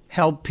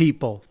help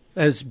people.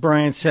 As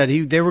Brian said,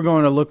 they were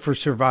going to look for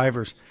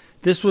survivors.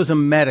 This was a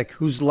medic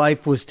whose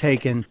life was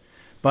taken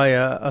by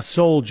a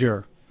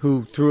soldier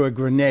who threw a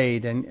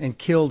grenade and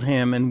killed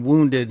him and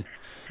wounded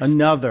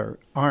another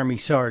Army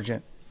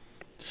sergeant.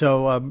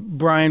 So,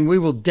 Brian, we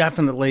will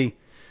definitely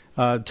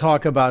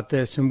talk about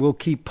this, and we'll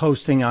keep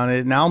posting on it,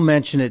 and I'll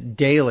mention it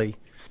daily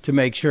to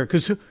make sure,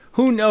 because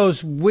who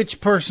knows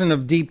which person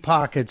of deep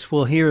pockets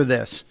will hear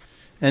this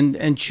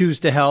and choose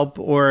to help,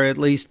 or at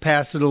least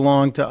pass it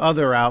along to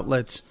other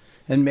outlets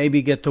and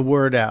maybe get the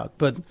word out.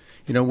 But,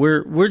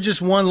 we're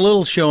just one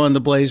little show on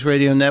the Blaze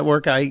Radio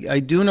Network. I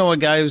do know a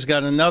guy who's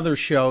got another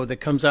show that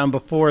comes on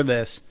before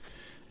this,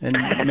 and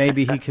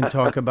maybe he can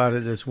talk about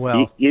it as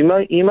well. You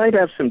might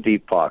have some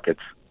deep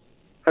pockets.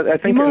 I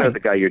think I know the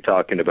guy you're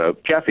talking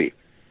about, Jeffy.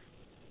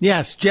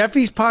 Yes,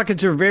 Jeffy's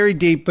pockets are very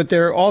deep, but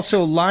they're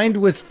also lined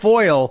with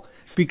foil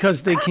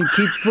because they can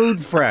keep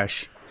food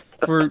fresh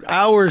for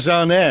hours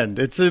on end.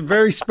 It's a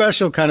very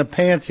special kind of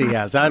pants he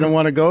has. I don't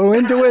want to go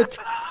into it,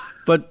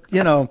 but,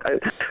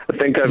 I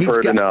think I've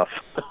heard enough.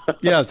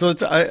 Yeah, so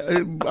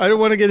I don't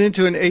want to get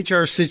into an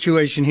HR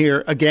situation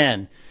here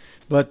again,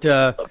 but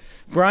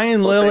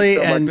Brian Lilly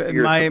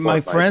and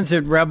my friends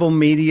at Rebel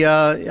Media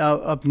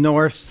up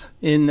north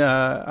in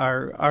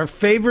our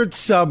favorite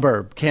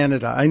suburb,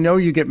 Canada. I know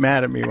you get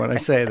mad at me when I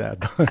say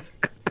that. All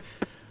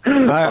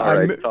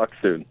right, talk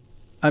soon.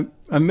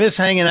 I miss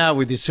hanging out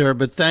with you, sir,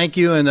 but thank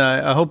you, and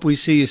I hope we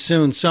see you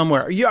soon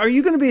somewhere. Are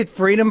you going to be at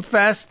Freedom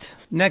Fest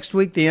next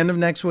week, the end of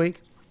next week?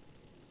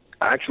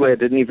 Actually, I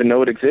didn't even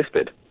know it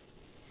existed.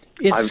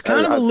 It's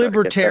kind of a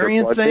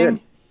libertarian thing.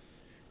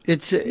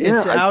 It's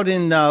out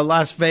in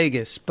Las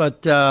Vegas,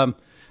 but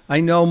I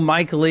know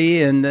Mike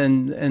Lee and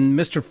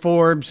Mr.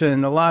 Forbes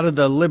and a lot of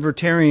the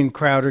libertarian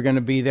crowd are going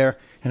to be there,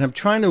 and I'm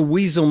trying to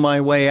weasel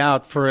my way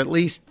out for at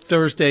least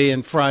Thursday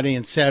and Friday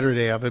and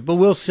Saturday of it, but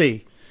we'll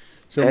see.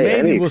 So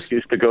maybe we'll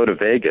excuse to go to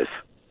Vegas.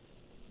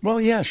 Well,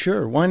 yeah,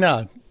 sure. Why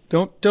not?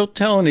 Don't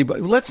tell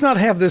anybody. Let's not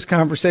have this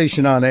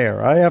conversation on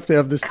air. I have to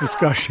have this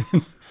discussion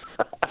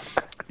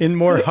in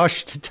more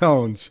hushed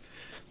tones.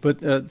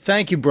 But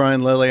thank you,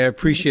 Brian Lilly. I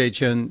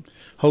appreciate you and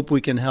hope we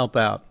can help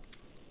out.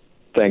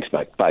 Thanks,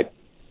 Mike. Bye.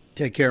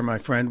 Take care, my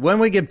friend. When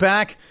we get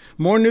back,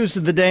 more news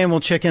of the day, and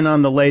we'll check in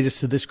on the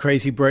latest of this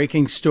crazy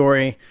breaking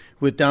story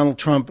with Donald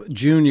Trump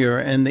Jr.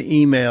 and the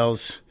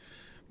emails.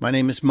 My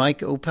name is Mike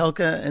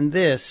Opelka, and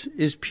this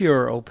is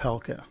Pure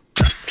Opelka.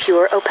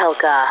 Pure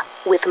Opelka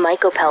with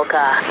Mike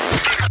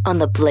Opelka on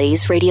the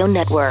Blaze Radio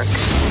Network.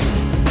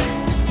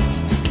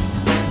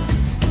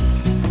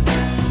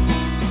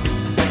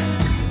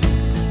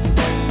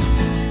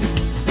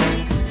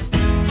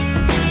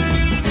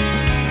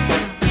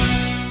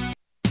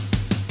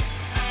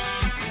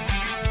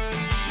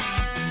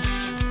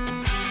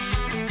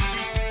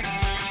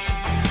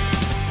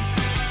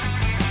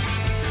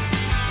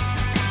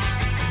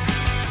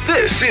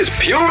 This is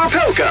Pure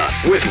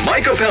Opelka with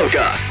Mike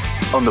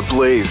Opelka on the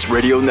Blaze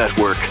Radio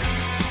Network.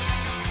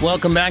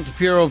 Welcome back to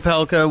Pure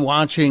Opelka,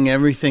 watching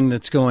everything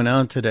that's going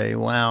on today.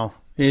 Wow.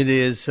 It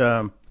is,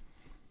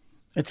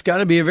 it's got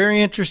to be a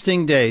very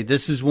interesting day.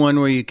 This is one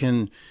where you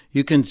can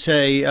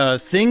say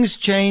things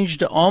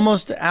changed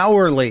almost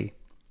hourly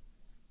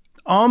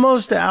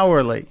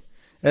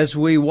as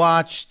we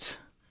watched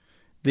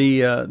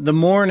the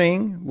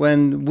morning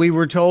when we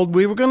were told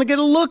we were going to get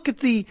a look at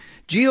the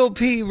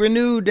GOP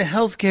renewed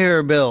health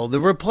care bill, the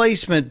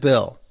replacement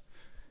bill.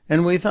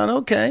 And we thought,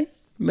 okay,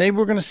 maybe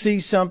we're going to see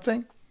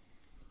something.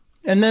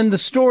 And then the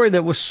story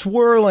that was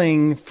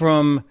swirling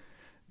from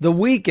the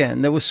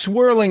weekend, that was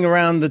swirling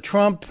around the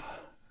Trump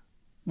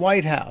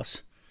White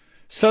House,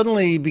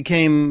 suddenly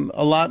became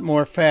a lot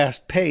more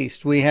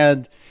fast-paced. We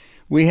had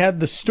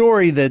the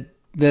story that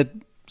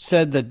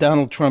said that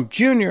Donald Trump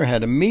Jr.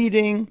 had a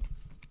meeting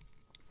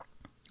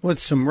with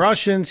some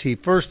Russians. He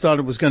first thought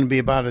it was going to be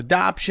about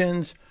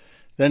adoptions.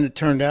 Then it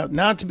turned out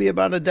not to be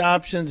about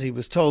adoptions. He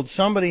was told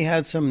somebody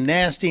had some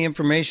nasty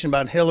information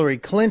about Hillary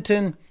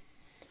Clinton.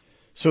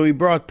 So he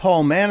brought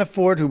Paul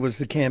Manafort, who was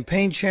the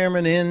campaign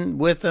chairman, in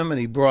with him,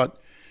 and he brought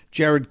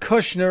Jared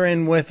Kushner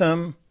in with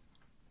him.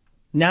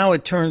 Now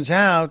it turns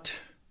out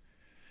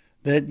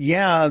that,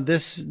 yeah,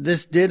 this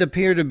did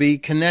appear to be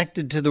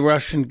connected to the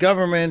Russian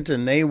government,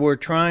 and they were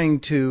trying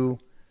to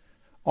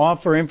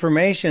offer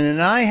information.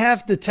 And I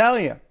have to tell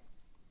you,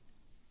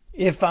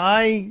 if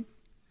I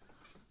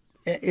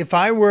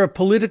were a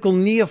political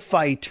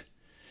neophyte,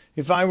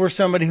 if I were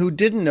somebody who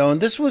didn't know, and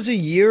this was a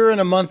year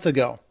and a month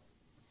ago,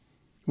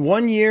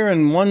 1 year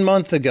and 1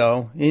 month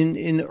ago,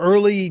 in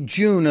early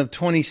June of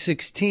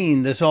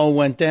 2016, this all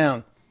went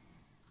down.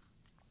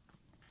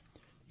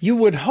 You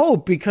would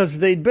hope, because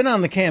they'd been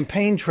on the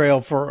campaign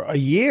trail for a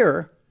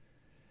year,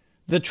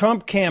 the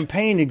Trump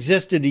campaign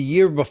existed a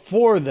year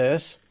before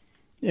this,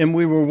 and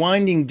we were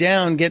winding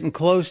down, getting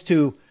close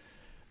to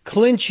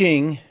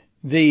clinching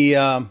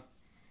the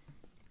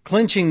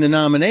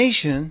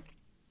nomination.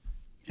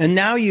 And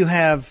now you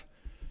have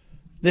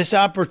this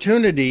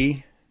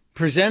opportunity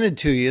presented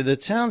to you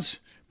that sounds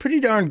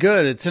pretty darn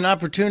good. It's an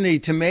opportunity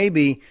to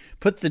maybe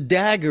put the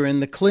dagger in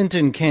the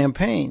Clinton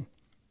campaign.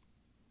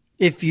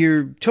 If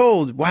you're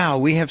told, wow,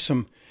 we have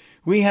some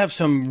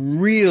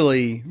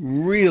really,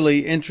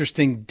 really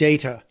interesting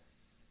data,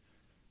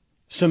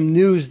 some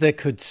news that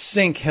could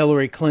sink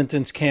Hillary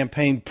Clinton's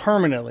campaign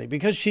permanently,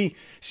 because she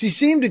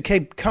seemed to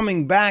keep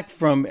coming back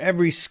from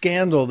every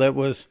scandal that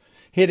was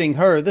hitting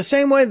her, the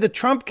same way the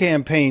Trump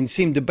campaign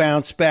seemed to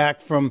bounce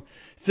back from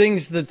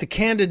things that the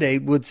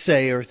candidate would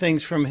say or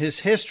things from his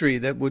history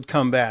that would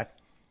come back.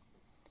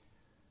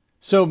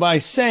 So by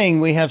saying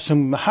we have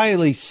some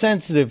highly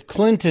sensitive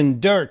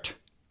Clinton dirt,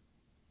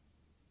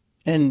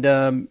 and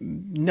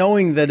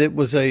knowing that it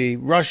was a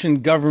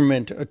Russian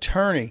government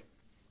attorney,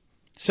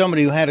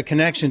 somebody who had a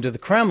connection to the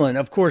Kremlin,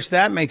 of course,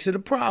 that makes it a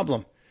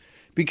problem.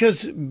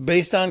 Because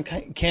based on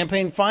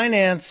campaign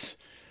finance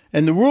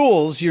and the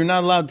rules, you're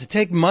not allowed to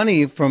take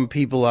money from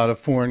people out of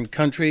foreign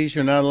countries.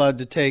 You're not allowed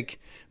to take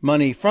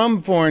money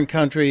from foreign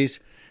countries.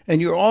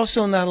 And you're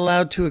also not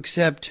allowed to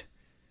accept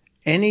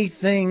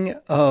anything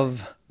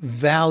of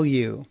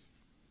value.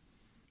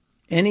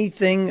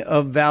 Anything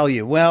of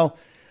value. Well,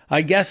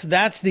 I guess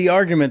that's the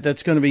argument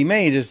that's going to be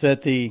made, is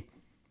that the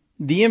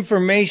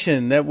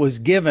information that was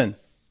given,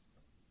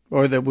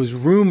 or that was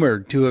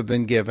rumored to have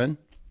been given,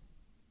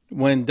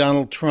 when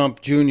Donald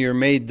Trump Jr.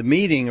 made the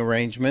meeting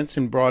arrangements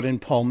and brought in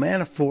Paul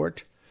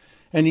Manafort,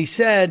 and he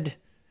said,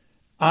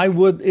 "I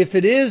would, if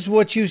it is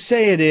what you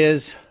say it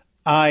is,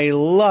 I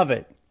love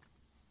it."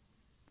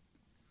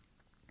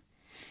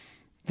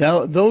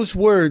 Those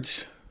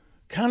words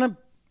kind of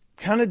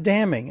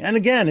damning. And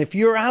again, if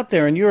you're out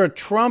there and you're a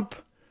Trump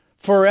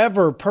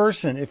forever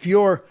person, if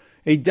you're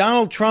a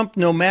Donald Trump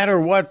no matter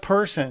what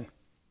person,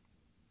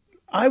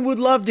 I would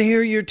love to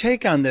hear your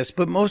take on this,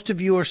 but most of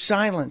you are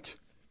silent.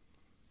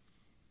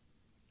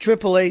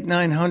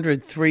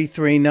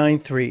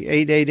 888-900-3393,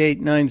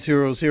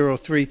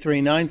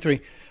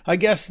 888-900-3393. I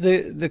guess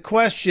the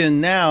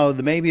question now,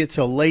 maybe it's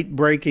a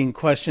late-breaking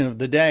question of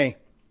the day,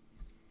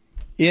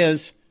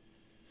 is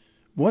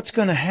what's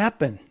going to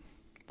happen?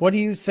 What do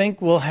you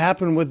think will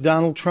happen with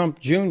Donald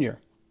Trump Jr.?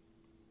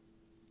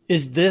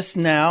 Is this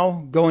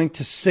now going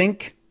to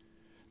sink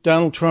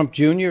Donald Trump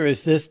Jr.?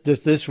 Does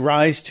this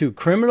rise to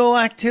criminal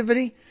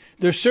activity?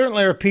 There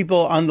certainly are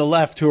people on the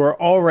left who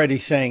are already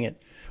saying it.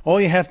 All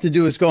you have to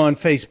do is go on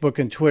Facebook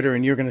and Twitter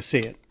and you're going to see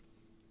it.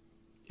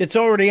 It's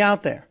already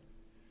out there.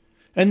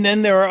 And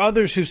then there are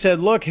others who said,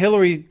 look,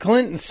 Hillary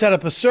Clinton set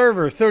up a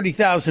server,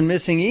 30,000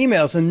 missing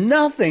emails, and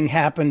nothing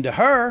happened to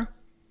her.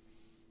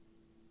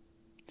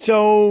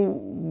 So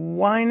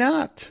why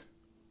not?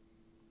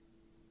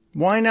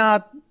 Why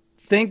not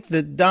think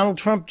that Donald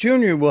Trump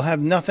Jr. will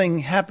have nothing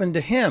happen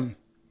to him?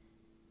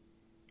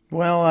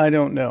 Well, I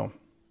don't know.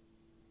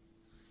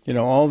 You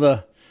know, all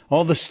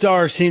the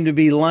stars seem to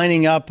be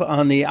lining up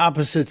on the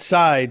opposite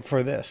side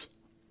for this.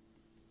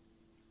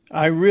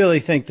 I really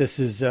think this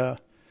is, oh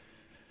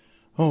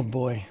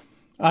boy.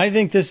 I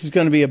think this is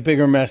going to be a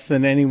bigger mess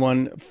than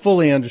anyone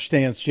fully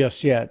understands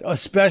just yet,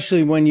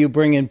 especially when you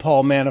bring in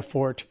Paul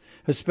Manafort,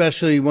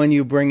 especially when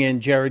you bring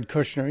in Jared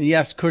Kushner. And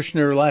yes,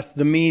 Kushner left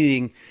the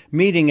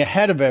meeting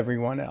ahead of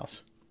everyone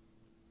else.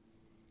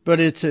 But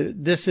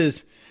this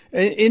is,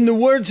 in the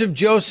words of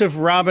Joseph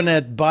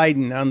Robinette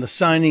Biden on the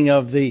signing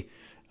of the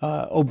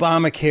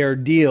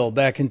Obamacare deal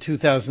back in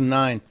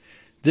 2009,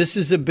 this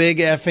is a big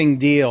effing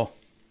deal.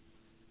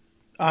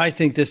 I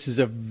think this is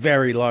a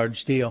very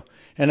large deal.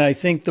 And I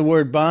think the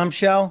word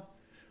bombshell,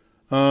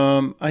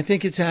 I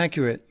think it's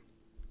accurate.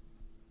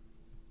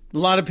 A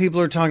lot of people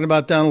are talking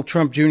about Donald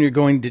Trump Jr.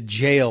 going to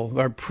jail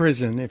or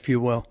prison, if you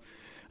will.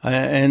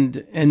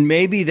 And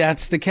maybe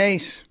that's the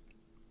case.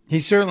 He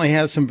certainly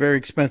has some very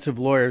expensive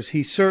lawyers.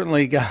 He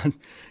certainly got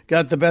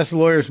the best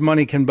lawyers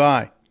money can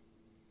buy.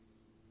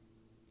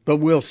 But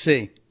we'll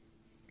see.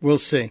 We'll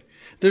see.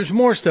 There's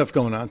more stuff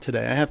going on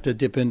today. I have to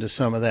dip into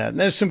some of that. And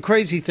there's some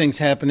crazy things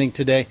happening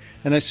today,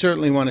 and I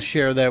certainly want to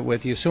share that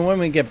with you. So when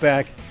we get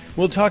back,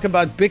 we'll talk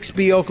about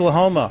Bixby,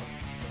 Oklahoma,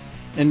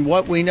 and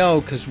what we know,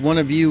 because one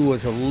of you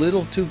was a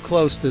little too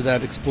close to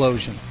that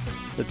explosion.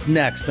 That's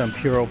next on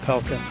Pure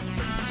Opelka.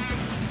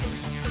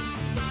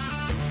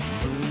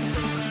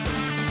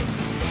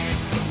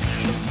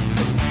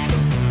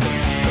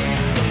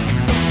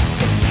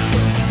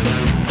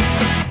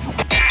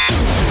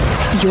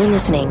 You're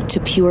listening to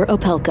Pure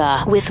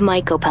Opelka with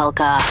Mike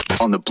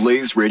Opelka on the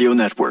Blaze Radio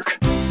Network.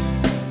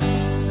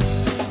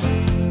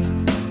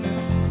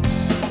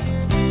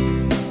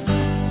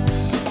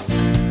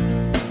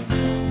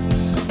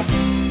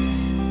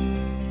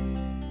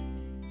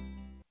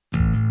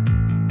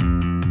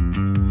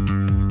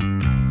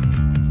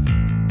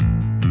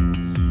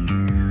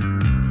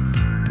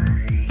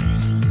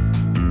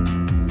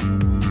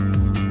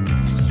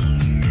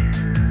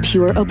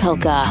 Pure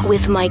Opelka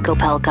with Mike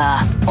Opelka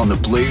on the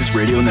Blaze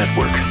Radio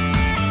Network.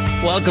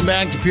 Welcome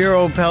back to Pure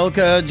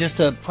Opelka. Just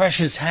a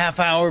precious half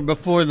hour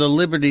before the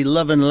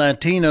liberty-loving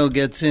Latino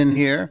gets in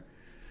here.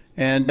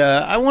 And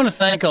I want to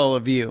thank all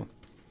of you,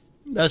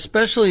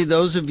 especially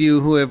those of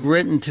you who have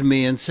written to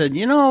me and said,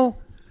 you know,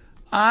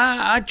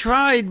 I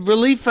tried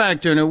Relief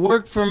Factor and it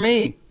worked for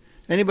me.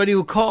 Anybody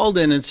who called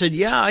in and said,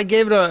 yeah, I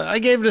gave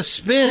it a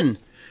spin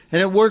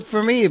and it worked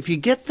for me. If you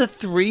get the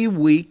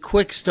 3-week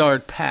Quick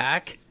Start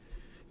Pack,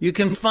 you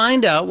can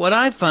find out what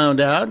I found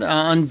out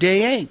on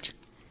day 8,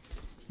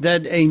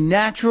 that a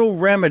natural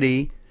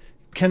remedy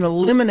can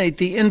eliminate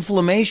the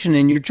inflammation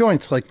in your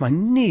joints. Like my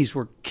knees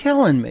were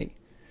killing me.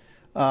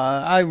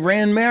 I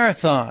ran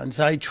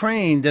marathons, I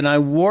trained, and I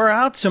wore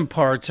out some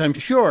parts, I'm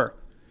sure.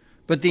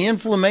 But the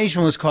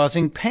inflammation was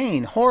causing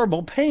pain,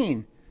 horrible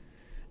pain.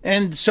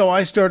 And so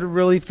I started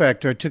Relief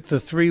Factor. I took the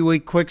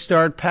 3-week quick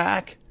start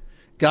pack,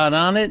 got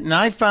on it, and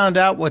I found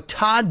out what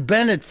Todd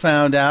Bennett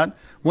found out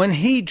when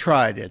he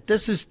tried it.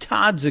 This is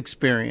Todd's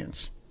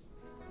experience.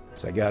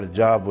 So I got a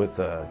job with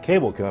a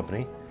cable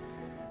company,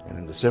 and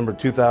in December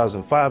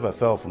 2005, I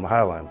fell from a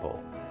highline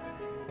pole.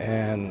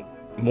 And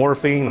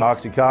morphine,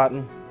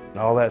 Oxycontin, and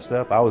all that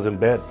stuff, I was in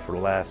bed for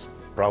the last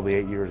probably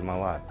 8 years of my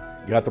life.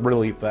 Got the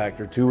Relief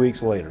Factor 2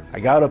 weeks later. I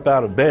got up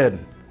out of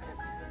bed.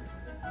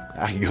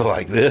 I could go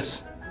like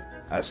this.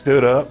 I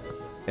stood up,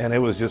 and it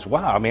was just,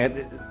 wow. I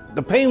mean,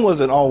 the pain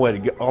wasn't all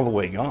the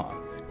way gone.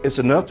 It's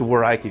enough to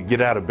where I could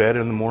get out of bed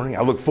in the morning.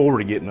 I look forward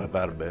to getting up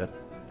out of bed.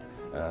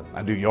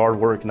 I do yard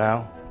work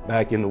now,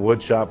 back in the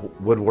wood shop,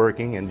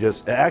 woodworking, and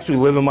just actually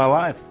living my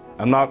life.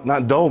 I'm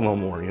not dull no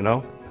more, you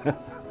know?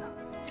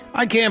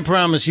 I can't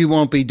promise you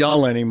won't be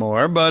dull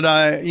anymore, but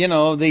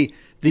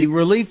the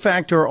Relief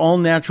Factor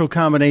all-natural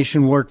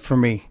combination worked for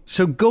me.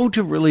 So go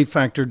to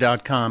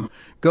ReliefFactor.com.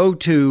 Go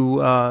to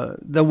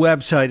the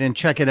website and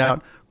check it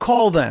out.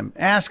 Call them.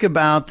 Ask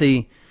about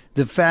the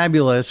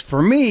fabulous,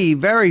 for me,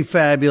 very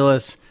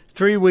fabulous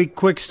 3-week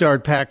quick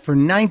start pack for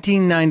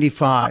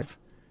 $19.95.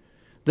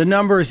 The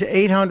number is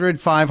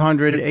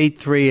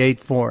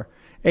 800-500-8384.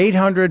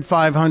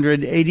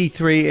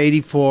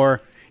 800-500-8384.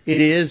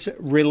 It is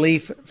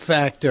Relief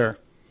Factor.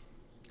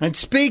 And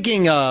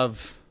speaking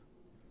of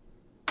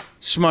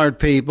smart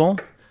people,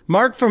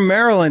 Mark from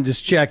Maryland is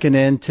checking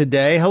in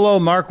today. Hello,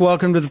 Mark.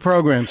 Welcome to the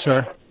program,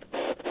 sir.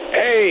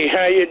 Hey,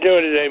 how you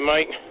doing today,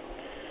 Mike?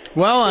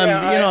 Well,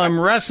 I'm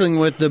wrestling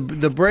with the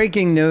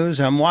breaking news.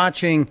 I'm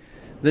watching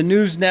the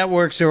news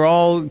networks are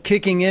all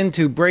kicking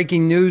into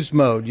breaking news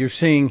mode. You're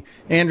seeing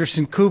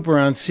Anderson Cooper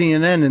on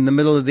CNN in the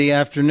middle of the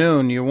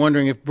afternoon. You're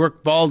wondering if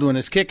Brooke Baldwin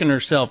is kicking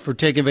herself for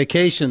taking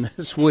vacation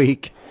this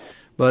week.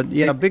 But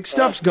yeah, big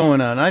stuff's going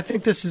on. I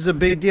think this is a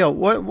big deal.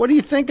 What do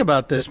you think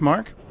about this,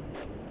 Mark?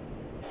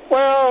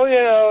 Well,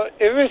 if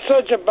it's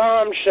such a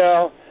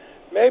bombshell,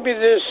 maybe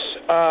this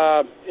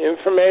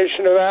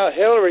information about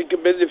Hillary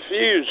could be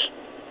diffused.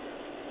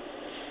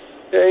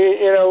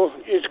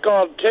 It's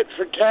called tit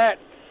for tat.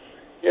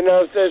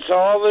 If there's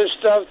all this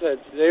stuff that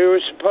they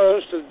were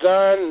supposed to have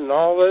done and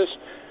all this,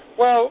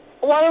 well,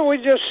 why don't we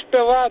just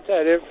spill out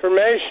that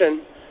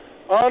information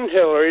on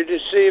Hillary to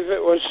see if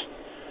it was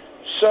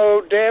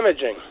so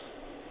damaging?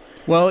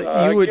 Well,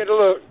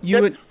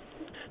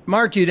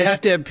 Mark, you'd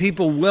have to have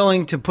people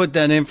willing to put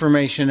that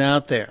information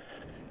out there,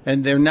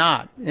 and they're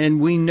not.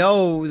 And we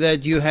know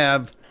that you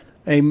have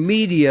a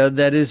media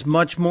that is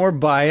much more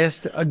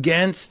biased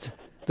against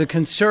the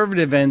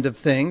conservative end of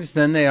things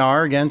than they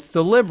are against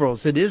the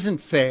liberals. It isn't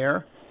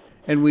fair,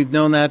 and we've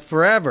known that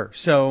forever.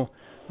 So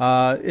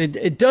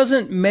it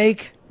doesn't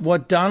make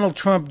what Donald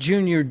Trump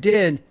Jr.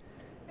 did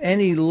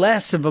any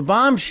less of a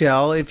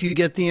bombshell if you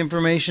get the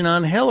information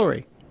on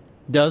Hillary.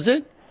 Does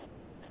it?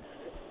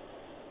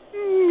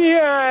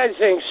 Yeah, I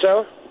think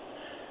so.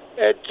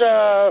 It,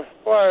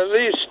 at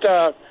least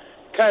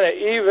kind of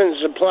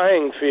evens the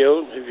playing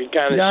field, if you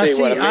kind of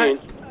see what I mean.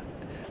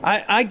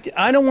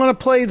 I don't want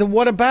to play the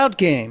what about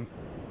game.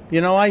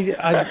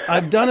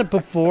 I've done it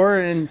before,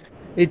 and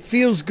it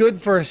feels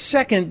good for a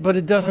second, but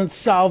it doesn't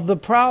solve the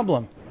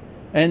problem.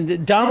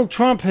 And Donald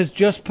Trump has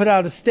just put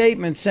out a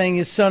statement saying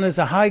his son is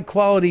a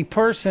high-quality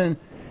person,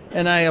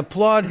 and I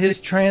applaud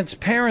his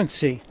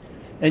transparency.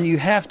 And you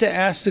have to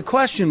ask the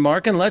question,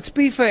 Mark, and let's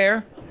be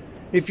fair.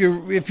 If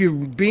you're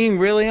being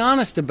really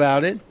honest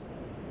about it,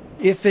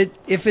 if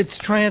it's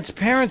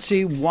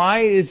transparency, why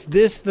is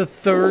this the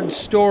third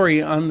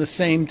story on the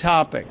same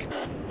topic?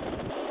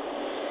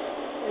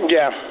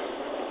 Yeah,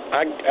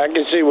 I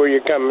can see where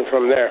you're coming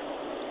from there.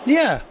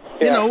 Yeah.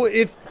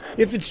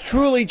 If it's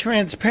truly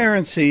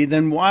transparency,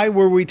 then why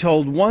were we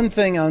told one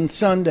thing on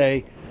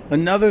Sunday,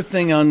 another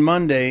thing on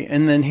Monday,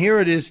 and then here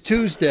it is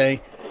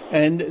Tuesday,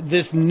 and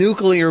this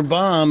nuclear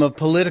bomb of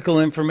political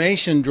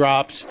information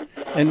drops,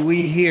 and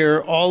we hear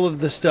all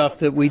of the stuff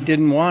that we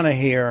didn't want to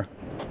hear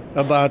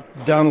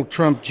about Donald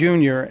Trump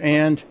Jr.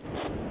 And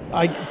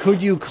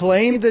could you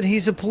claim that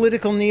he's a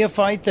political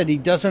neophyte, that he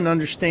doesn't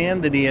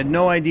understand, that he had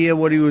no idea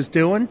what he was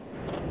doing?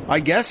 I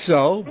guess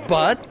so,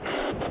 but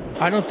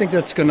I don't think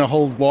that's going to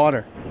hold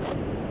water.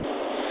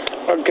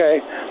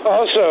 Okay.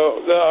 Also,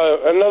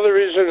 another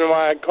reason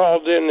why I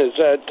called in is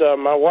that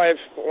my wife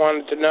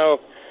wanted to know.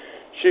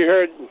 She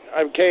heard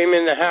I came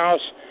in the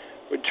house,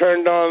 we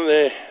turned on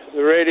the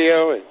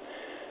radio, and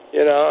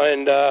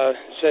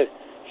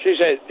she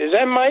said, "Is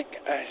that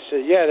Mike?" I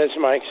said, "Yeah, that's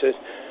Mike." She says,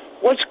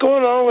 "What's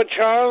going on with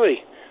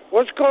Charlie?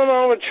 What's going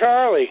on with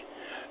Charlie?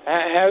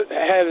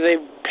 Have they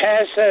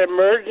passed that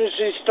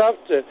emergency stuff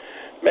to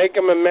make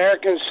him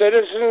American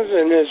citizens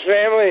and his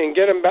family and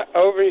get him back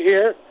over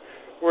here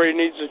where he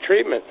needs the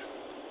treatment?"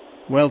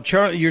 Well,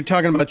 you're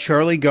talking about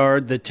Charlie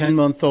Gard, the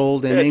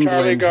 10-month-old in England.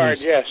 Charlie Gard,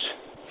 yes.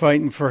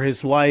 Fighting for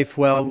his life.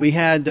 Well, we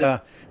had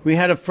a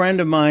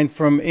friend of mine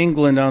from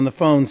England on the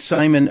phone,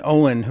 Simon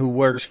Owen, who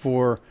works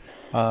for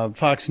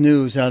Fox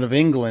News out of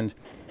England,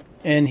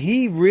 and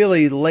he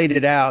really laid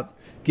it out,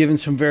 giving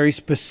some very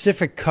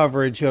specific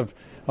coverage of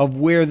of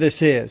where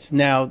this is.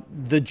 Now,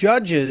 the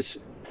judge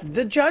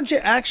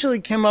actually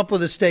came up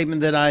with a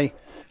statement that I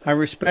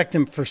respect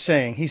him for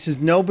saying. He says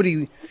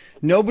nobody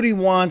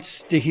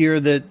wants to hear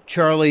that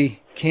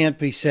Charlie can't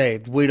be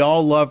saved. We'd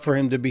all love for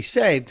him to be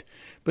saved,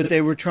 but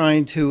they were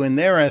trying to, in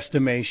their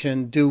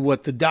estimation, do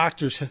what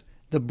the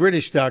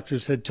British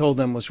doctors had told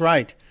them was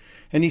right.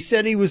 And he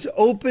said he was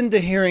open to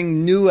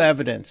hearing new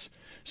evidence.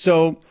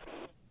 So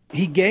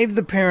he gave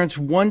the parents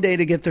one day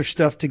to get their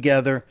stuff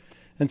together.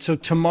 And so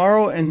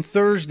tomorrow and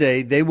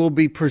Thursday, they will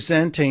be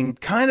presenting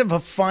kind of a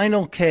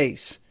final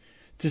case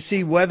to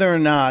see whether or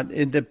not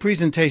the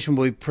presentation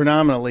will be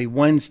predominantly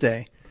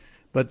Wednesday,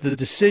 but the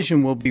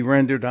decision will be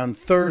rendered on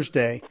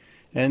Thursday.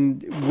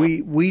 And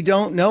we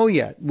don't know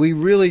yet. We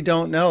really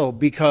don't know,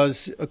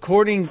 because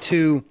according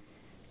to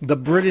the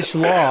British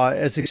law,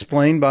 as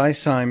explained by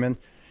Simon,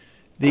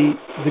 the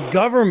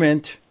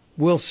government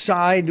will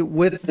side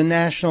with the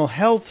National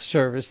Health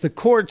Service. The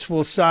courts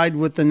will side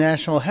with the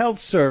National Health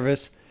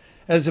Service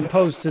as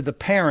opposed to the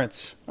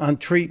parents on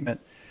treatment,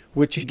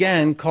 which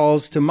again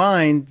calls to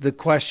mind the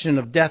question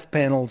of death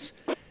panels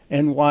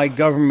and why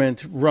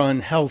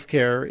government-run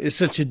healthcare is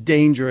such a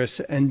dangerous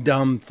and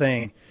dumb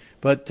thing.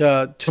 But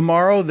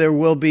tomorrow there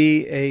will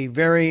be a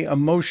very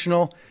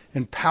emotional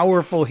and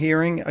powerful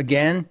hearing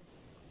again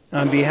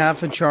on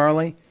behalf of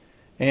Charlie.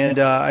 And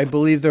I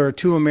believe there are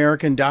 2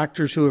 American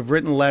doctors who have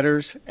written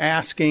letters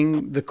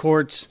asking the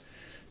courts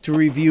to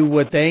review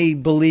what they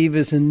believe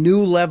is a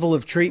new level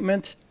of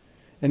treatment.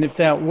 And if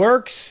that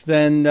works,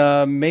 then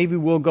maybe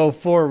we'll go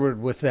forward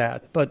with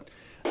that. But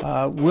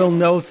we'll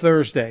know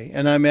Thursday.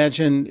 And I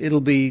imagine it'll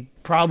be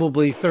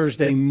probably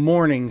Thursday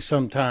morning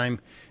sometime,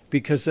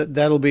 because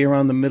that'll be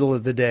around the middle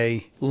of the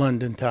day,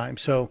 London time.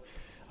 So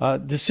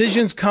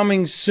decisions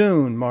coming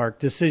soon, Mark.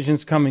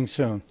 Decisions coming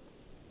soon.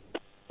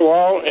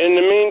 Well, in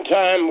the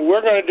meantime,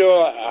 we're going to do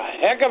a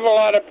heck of a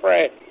lot of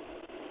praying.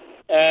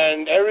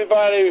 And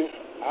everybody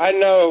I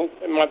know,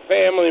 and my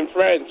family and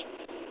friends,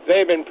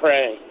 they've been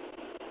praying.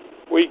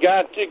 We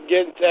got to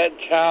get that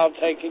child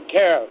taken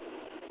care of.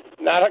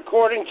 Not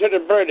according to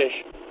the British,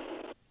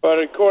 but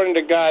according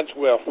to God's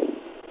will.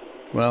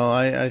 Well,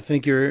 I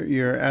think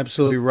you're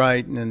absolutely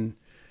right, and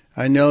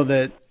I know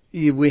that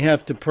we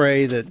have to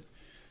pray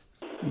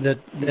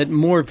that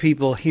more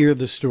people hear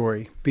the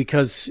story,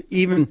 because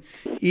even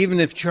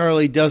if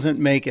Charlie doesn't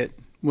make it,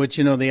 which,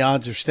 the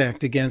odds are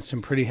stacked against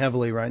him pretty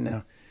heavily right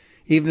now,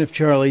 even if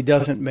Charlie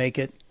doesn't make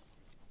it,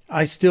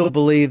 I still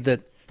believe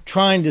that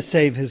trying to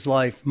save his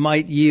life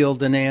might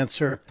yield an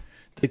answer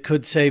that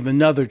could save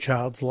another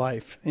child's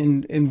life,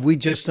 and we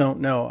just don't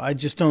know. I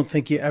just don't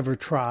think you ever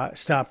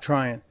stop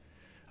trying.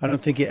 I don't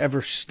think you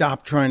ever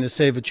stop trying to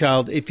save a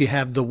child if you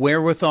have the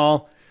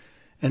wherewithal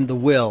and the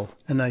will.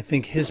 And I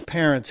think his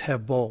parents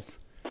have both.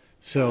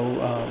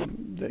 So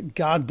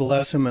God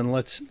bless him, and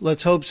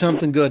let's hope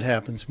something good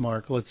happens,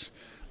 Mark. Let's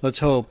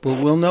hope.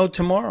 But we'll know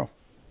tomorrow.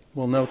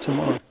 We'll know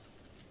tomorrow.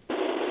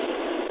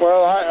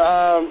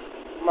 Well,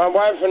 my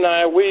wife and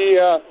I, we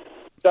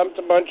dumped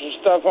a bunch of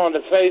stuff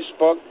onto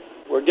Facebook.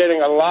 We're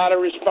getting a lot of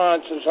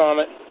responses on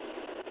it.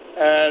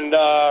 And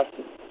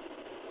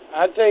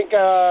I think,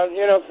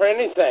 for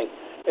anything,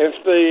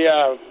 if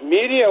the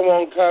media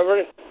won't cover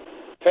it,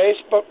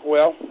 Facebook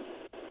will.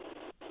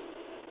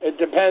 It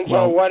depends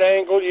on what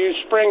angle you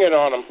spring it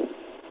on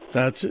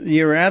them.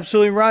 You're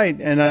absolutely right.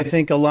 And I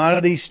think a lot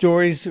of these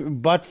stories,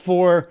 but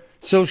for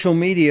social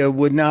media,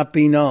 would not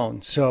be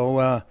known.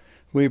 So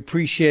we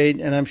appreciate,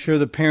 and I'm sure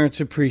the parents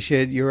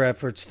appreciate your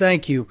efforts.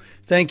 Thank you.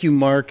 Thank you,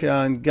 Mark.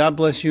 And God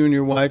bless you and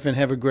your wife, and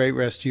have a great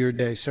rest of your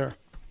day, sir.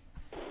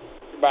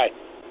 Bye.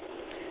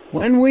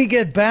 When we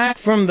get back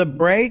from the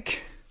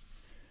break,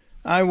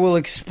 I will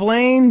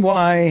explain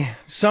why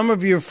some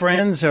of your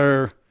friends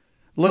are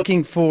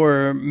looking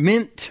for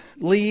mint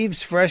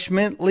leaves, fresh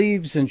mint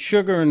leaves, and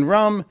sugar and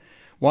rum,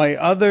 why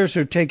others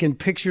are taking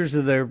pictures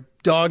of their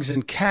dogs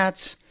and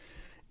cats,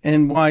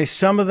 and why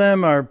some of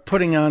them are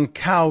putting on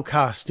cow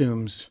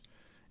costumes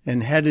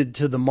and headed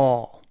to the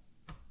mall.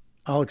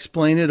 I'll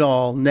explain it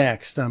all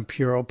next on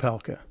Pure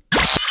Opelka.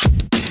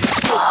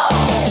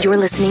 You're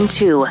listening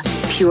to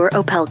Pure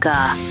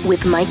Opelka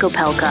with Mike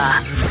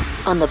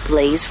Opelka on the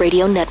Blaze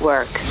Radio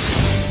Network.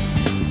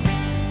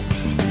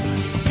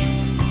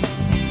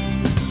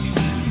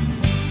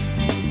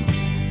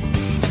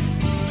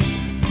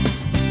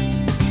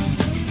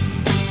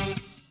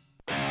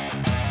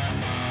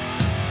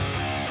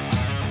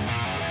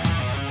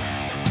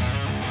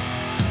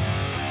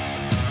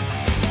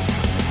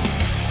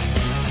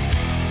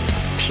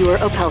 Pure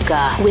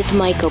Opelka with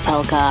Mike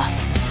Opelka.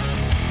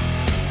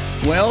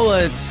 Well,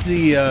 it's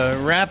the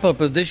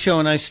wrap-up of this show,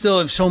 and I still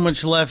have so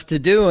much left to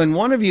do. And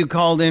one of you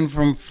called in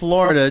from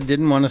Florida,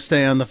 didn't want to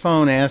stay on the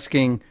phone,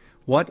 asking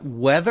what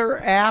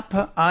weather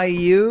app I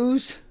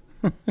use.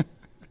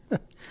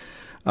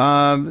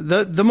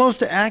 The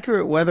most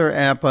accurate weather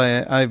app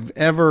I've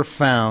ever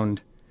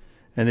found,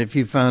 and if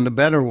you found a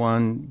better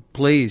one,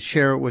 please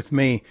share it with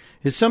me,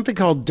 is something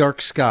called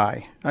Dark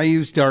Sky. I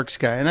use Dark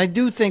Sky, and I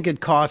do think it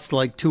costs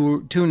like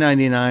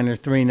 $2.99 or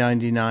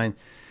 $3.99.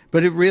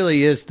 But it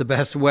really is the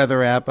best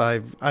weather app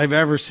I've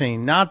ever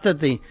seen. Not that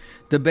the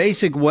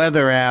basic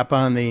weather app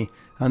on the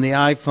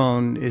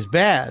iPhone is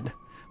bad,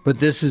 but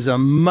this is a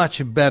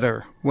much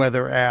better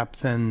weather app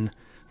than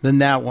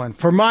that one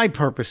for my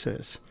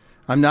purposes.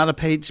 I'm not a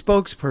paid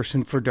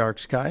spokesperson for Dark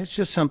Sky. It's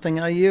just something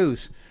I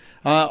use.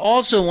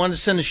 Also, want to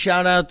send a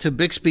shout out to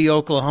Bixby,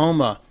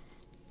 Oklahoma,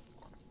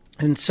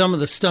 and some of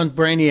the stunt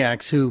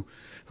brainiacs who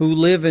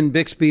live in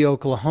Bixby,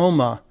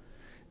 Oklahoma.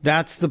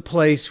 That's the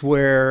place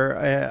where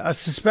a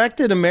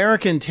suspected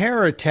American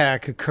terror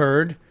attack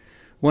occurred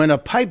when a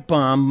pipe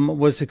bomb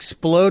was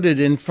exploded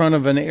in front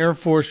of an Air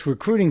Force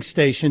recruiting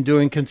station,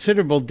 doing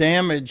considerable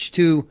damage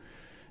to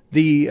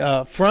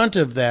the front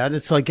of that.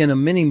 It's like in a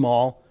mini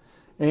mall.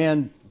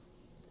 And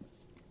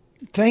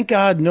thank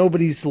God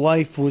nobody's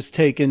life was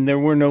taken. There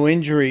were no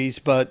injuries,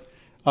 but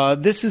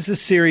this is a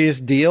serious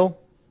deal.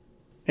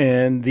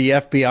 And the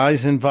FBI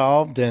is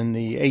involved and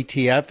the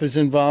ATF is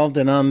involved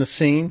and on the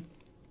scene.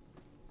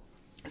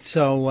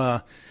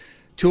 So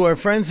to our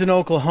friends in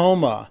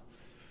Oklahoma,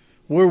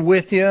 we're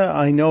with you.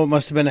 I know it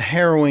must have been a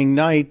harrowing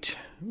night.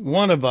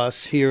 One of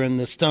us here in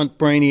the Stunt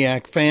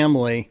Brainiac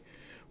family,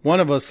 one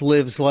of us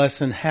lives less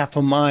than half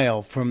a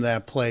mile from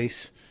that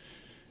place.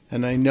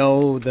 And I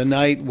know the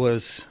night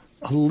was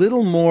a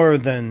little more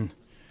than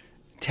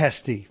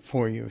testy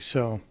for you.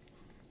 So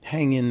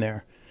hang in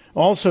there.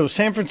 Also,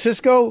 San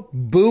Francisco,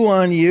 boo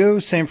on you.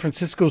 San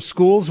Francisco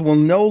schools will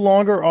no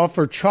longer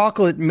offer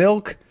chocolate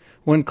milk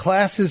when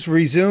classes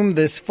resume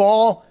this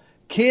fall.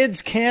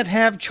 Kids can't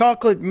have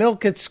chocolate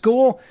milk at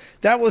school.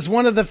 That was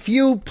one of the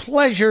few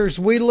pleasures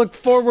we looked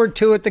forward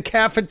to at the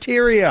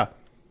cafeteria.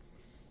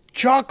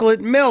 Chocolate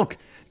milk.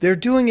 They're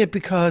doing it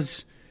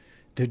because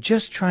they're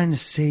just trying to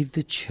save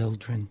the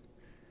children.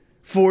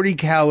 40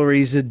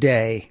 calories a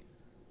day.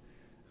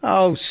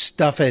 Oh,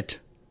 stuff it.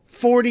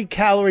 40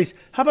 calories.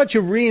 How about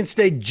you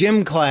reinstate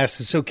gym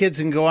classes so kids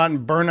can go out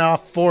and burn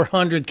off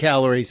 400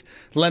 calories?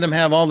 Let them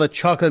have all the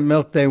chocolate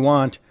milk they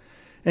want.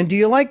 And do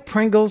you like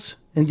Pringles?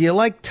 And do you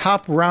like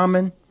Top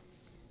Ramen?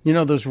 You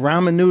know, those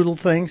ramen noodle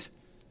things?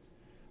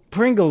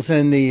 Pringles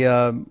and the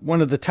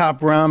one of the top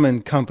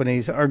ramen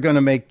companies are going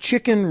to make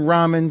chicken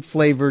ramen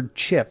flavored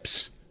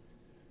chips.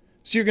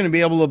 So you're going to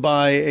be able to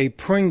buy a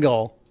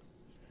Pringle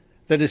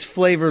that is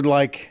flavored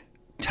like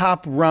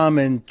Top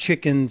Ramen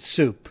chicken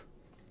soup.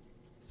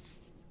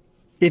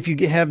 If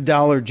you have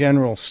Dollar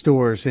General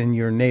stores in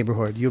your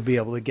neighborhood, you'll be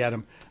able to get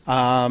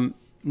them.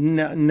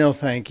 No,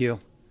 thank you.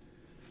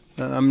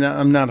 I'm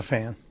not a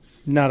fan.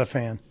 Not a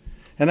fan.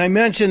 And I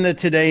mentioned that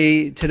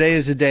today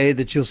is a day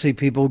that you'll see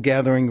people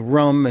gathering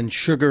rum and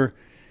sugar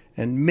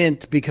and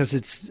mint because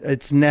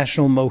it's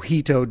National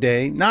Mojito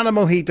Day. Not a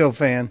mojito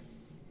fan.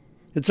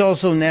 It's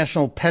also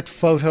National Pet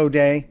Photo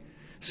Day.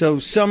 So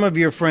some of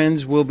your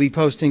friends will be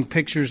posting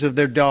pictures of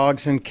their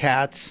dogs and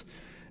cats.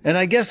 And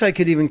I guess I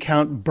could even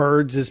count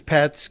birds as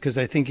pets because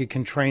I think you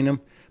can train them.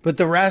 But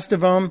the rest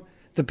of them,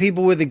 the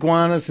people with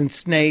iguanas and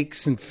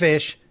snakes and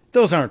fish,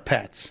 those aren't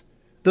pets.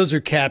 Those are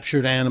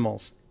captured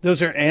animals.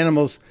 Those are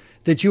animals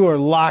that you are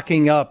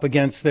locking up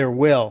against their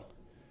will.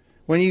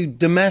 When you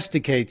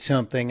domesticate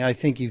something, I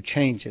think you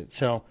change it.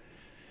 So,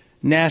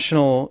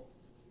 National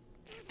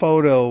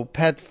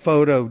Pet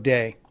Photo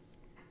Day.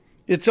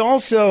 It's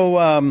also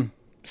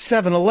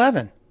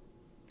 7-Eleven.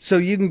 So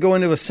you can go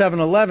into a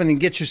 7-Eleven and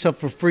get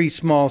yourself a free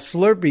small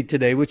Slurpee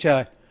today, which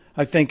I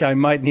think I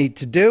might need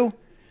to do.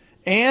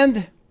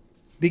 And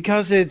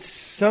because it's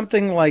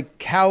something like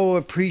Cow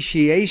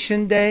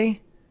Appreciation Day.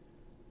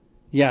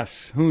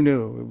 Yes, who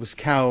knew? It was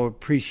Cow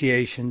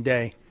Appreciation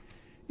Day.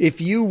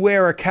 If you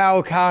wear a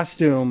cow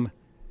costume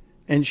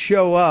and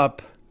show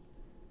up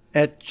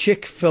at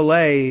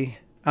Chick-fil-A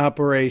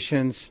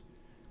operations,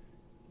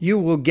 you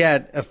will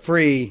get a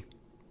free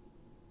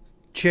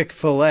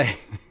Chick-fil-A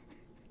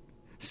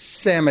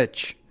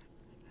sandwich,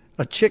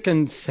 a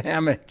chicken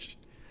sandwich.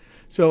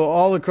 So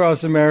all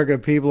across America,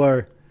 people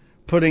are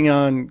putting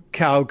on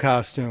cow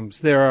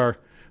costumes. There are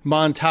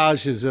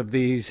montages of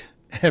these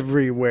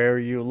everywhere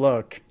you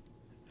look.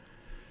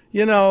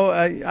 You know,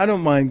 I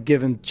don't mind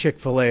giving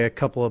Chick-fil-A a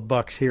couple of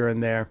bucks here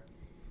and there.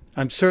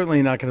 I'm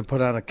certainly not going to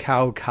put on a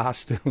cow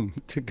costume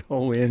to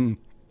go in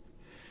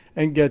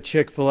and get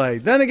Chick-fil-A.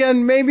 Then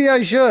again, maybe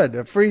I should.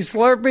 A free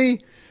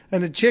Slurpee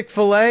and a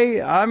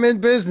Chick-fil-A, I'm in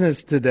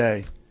business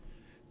today.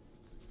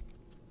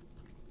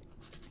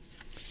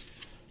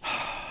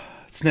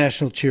 It's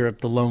National Cheer Up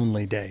the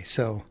Lonely Day,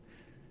 so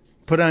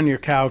put on your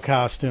cow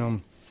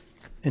costume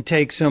and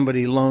take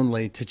somebody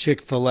lonely to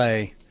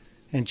Chick-fil-A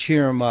and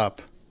cheer them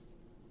up.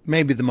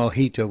 Maybe the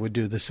mojito would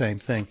do the same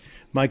thing.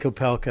 Mike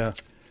Opelka,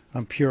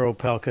 I'm Pure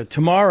Opelka.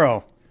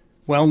 Tomorrow,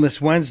 Wellness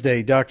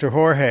Wednesday, Dr.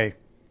 Jorge.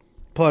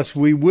 Plus,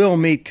 we will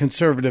meet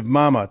Conservative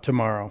Mama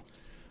tomorrow.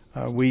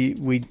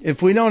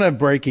 If we don't have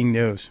breaking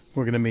news,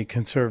 we're going to meet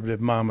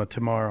Conservative Mama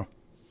tomorrow.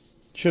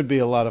 Should be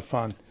a lot of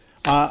fun.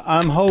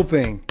 I'm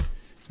hoping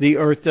the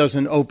earth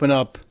doesn't open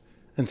up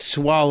and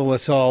swallow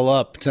us all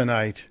up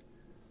tonight.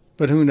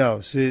 But who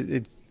knows?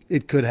 It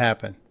could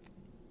happen.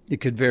 It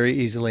could very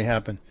easily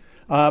happen.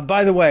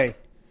 By the way,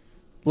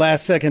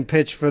 last second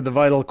pitch for the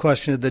vital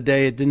question of the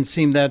day. It didn't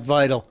seem that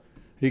vital.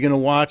 Are you going to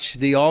watch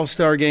the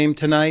All-Star game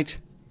tonight?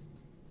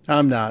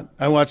 I'm not.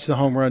 I watched the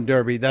Home Run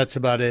Derby. That's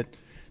about it.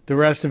 The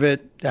rest of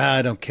it,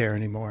 I don't care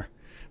anymore.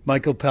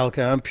 Mike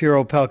Opelka. I'm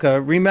Pure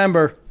Opelka.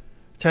 Remember,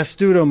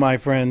 testudo, my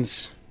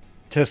friends.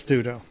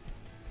 Testudo.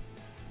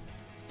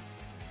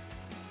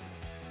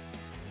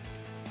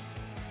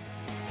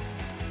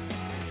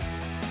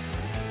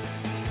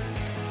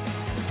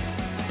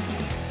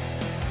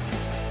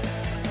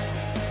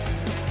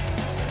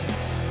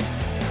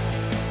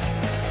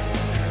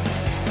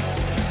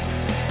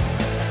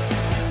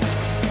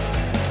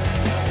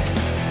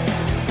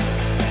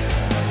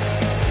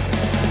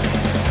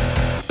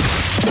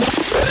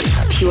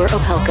 Pure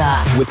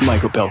Opelka. With Mike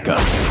Opelka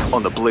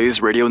on the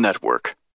Blaze Radio Network.